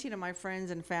 17 of my friends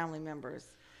and family members.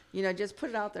 Just put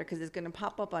it out there because it's going to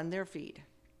pop up on their feed.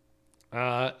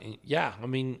 Yeah, I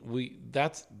mean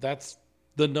that's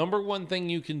the number one thing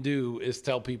you can do is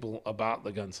tell people about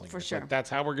the Gunslingers. For sure, that's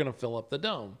how we're going to fill up the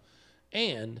dome,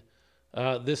 and.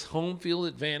 This home field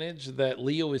advantage that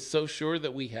Leo is so sure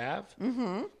that we have,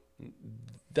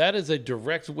 that is a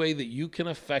direct way that you can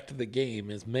affect the game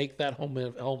is make that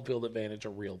home field advantage a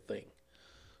real thing.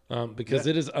 Because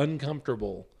it is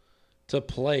uncomfortable to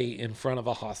play in front of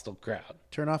a hostile crowd.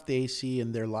 Turn off the AC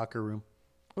in their locker room.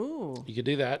 Ooh. You could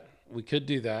do that. We could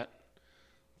do that.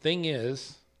 Thing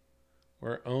is,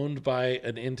 we're owned by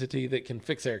an entity that can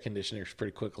fix air conditioners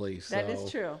pretty quickly. So that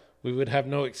is true. We would have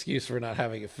no excuse for not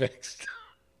having it fixed.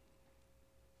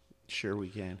 Sure we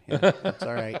can. Yeah, that's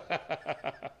all right.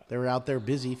 They were out there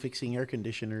busy fixing air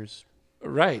conditioners.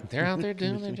 Right. They're out there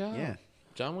doing their job. Yeah.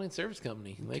 John Wayne Service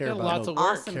Company. They got lots of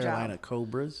work. Awesome Carolina job.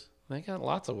 Cobras. They got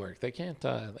lots of work. They can't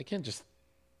just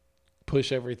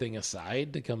push everything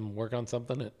aside to come work on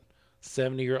something at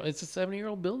 70-year-old. It's a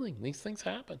 70-year-old building. These things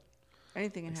happen.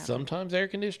 Anything can happen. Sometimes air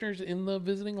conditioners in the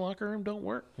visiting locker room don't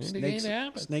work.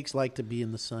 Snakes like to be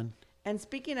in the sun. And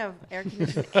speaking of air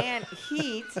conditioning and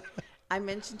heat, I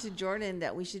mentioned to Jordan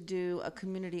that we should do a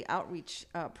community outreach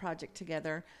project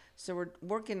together. So we're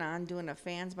working on doing a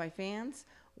fans by fans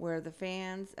where the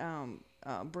fans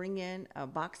bring in a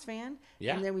box fan,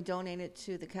 and then we donate it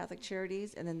to the Catholic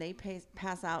Charities, and then they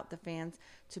pass out the fans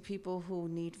to people who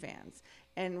need fans.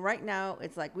 And right now,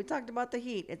 it's like we talked about the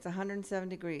heat. It's 107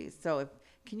 degrees. So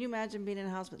can you imagine being in a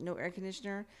house with no air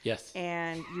conditioner? Yes.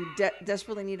 And you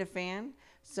desperately need a fan.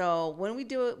 So when we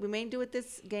do it, we may do it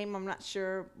this game. I'm not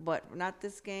sure, but not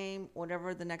this game,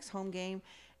 whatever the next home game.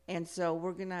 And so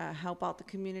we're going to help out the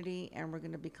community, and we're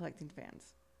going to be collecting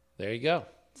fans. There you go.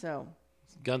 So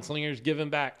Gunslingers giving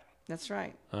back. That's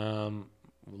right.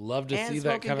 Love to see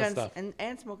that kind of stuff.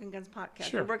 And Smoking Guns podcast.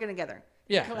 Sure. We're working together.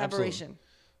 Yeah, collaboration.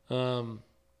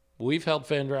 We've held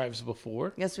fan drives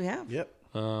before. Yes, we have. Yep.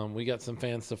 We got some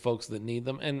fans to folks that need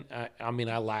them. And I mean,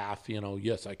 I laugh,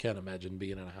 yes, I can imagine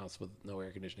being in a house with no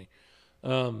air conditioning.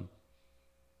 I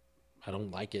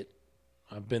don't like it.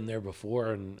 I've been there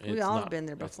before, and we all have been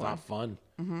there before. It's not fun.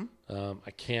 Mm-hmm.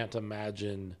 I can't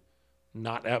imagine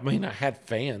I had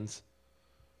fans.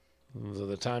 So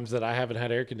the times that I haven't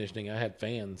had air conditioning, I had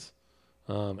fans,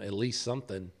 at least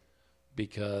something,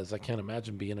 because I can't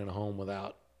imagine being in a home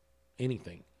without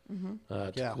anything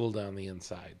to cool down the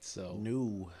inside. So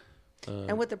no.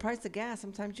 And with the price of gas,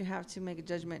 sometimes you have to make a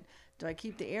judgment. Do I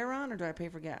keep the air on or do I pay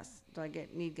for gas? Do I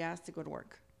need gas to go to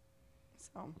work?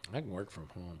 So I can work from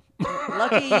home.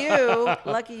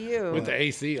 Lucky you. With the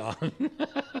AC on.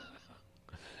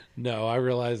 No, I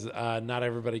realize not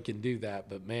everybody can do that,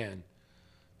 but man,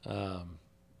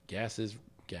 gas is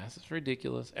Gas is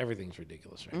ridiculous. Everything's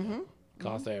ridiculous right now.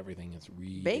 Cost of everything is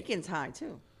ridiculous. Bacon's high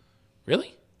too.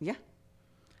 Really? Yeah.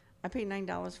 I paid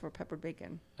 $9 for peppered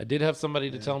bacon. I did have somebody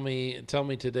to tell me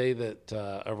today that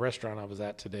a restaurant I was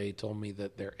at today told me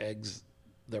that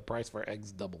their price for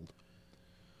eggs doubled.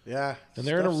 Yeah. And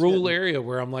they're in a rural area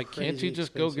where I'm like, can't you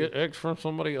just go expensive. get eggs from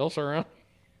somebody else around?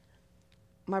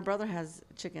 My brother has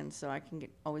chickens, so I can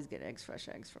always get fresh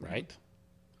eggs from him. Right?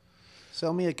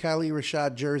 Sell me a Kali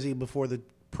Rashad jersey before the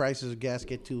prices of gas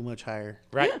get too much higher.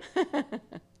 Right.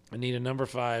 I need a number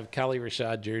 5 Kali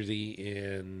Rashad jersey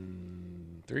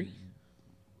in 3X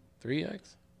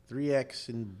 3X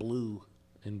in blue.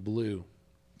 in blue.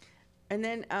 And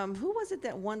then who was it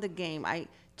that won the game? I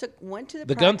went to the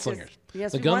The practice. Gunslingers.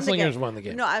 Yes, The we won Gunslingers game. won the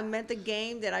game. No, I meant the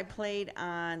game that I played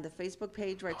on the Facebook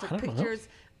page where I took I don't know. pictures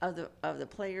of the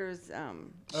players'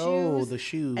 shoes. Oh, the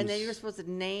shoes. And then you were supposed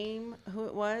to name who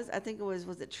it was. I think it was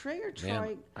it Trey or Troy?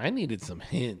 Man, I needed some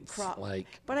hints.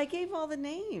 But I gave all the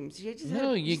names. You just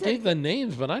No, you gave the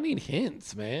names, but I need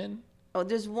hints, man. Oh,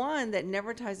 there's one that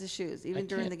never ties his shoes, even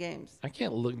during can't- the games. I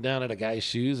can't look down at a guy's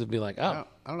shoes and be like, I oh.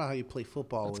 don't know how you play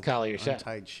football That's with Kali Rashad.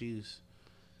 untied shoes.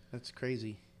 That's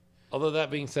crazy. Although that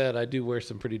being said, I do wear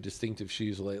some pretty distinctive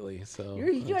shoes lately. So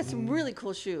You had some really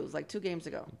cool shoes, like 2 games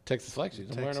ago. Texas flag shoes.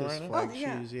 I'm wearing them Texas right now. flag. Oh,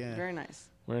 yeah. shoes, yeah. Very nice.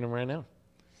 Wearing them right now.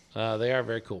 They are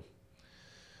very cool.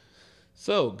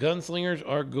 So Gunslingers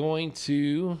are going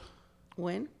to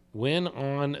Win? win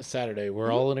on Saturday.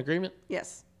 We're all in agreement.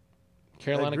 Yes.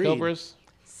 Carolina Agreed. Cobras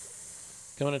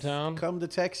coming to town. Come to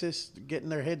Texas, getting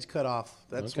their heads cut off.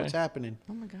 That's Okay. what's happening.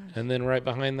 Oh my gosh. And then right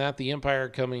behind that, the Empire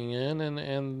coming in,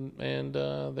 and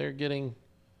they're getting.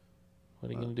 What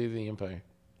are you going to do to the Empire?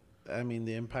 I mean,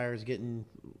 the Empire's getting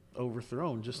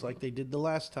overthrown just like they did the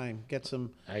last time. Get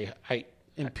some I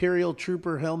Imperial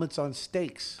Trooper helmets on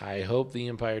stakes. hope the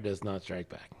Empire does not strike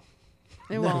back.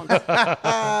 It won't.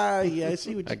 Yeah, I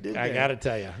see what you did I there. got to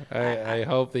tell you, I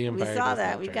hope the We Empire. saw does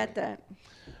that. not We strike got back.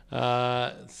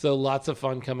 that. So lots of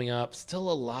fun coming up.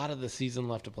 Still a lot of the season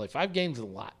left to play. 5 games is a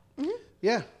lot.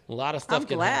 Yeah, A lot of stuff I'm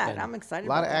can glad. happen. I'm excited a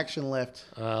lot about of that. action left.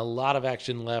 A lot of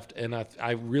action left, and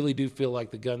I really do feel like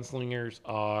the Gunslingers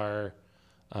are.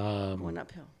 Going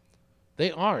uphill.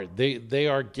 They are. They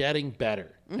are getting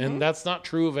better. And that's not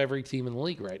true of every team in the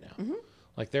league right now.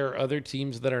 Like there are other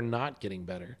teams that are not getting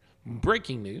better.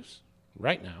 Breaking news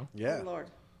right now. Yeah. Oh, Lord.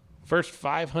 First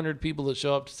 500 people that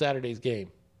show up to Saturday's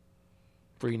game.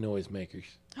 Free noisemakers.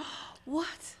 What?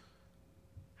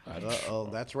 Uh-oh,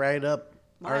 that's right up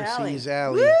My RC's alley.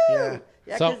 alley. Woo! Yeah.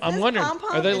 Yeah, So 'cause I'm this wondering,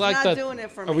 pom-pom are they is like not the? doing it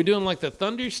for Are we me. doing like the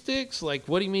thunder sticks? Like,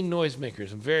 what do you mean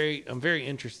noisemakers? I'm very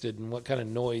interested in what kind of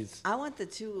noise I want the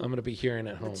 2. I'm going to be hearing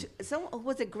at home.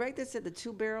 Was it Greg that said the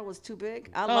 2 barrel was too big?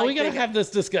 I Oh, like we got to big- have this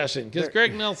discussion because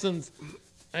Greg Nelson's.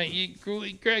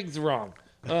 Greg's wrong.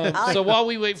 So while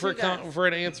we wait for Two guys. for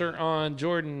an answer on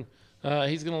Jordan,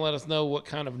 he's going to let us know what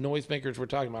kind of noisemakers we're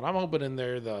talking about. I'm hoping in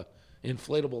there the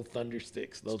inflatable thunder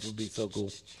sticks. Those would be so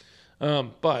cool.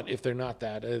 But if they're not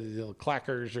that,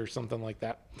 clackers or something like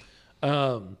that.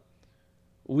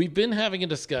 We've been having a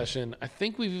discussion. I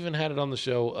think we've even had it on the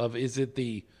show of is it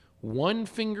the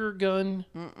 1-finger gun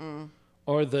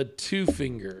or the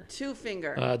 2-finger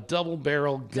 2-finger. double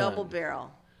barrel gun? Double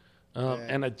barrel.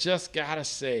 And I just gotta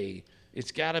say,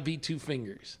 it's gotta be 2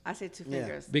 fingers. I say 2 Yeah.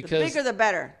 fingers. Because- the bigger the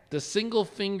better. The single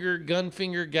finger gun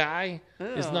finger guy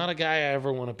is not a guy I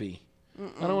ever want to be.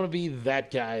 I don't want to be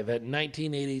that guy, that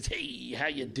 1980s. Hey, how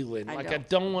you doing? I I don't.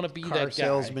 don't want to be Car that guy.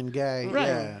 salesman guy. Right.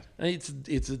 Yeah.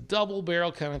 It's a double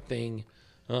barrel kind of thing.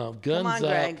 Guns Come on, up.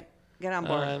 Greg. Get on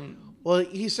board. Well,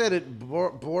 he said it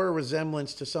bore a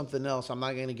resemblance to something else. I'm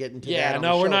not going to get into that. Yeah, on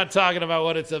no, the we're show. not talking about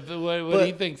what what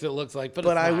he thinks it looks like. But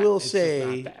But it's I not. will It's just not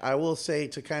say, that. I will say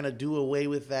to kind of do away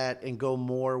with that and go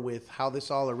more with how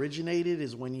this all originated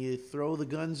is when you throw the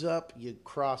guns up, you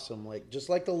cross them just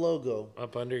like the logo.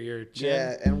 Up under your chin.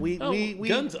 Yeah, and we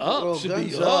guns up should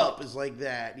guns be up. is like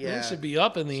that. Yeah, It should be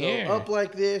up in the so air. up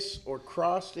like this or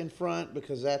crossed in front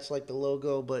because that's like the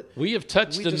logo. But We have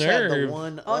touched we a just had the nerve.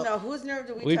 one. Oh up. no, whose nerve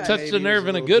did we We've touch? touched Maybe the it nerve was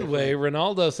in a a little good way.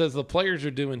 Ronaldo says the players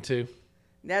are doing too.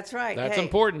 That's right. That's Hey,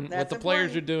 important. that's What the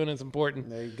players are important. doing is important.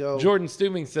 There you go. Jordan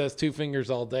Stubing says 2 fingers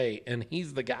all day, and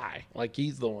he's the guy. Like,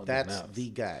 he's the one That's that knows. the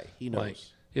guy. He knows. Like,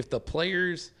 if the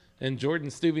players and Jordan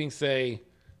Stubing say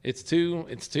it's 2,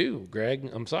 it's 2, Greg.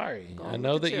 I'm sorry. I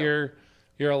know with the that 2.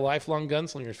 you're a lifelong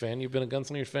Gunslingers fan. You've been a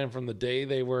Gunslingers fan from the day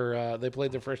they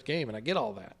played their first game, and I get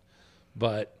all that.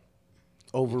 But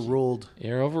Overruled.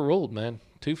 you're overruled, man.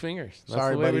 2 fingers. That's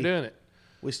Sorry, the way buddy. we're doing it.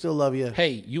 We still love you.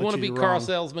 Hey, you but want to be you're car wrong.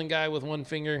 salesman guy with 1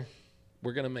 finger?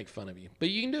 We're gonna make fun of you, but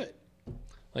you can do it.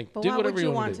 Like, But do why whatever would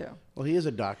you want want to. to? Well, he is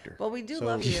a doctor. Well, we do So-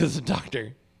 love He you. is a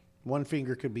doctor. One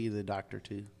finger could be the doctor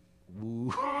too.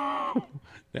 Ooh.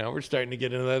 Now we're starting to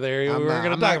get into that area we weren't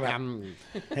going to talk about.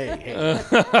 Hey.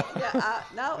 Yeah,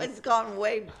 no, it's gone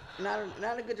way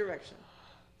not a good direction.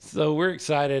 So we're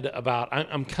excited about.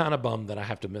 I'm kind of bummed that I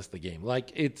have to miss the game.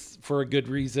 Like, it's for a good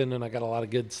reason, and I got a lot of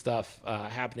good stuff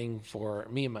happening for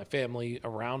me and my family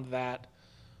around that.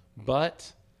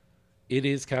 But it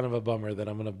is kind of a bummer that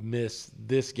I'm going to miss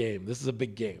this game. This is a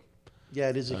big game. Yeah,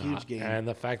 it is a huge game. And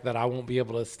the fact that I won't be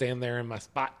able to stand there in my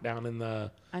spot down in the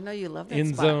I know you love that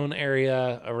end spot. zone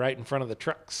area right in front of the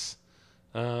trucks.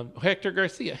 Hector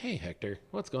Garcia. Hey, Hector.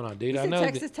 What's going on, dude? He I said know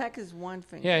Texas Tech is one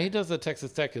finger. Yeah, he does the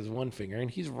Texas Tech as one finger, and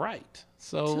he's right.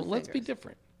 So let's be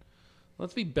different.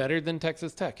 Let's be better than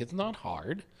Texas Tech. It's not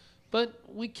hard, but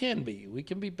we can be. We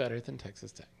can be better than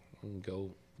Texas Tech and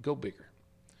go bigger.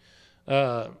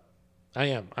 I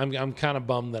am. I'm kind of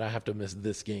bummed that I have to miss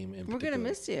this game in We're particular. gonna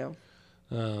miss you.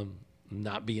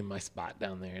 Not be in my spot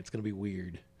down there. It's gonna be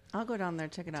weird I'll go down there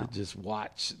check it to out. just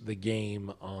watch the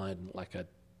game on like a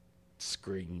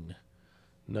screen,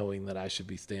 knowing that I should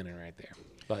be standing right there.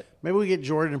 But Maybe we get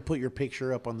Jordan and put your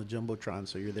picture up on the Jumbotron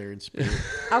so you're there in spirit.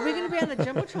 Are we gonna be on the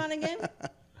Jumbotron again?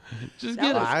 just That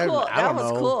get was I- cool. I That don't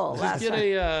was know. cool. Just Last get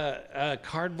time. a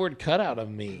cardboard cutout of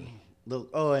me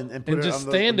And put and it just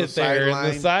on stand on it there in the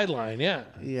sideline. sideline. Yeah,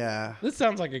 Yeah. this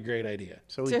sounds like a great idea.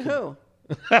 So we To can, who?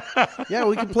 Yeah,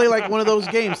 we can play like one of those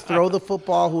games. Throw the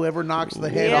football. Whoever knocks the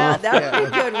head Yeah, off. that would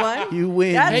be a good one. You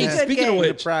win. That's Hey, a good speaking of game.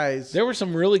 which, Prize. there were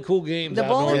some really cool games. The out in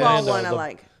bowling ball Orlando. one I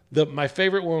like. My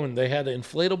favorite one, they had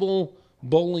inflatable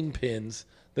bowling pins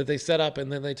that they set up, and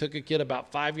then they took a kid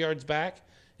about 5 yards back,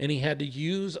 and he had to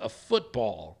use a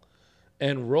football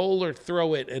and roll or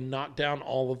throw it and knock down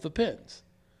all of the pins.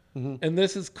 And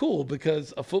this is cool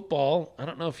because a football, I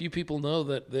don't know if you people know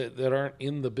that aren't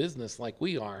in the business like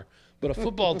we are, but a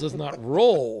football does not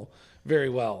roll very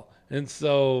well. And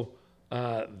so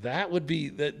that would be,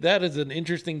 that is an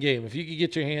interesting game. If you could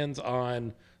get your hands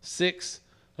on 6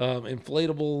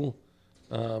 inflatable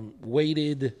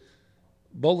weighted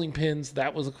bowling pins,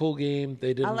 that was a cool game.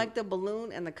 They did. I like the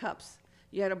balloon and the cups.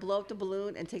 You had to blow up the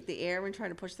balloon and take the air and try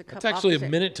to push the cup. It's actually off a the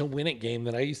minute to win it game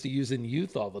that I used to use in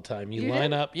youth all the time. You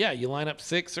line up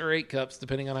 6 or 8 cups,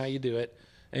 depending on how you do it,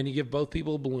 and you give both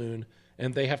people a balloon,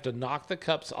 and they have to knock the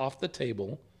cups off the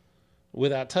table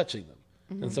without touching them.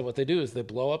 Mm-hmm. And so what they do is they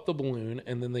blow up the balloon,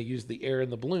 and then they use the air in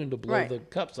the balloon to blow Right. the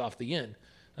cups off the end,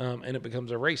 and it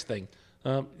becomes a race thing.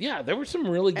 Yeah, there were some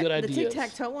really good The ideas.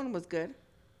 tic-tac-toe one was good.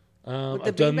 the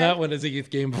I've done beanbag? that one as a youth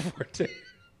game before too.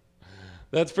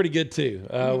 That's pretty good too.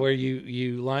 Where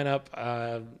you line up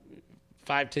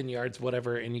 5-10 yards,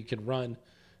 whatever, and you can run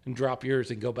and drop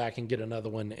yours and go back and get another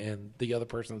one, and the other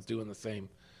person's doing the same,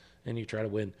 and you try to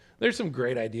win. There's some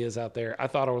great ideas out there. I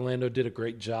thought Orlando did a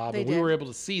great job, They and we did. were able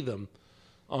to see them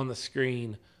on the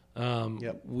screen.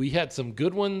 Yep. We had some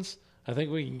good ones. I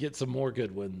think we can get some more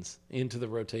good ones into the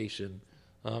rotation,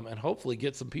 and hopefully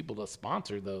get some people to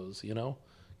sponsor those.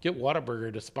 Get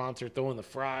Whataburger to sponsor throwing the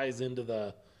fries into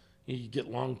the. You get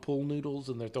long pool noodles,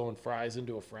 and they're throwing fries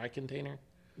into a fry container.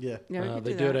 Yeah. Yeah, we could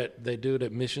They do that. they do it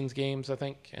at missions games, I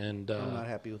think. And I'm not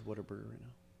happy with Whataburger right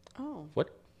now. Oh, what?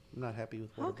 I'm not happy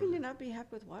with Whataburger. how can you not be happy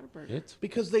with Whataburger? It's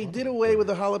Because they did away with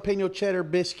the jalapeno cheddar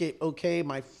biscuit. Okay,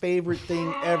 my favorite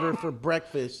thing ever for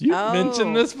breakfast. you Oh.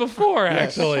 mentioned this before,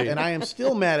 Yes, actually. and I am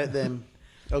still mad at them.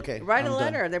 Okay, Write I'm a done.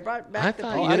 letter. They brought back I the,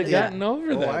 thought Oh, you'd I have did. gotten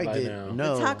over that I by did. now.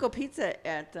 No, the taco pizza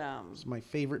at it's my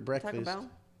favorite breakfast. Taco Bell.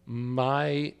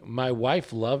 My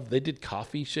wife loved. They did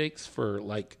coffee shakes for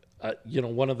like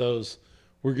one of those.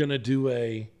 We're gonna do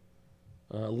a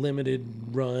limited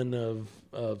run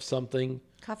of something.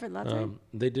 Coffee latte.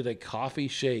 They did a coffee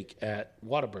shake at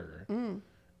Whataburger,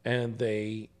 and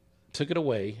they took it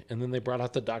away, and then they brought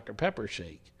out the Dr. Pepper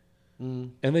shake.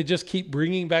 And they just keep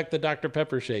bringing back the Dr.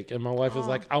 Pepper shake. And my wife was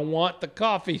like, I want the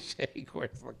coffee shake. Where's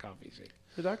the coffee shake?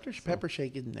 The Dr. Pepper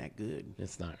shake isn't that good.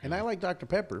 It's not. And I like Dr.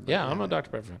 Pepper. But Yeah, I'm a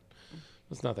Dr. Pepper fan.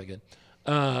 It's not that good.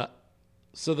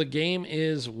 So the game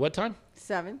is what time?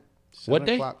 7. 7 What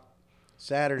day? o'clock.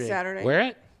 Saturday. Saturday. Where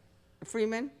at?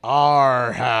 Freeman.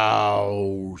 Our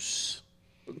house.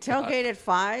 Tailgate at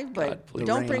 5, but God, please.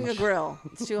 don't bring a range. grill.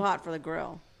 It's too hot for the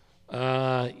grill.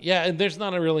 Yeah, and there's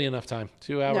not really enough time.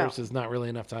 2 hours No. is not really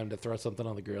enough time to throw something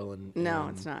on the grill and No,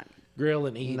 and it's not. grill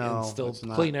and eat No, and still it's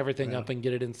not. clean everything Yeah. up and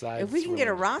get it inside. If we It's can get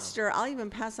a really- roster, I'll even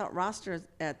pass out rosters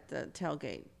at the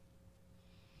tailgate.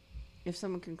 If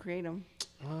someone can create them.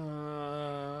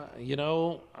 I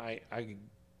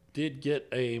did get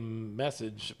a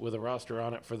message with a roster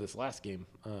on it for this last game.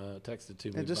 Texted to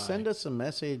me. And just by- send us a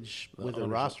message with a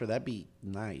ownership. roster. That'd be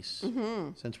nice.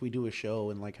 Mm-hmm. Since we do a show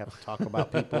and like have to talk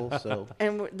about people. So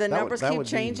And the that numbers would keep be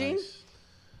changing. nice.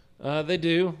 They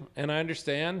do, and I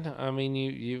understand. I mean,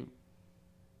 you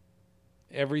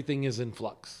everything is in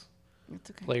flux. It's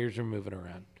okay. Players are moving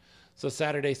around. So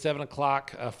Saturday, 7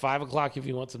 o'clock, 5 o'clock if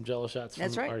you want some Jello shots from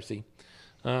That's right. RC.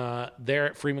 There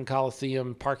at Freeman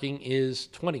Coliseum, parking is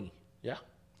 $20. Yeah.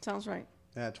 Sounds right.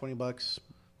 Yeah, $20.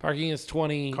 Parking is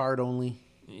 $20. Card only.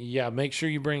 Yeah, make sure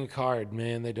you bring a card,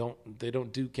 man. They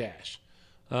don't do cash.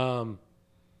 Come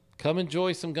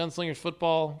enjoy some Gunslingers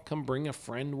football. Come bring a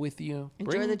friend with you.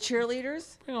 Enjoy the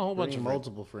cheerleaders. Bring a whole bunch of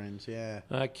multiple friends. Yeah.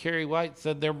 Carrie White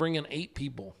said they're bringing 8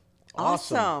 people.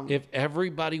 Awesome. If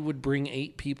everybody would bring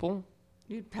 8 people,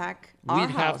 you'd pack our we'd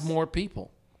have house. more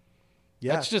people.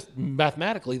 Yeah. That's just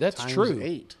mathematically, that's Times true.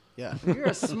 8. Yeah. You're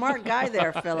a smart guy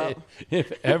there, Philip.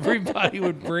 If everybody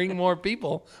would bring more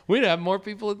people, we'd have more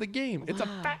people at the game. It's a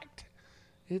fact.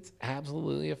 It's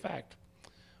absolutely a fact.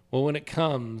 Well, when it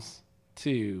comes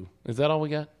to, is that all we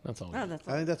got? That's all we got. That's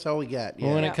I think that's all we got. Yeah.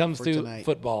 Well, when it comes for to tonight.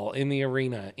 football in the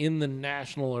arena, in the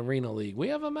National Arena League, we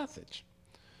have a message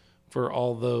for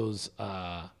all those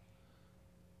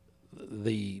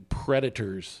the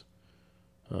Predators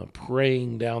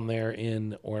praying down there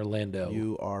in Orlando.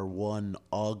 You are one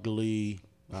ugly.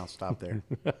 I'll stop there.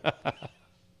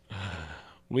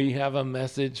 We have a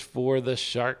message for the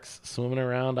Sharks swimming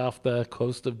around off the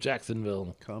coast of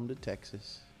Jacksonville. Come to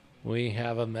Texas. We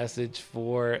have a message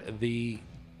for the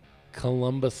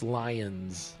Columbus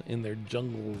Lions in their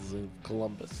jungles in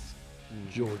Columbus,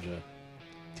 Georgia.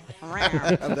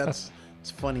 It's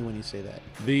funny when you say that.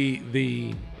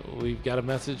 We've got a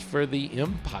message for the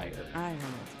Empire. I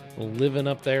don't know. Living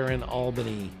up there in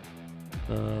Albany,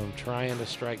 trying to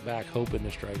strike back, hoping to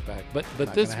strike back. But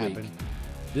Not this gonna week, happen.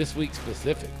 this week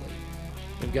specifically,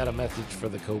 we've got a message for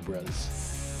the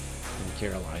Cobras in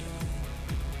Carolina.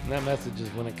 And that message is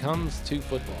when it comes to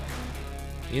football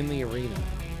in the arena,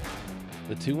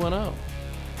 the 210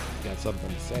 got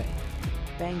something to say.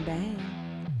 Bang, bang.